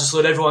 you can't just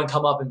let everyone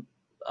come up and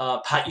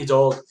pat your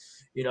dog.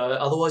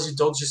 Otherwise your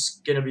dog's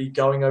just going to be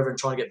going over and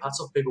trying to get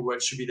pats off people where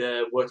it should be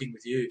there working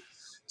with you.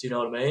 Do you know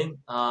what I mean?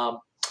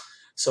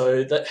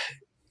 So that,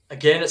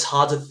 again, it's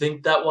hard to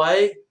think that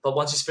way, but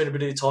once you spend a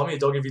bit of your time with your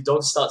dog, if your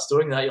dog starts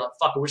doing that, you're like,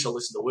 fuck, I wish I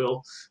listened to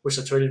Will. Wish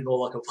I treated him more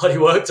like a bloody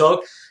work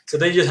dog. So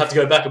then you just have to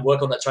go back and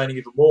work on that training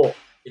even more.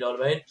 You know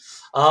what I mean?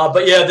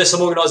 But yeah, there's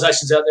some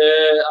organisations out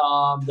there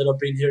that I've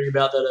been hearing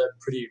about that are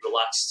pretty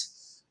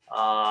relaxed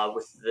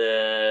with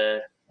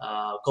their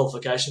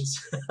qualifications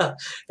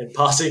and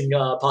passing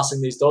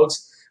these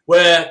dogs,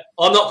 where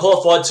I'm not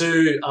qualified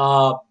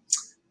to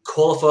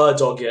qualify a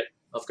dog yet.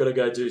 I've got to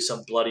go do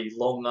some bloody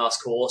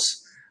long-ass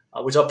course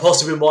which I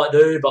possibly might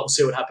do, but we'll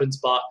see what happens.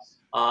 But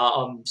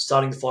I'm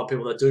starting to find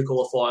people that do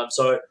qualify them.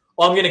 So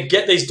I'm going to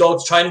get these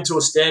dogs trained to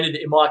a standard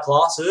in my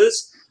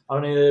classes.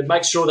 I'm going to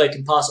make sure they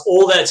can pass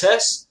all their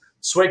tests.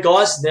 Sweet,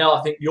 guys. Now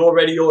I think you're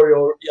ready.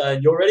 You're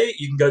ready.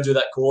 You can go do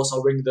that course.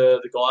 I'll ring the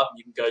guy up and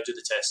you can go do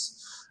the test.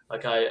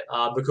 Okay,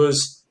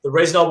 because the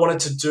reason I wanted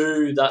to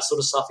do that sort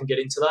of stuff and get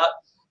into that,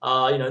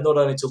 not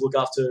only to look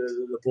after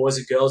the boys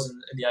and girls in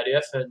the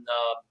ADF and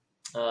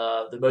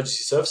the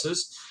emergency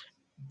services,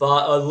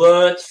 but I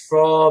learnt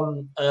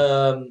from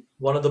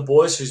one of the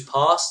boys who's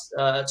passed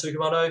at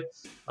Tucumano.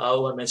 I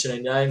won't mention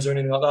any names or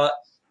anything like that,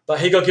 but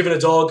he got given a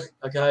dog.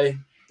 Okay,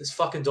 this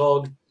fucking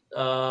dog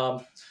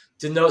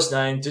didn't know its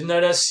name, didn't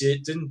know that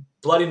shit, didn't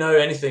bloody know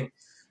anything.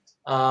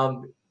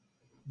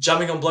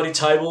 Jumping on bloody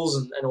tables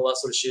and all that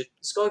sort of shit.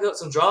 This guy got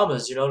some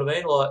dramas, you know what I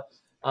mean? Like,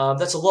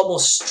 that's a lot more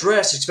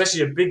stress,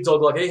 especially a big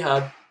dog like he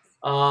had.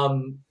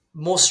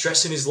 More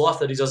stress in his life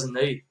that he doesn't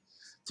need.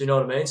 Do you know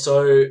what I mean?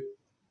 So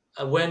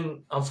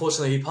when,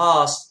 unfortunately, he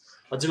passed,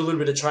 I did a little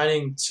bit of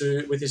training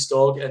with his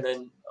dog and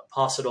then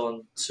pass it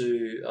on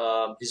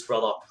to his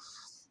brother.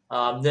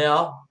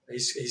 Now,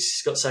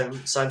 he's got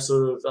same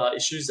sort of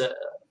issues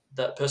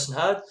that person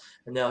had,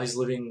 and now he's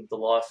living the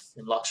life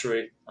in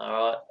luxury,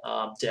 all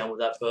right, down with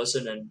that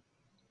person and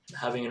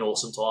having an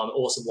awesome time,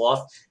 awesome life,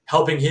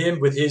 helping him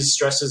with his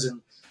stresses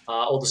and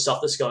all the stuff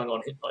that's going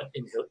on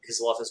in his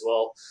life as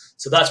well.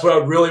 So that's where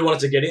I really wanted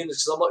to get in,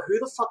 because I'm like, who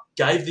the fuck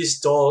gave this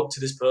dog to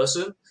this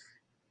person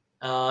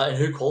and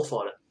who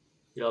qualified it?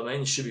 You know what I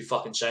mean? You should be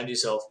fucking ashamed of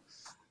yourself.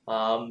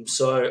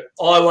 So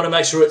I want to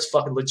make sure it's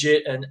fucking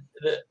legit and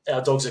that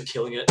our dogs are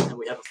killing it and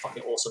we have a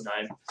fucking awesome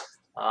name.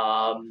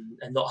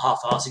 And not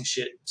half-assing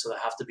shit, so they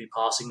have to be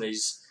passing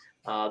these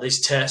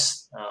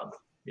tests.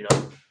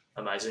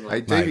 Amazingly.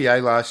 Hey,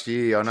 DVA last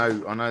year, I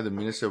know the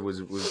minister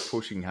was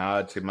pushing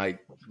hard to make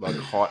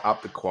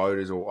up the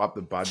quotas or up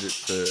the budget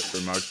for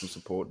emotional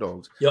support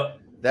dogs. Yep.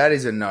 That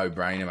is a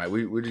no-brainer,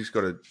 mate. We just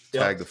got to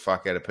tag the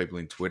fuck out of people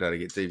in Twitter to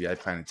get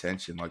DVA paying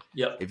attention.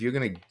 If you're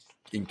going to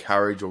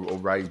encourage or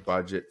raise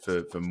budget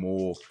for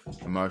more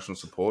emotional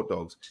support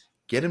dogs,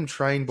 get them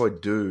trained by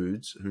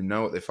dudes who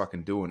know what they're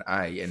fucking doing,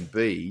 A, and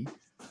B,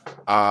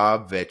 are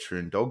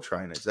veteran dog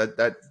trainers.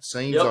 That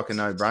seems like a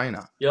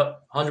no-brainer.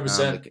 Yep,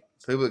 100%.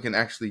 People that can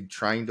actually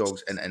train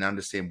dogs and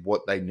understand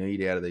what they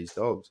need out of these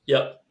dogs.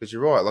 Yep. Because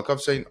you're right. Like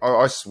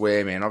I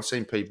swear, man, I've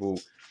seen people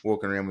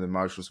walking around with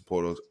emotional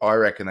support dogs. I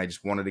reckon they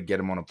just wanted to get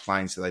them on a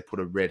plane, so they put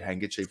a red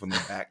handkerchief on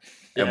their back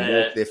and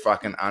walk their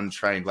fucking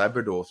untrained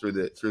Labrador through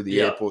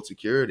the airport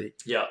security.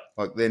 Yeah.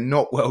 Like, they're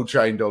not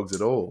well-trained dogs at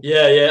all.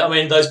 Yeah. I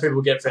mean, those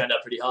people get found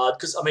out pretty hard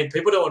because, I mean,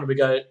 people don't want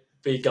to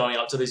be going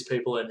up to these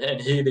people and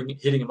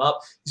hitting them up.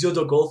 Is your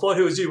dog qualified?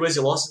 Who is you? Where's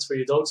your license for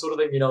your dog? Sort of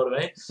thing, you know what I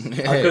mean?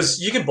 Because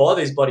you can buy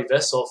these bloody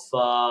vests off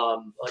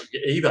like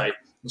eBay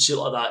and shit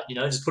like that, you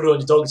know, just put it on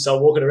your dog and start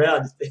walking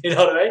around, you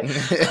know what I mean?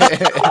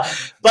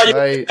 But you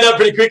find out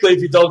pretty quickly if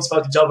your dog's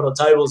fucking jumping on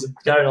tables and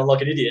carrying on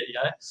like an idiot, you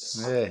know?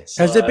 Yeah.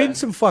 So, has there been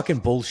some fucking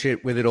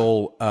bullshit with it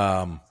all?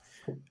 I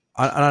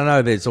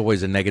know there's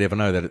always a negative. I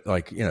know that,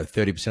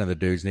 30% of the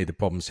dudes need the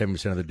problem,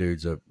 7% of the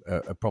dudes are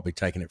probably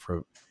taking it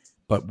for.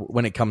 But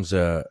when it comes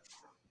to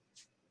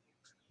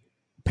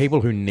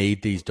people who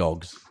need these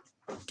dogs,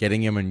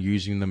 getting them and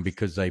using them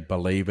because they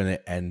believe in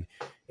it and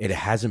it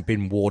hasn't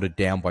been watered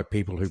down by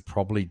people who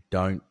probably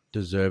don't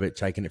deserve it,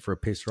 taking it for a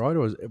piss ride,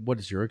 or what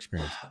is your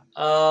experience?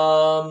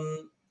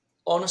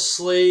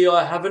 Honestly,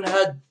 I haven't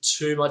had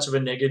too much of a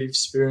negative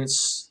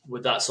experience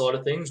with that side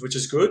of things, which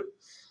is good.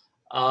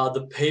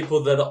 The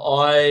people that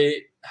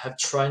I have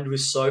trained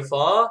with so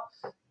far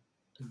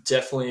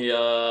definitely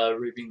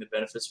reaping the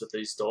benefits with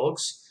these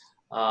dogs.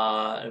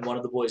 And one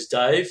of the boys,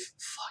 Dave,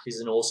 he's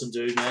an awesome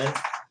dude, man.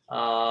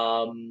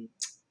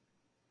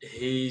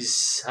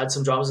 He's had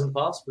some dramas in the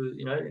past,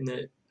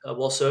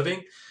 while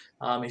serving.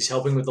 He's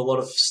helping with a lot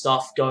of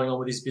stuff going on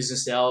with his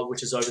business now,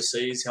 which is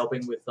overseas,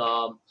 helping with,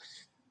 the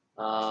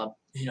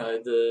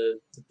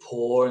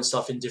poor and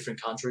stuff in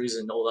different countries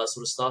and all that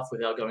sort of stuff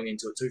without going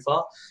into it too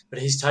far. But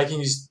he's taking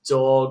his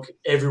dog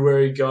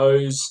everywhere he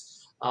goes,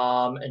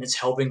 and it's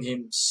helping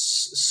him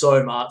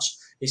so much.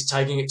 He's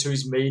taking it to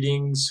his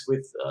meetings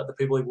with the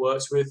people he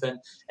works with and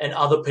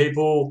other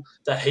people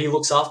that he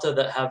looks after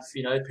that have,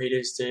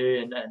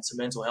 PTSD and some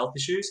mental health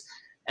issues.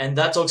 And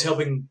that dog's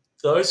helping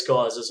those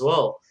guys as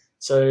well.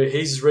 So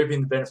he's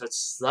reaping the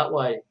benefits that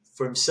way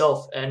for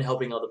himself and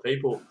helping other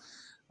people,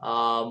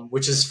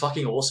 which is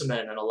fucking awesome,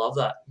 man. And I love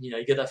that.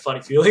 You get that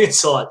funny feeling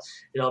inside,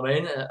 you know what I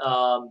mean? And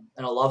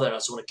I love that. And I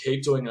just want to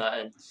keep doing that.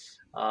 And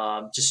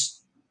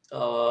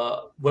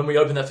when we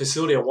open that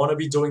facility, I want to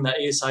be doing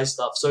that ESA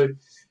stuff. So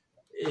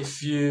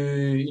if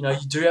you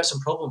do have some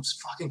problems,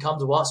 fucking come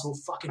to us. We'll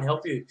fucking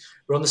help you.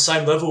 We're on the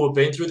same level. We've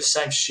been through the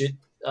same shit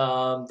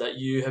that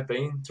you have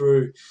been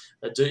through.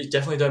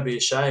 Definitely don't be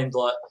ashamed.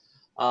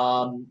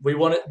 We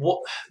want it.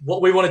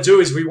 What we want to do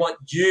is we want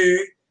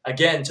you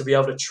again to be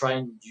able to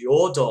train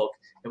your dog,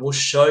 and we'll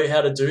show you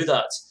how to do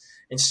that.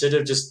 instead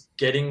of just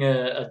getting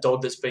a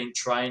dog that's been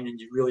trained and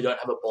you really don't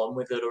have a bond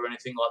with it or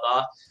anything like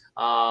that.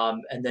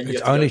 And then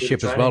it's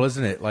ownership as well,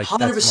 isn't it? Like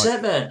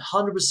 100%, man,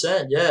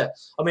 100%. Yeah,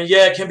 I mean,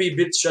 yeah, it can be a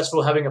bit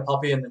stressful having a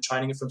puppy and then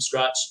training it from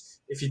scratch.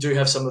 If you do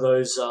have some of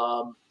those,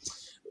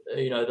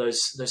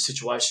 those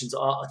situations,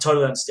 I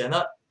totally understand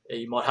that.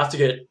 You might have to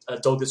get a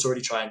dog that's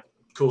already trained.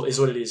 Cool, is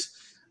what it is.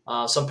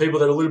 Some people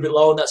that are a little bit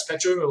low on that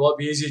spectrum, it might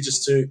be easier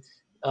just to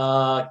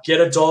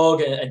get a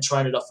dog and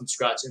train it up from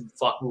scratch, and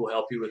we'll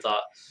help you with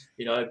that.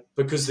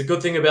 Because the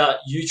good thing about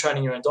you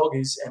training your own dog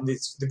is, and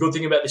the good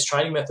thing about this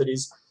training method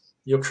is,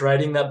 you're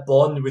creating that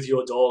bond with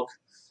your dog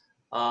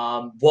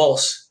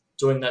whilst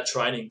doing that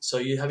training. So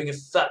you're having a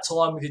fat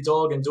time with your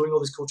dog and doing all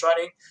this cool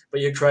training,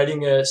 but you're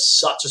creating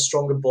such a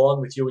stronger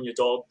bond with you and your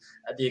dog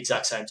at the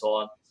exact same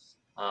time.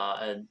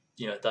 And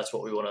that's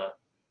what we want to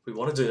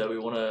do. That we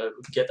want to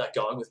get that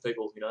going with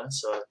people.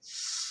 So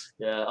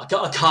yeah, I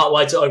can't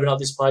wait to open up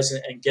this place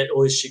and get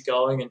all this shit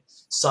going and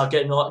start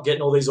getting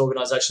all these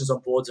organizations on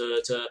board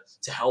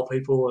to help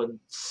people, and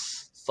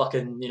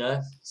fucking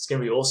it's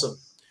gonna be awesome.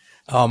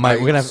 Oh, mate,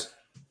 we're going to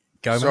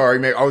go. Sorry,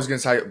 mate. I was going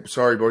to say,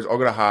 sorry, boys. I've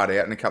got a hard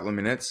out in a couple of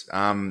minutes.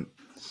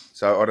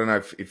 So I don't know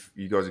if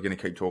you guys are going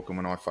to keep talking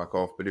when I fuck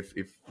off, but if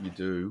you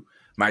do,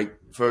 mate,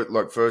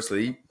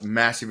 firstly,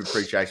 massive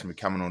appreciation for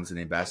coming on as an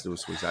ambassador with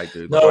Swiss 8,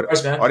 dude. No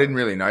worries, man. I didn't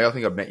really know. I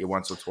think I've met you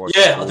once or twice.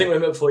 Yeah, before, I think we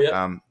met before,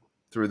 yeah.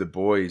 Through the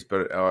boys,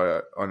 but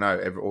I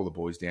know all the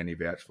boys down here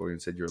vouched for you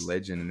and said you're a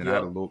legend. And then I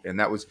had a look, and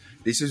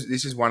this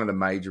is one of the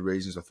major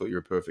reasons I thought you're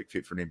a perfect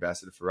fit for an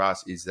ambassador for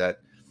us, is that,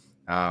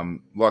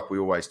 like we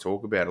always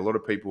talk about, a lot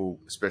of people,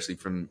 especially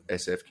from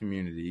SF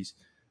communities,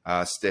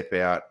 step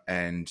out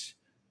and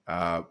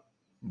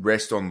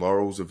rest on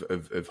laurels of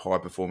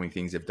high-performing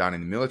things they've done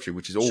in the military,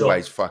 which is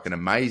always fucking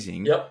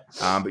amazing. Yep.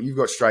 But you've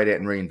got straight out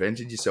and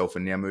reinvented yourself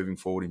and now moving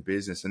forward in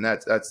business. And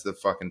that's the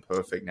fucking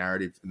perfect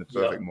narrative and the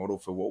perfect model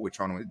for what we're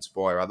trying to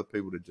inspire other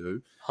people to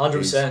do.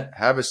 100%.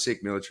 Have a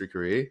sick military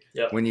career.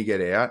 Yep. When you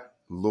get out,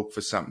 look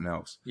for something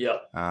else. Yeah.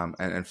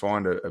 And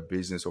find a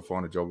business or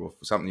find a job or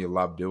something you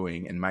love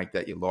doing and make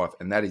that your life.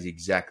 And that is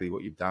exactly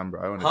what you've done,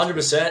 bro.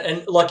 100%.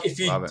 And like, if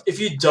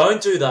you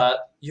don't do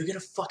that, you're going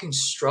to fucking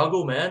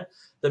struggle, man.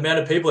 The amount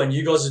of people, and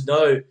you guys would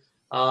know,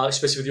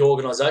 especially with your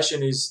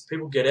organisation, is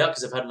people get out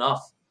because they've had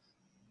enough.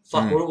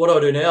 Fuck, what do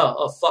I do now?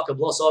 Oh, fuck, I've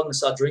lost. I'm going to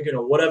start drinking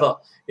or whatever.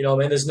 You know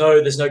what I mean? There's no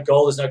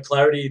goal. There's no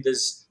clarity.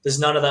 There's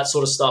none of that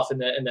sort of stuff in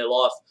their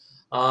life.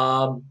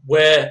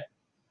 Where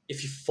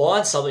if you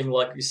find something,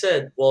 like you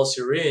said, whilst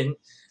you're in,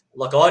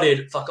 like I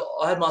did,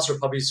 I had Master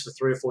of Puppies for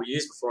 3 or 4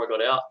 years before I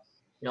got out.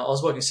 I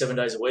was working 7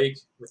 days a week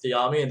with the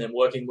Army and then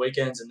working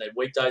weekends and then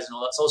weekdays and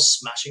all that. So I was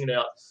smashing it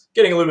out,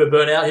 getting a little bit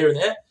burnt out here and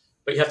there.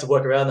 But you have to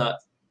work around that.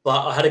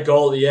 But I had a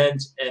goal at the end,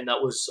 and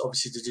that was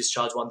obviously to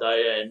discharge one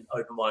day and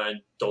open my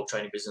own dog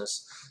training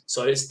business.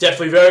 So it's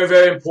definitely very,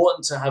 very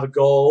important to have a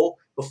goal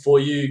before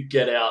you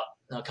get out.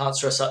 And I can't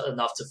stress that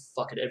enough to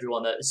fucking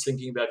everyone that is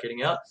thinking about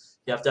getting out.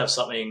 You have to have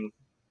something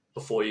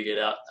before you get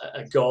out,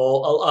 a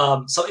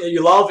goal, something that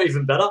you love,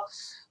 even better.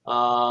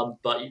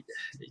 But it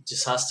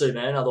just has to,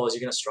 man. Otherwise, you're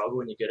going to struggle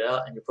when you get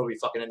out, and you'll probably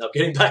fucking end up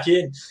getting back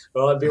in.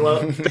 Right? Be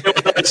one of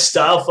those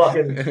stale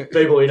fucking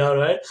people, you know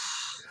what I mean?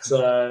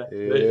 So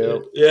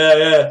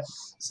yeah.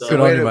 So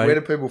where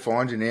do people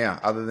find you now,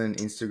 other than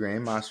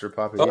Instagram, Master of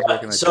Puppies?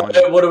 Right, so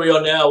what are we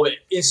on now? We're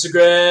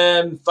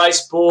Instagram,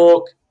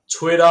 Facebook,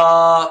 Twitter,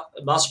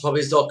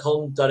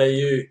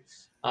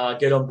 masterpuppies.com.au.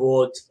 Get on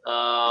board.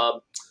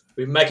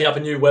 We're making up a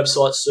new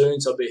website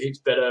soon, so it'll be heaps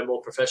better and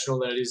more professional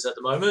than it is at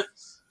the moment.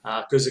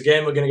 Because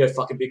again, we're going to go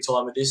fucking big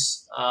time with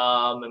this,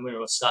 and we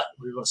want to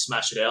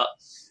smash it out.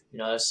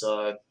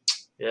 So.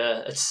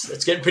 Yeah,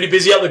 it's getting pretty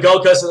busy up the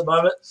Gold Coast at the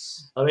moment.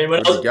 I mean,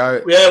 when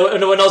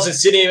I was in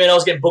Sydney, man, I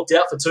was getting booked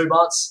out for 2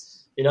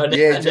 months. So do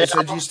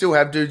you still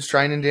have dudes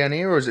training down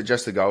here, or is it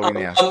just the Goldie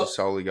now,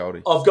 solely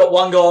Goldie? I've got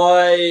one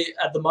guy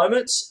at the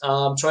moment.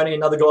 I'm training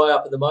another guy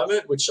up at the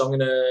moment, which I'm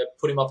going to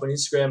put him up on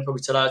Instagram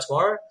probably today or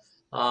tomorrow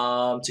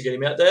to get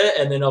him out there.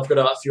 And then I've got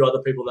a few other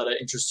people that are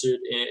interested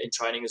in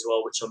training as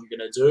well, which I'm going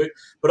to do.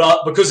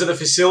 But because of the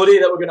facility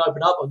that we're going to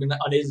open up, I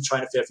need to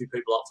train a fair few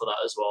people up for that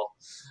as well.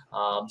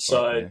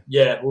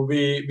 We'll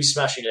be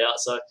smashing it out.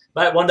 So,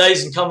 mate, one day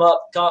you can come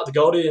up to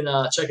Goldie and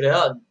check it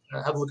out and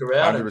have a look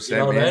around. 100%, you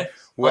know what I mean?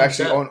 Well, 100%.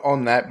 Actually,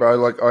 on that, bro,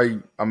 like I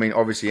mean,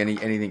 obviously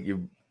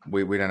anything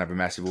we don't have a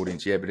massive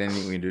audience yet, but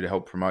anything we can do to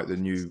help promote the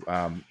new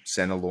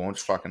center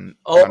launch, fucking.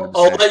 I'll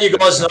let you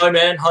guys know,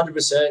 man,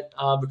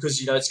 100%,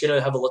 because it's going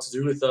to have a lot to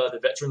do with the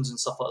veterans and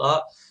stuff like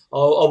that.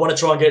 I want to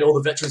try and get all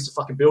the veterans to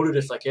fucking build it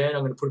if they can.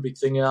 I'm going to put a big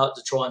thing out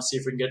to try and see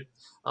if we can get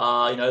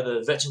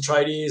the veteran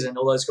tradies and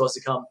all those guys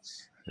to come.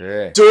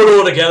 Yeah. Do it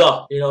all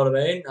together, you know what I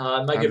mean?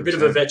 Make 100%. A bit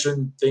of a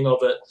veteran thing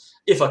of it,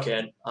 if I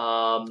can,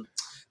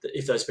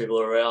 if those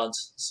people are around.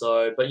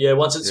 So, but yeah,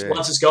 once it's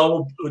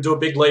going, we'll do a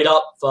big lead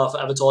up for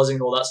advertising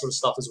and all that sort of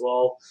stuff as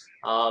well,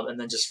 and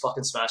then just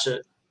fucking smash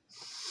it.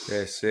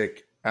 Yeah,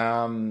 sick.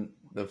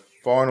 the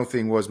final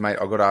thing was, mate,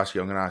 I'm going to ask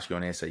you on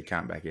air so you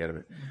can't back out of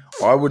it.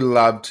 I would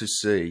love to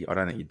see, I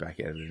don't think you'd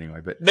back out of it anyway,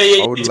 but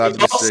I would love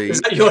to see.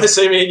 You want to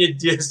see me in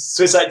your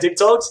Swiss 8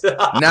 TikToks?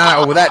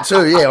 No, well, that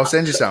too, yeah, I'll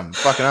send you some.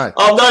 Fucking oath.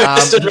 Oh,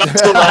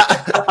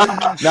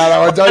 no,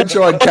 no, I don't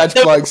try and catch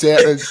blokes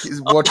out and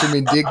watch them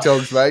in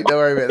TikToks, mate. Don't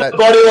worry about that.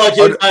 Body like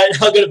you,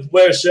 mate. I'm going to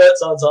wear a shirt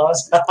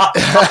sometimes.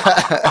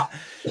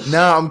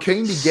 No, I'm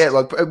keen to get,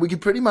 like, we can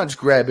pretty much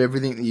grab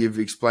everything that you've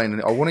explained.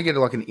 And I want to get,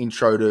 like, an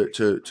intro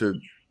to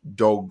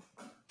dog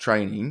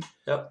training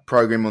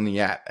program on the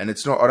app. And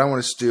it's not, I don't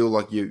want to steal,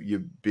 like, your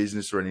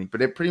business or anything,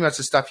 but it pretty much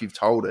the stuff you've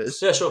told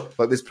us. Yeah, sure.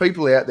 Like, there's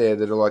people out there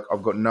that are like,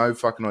 I've got no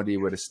fucking idea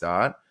where to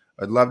start.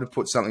 I'd love to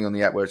put something on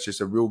the app where it's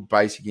just a real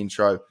basic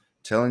intro,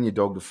 telling your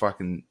dog to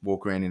fucking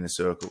walk around in a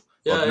circle.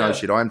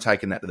 Shit, I'm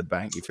taking that to the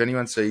bank. If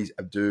anyone sees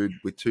a dude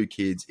with 2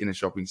 kids in a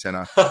shopping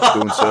centre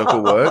doing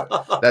circle work,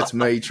 that's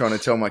me trying to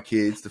tell my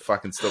kids to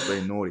fucking stop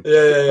being naughty.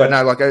 But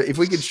no, like, if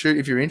we could shoot,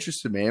 if you're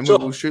interested, man,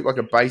 we'll shoot like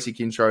a basic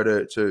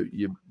intro to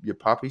your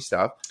puppy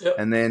stuff.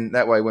 And then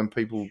that way when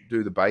people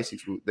do the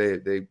basics,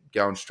 they're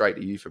going straight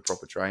to you for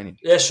proper training.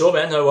 Yeah, sure,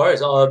 man. No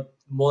worries. I'm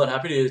more than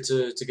happy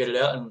to get it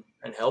out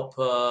and help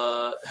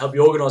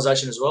your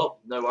organisation as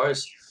well. No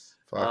worries.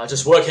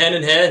 Just work hand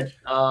in hand.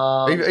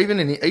 Even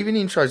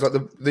intros, like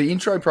the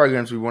intro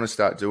programs we want to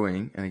start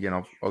doing, and again,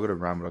 I've got to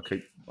run, but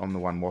I'm the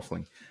one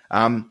waffling.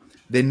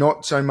 They're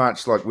not so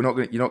much like you're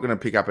not going to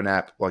pick up an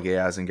app like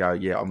ours and go,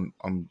 yeah, I'm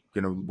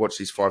going to watch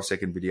this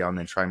 5-second video and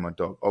then train my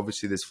dog.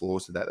 Obviously, there's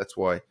flaws to that. That's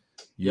why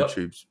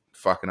YouTube's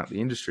fucking up the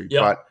industry.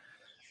 But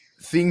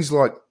things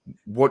like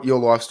what your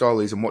lifestyle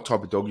is and what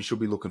type of dog you should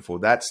be looking for,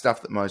 that's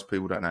stuff that most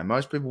people don't know.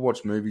 Most people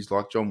watch movies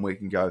like John Wick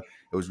and go,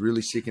 it was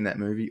really sick in that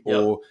movie,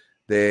 or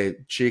they're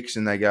chicks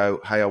and they go,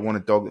 hey, I want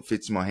a dog that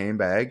fits in my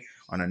handbag.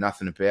 I know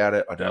nothing about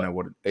it. I don't know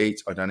what it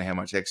eats. I don't know how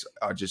much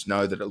I just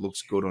know that it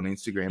looks good on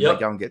Instagram. They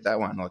go and get that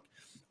one. Like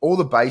all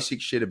the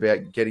basic shit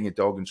about getting a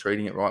dog and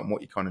treating it right and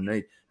what you kind of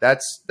need.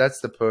 That's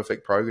the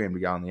perfect program to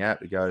go on the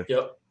app to go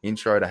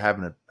intro to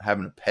having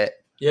a pet.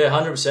 Yeah,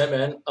 100%,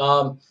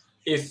 man.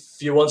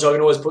 If you want to, I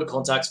can always put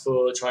contacts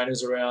for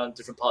trainers around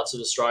different parts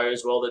of Australia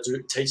as well that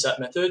do teach that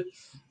method,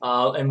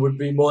 and would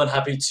be more than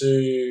happy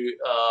to,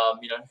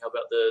 help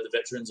out the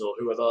veterans or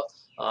whoever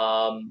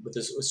with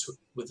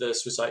the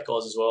Swiss 8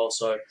 guys as well.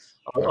 So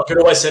I could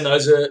always send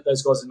those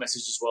guys a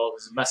message as well.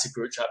 There's a massive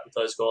group chat with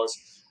those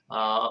guys.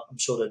 I'm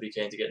sure they'd be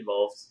keen to get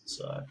involved.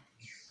 So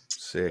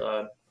sick,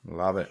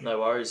 love it.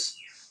 No worries.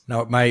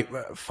 No, mate,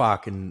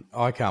 fucking,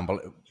 I can't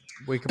believe.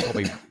 We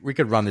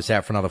could run this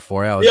out for another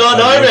 4 hours. Yeah, I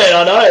know, man.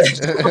 I know.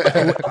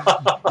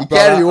 You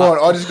can if you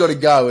want. I just got to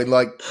go in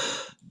like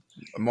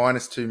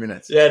 -2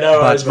 minutes. Yeah, no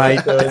worries,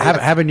 mate.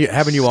 Having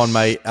you on,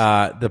 mate.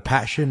 The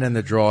passion and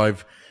the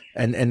drive,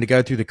 and to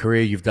go through the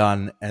career you've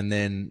done, and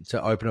then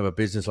to open up a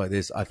business like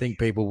this, I think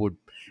people would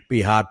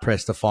be hard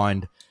pressed to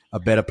find a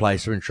better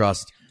place to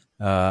entrust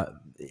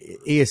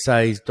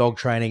ESAs, dog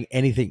training,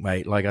 anything,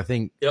 mate. Like, I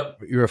think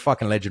you're a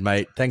fucking legend,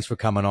 mate. Thanks for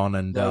coming on,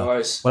 and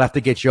we'll have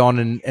to get you on.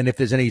 And if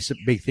there's any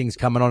big things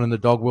coming on in the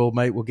dog world,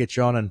 mate, we'll get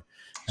you on and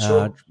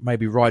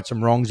maybe right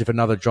some wrongs if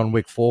another John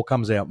Wick 4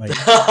 comes out, mate.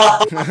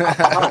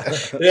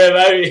 Yeah,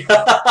 maybe.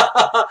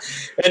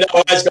 And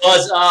anyways,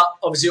 guys,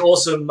 obviously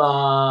awesome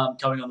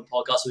coming on the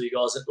podcast with you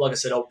guys. Like I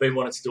said, I've been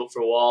wanting to do it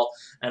for a while,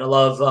 and I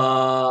love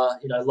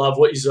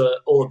what you're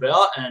all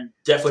about, and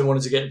definitely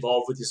wanted to get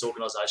involved with this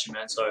organisation,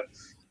 man. So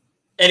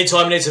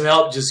anytime you need some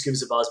help, just give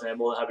us a buzz, man.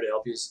 More than happy to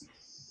help you.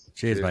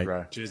 Cheers, mate.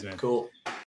 Bro. Cheers, man. Cool.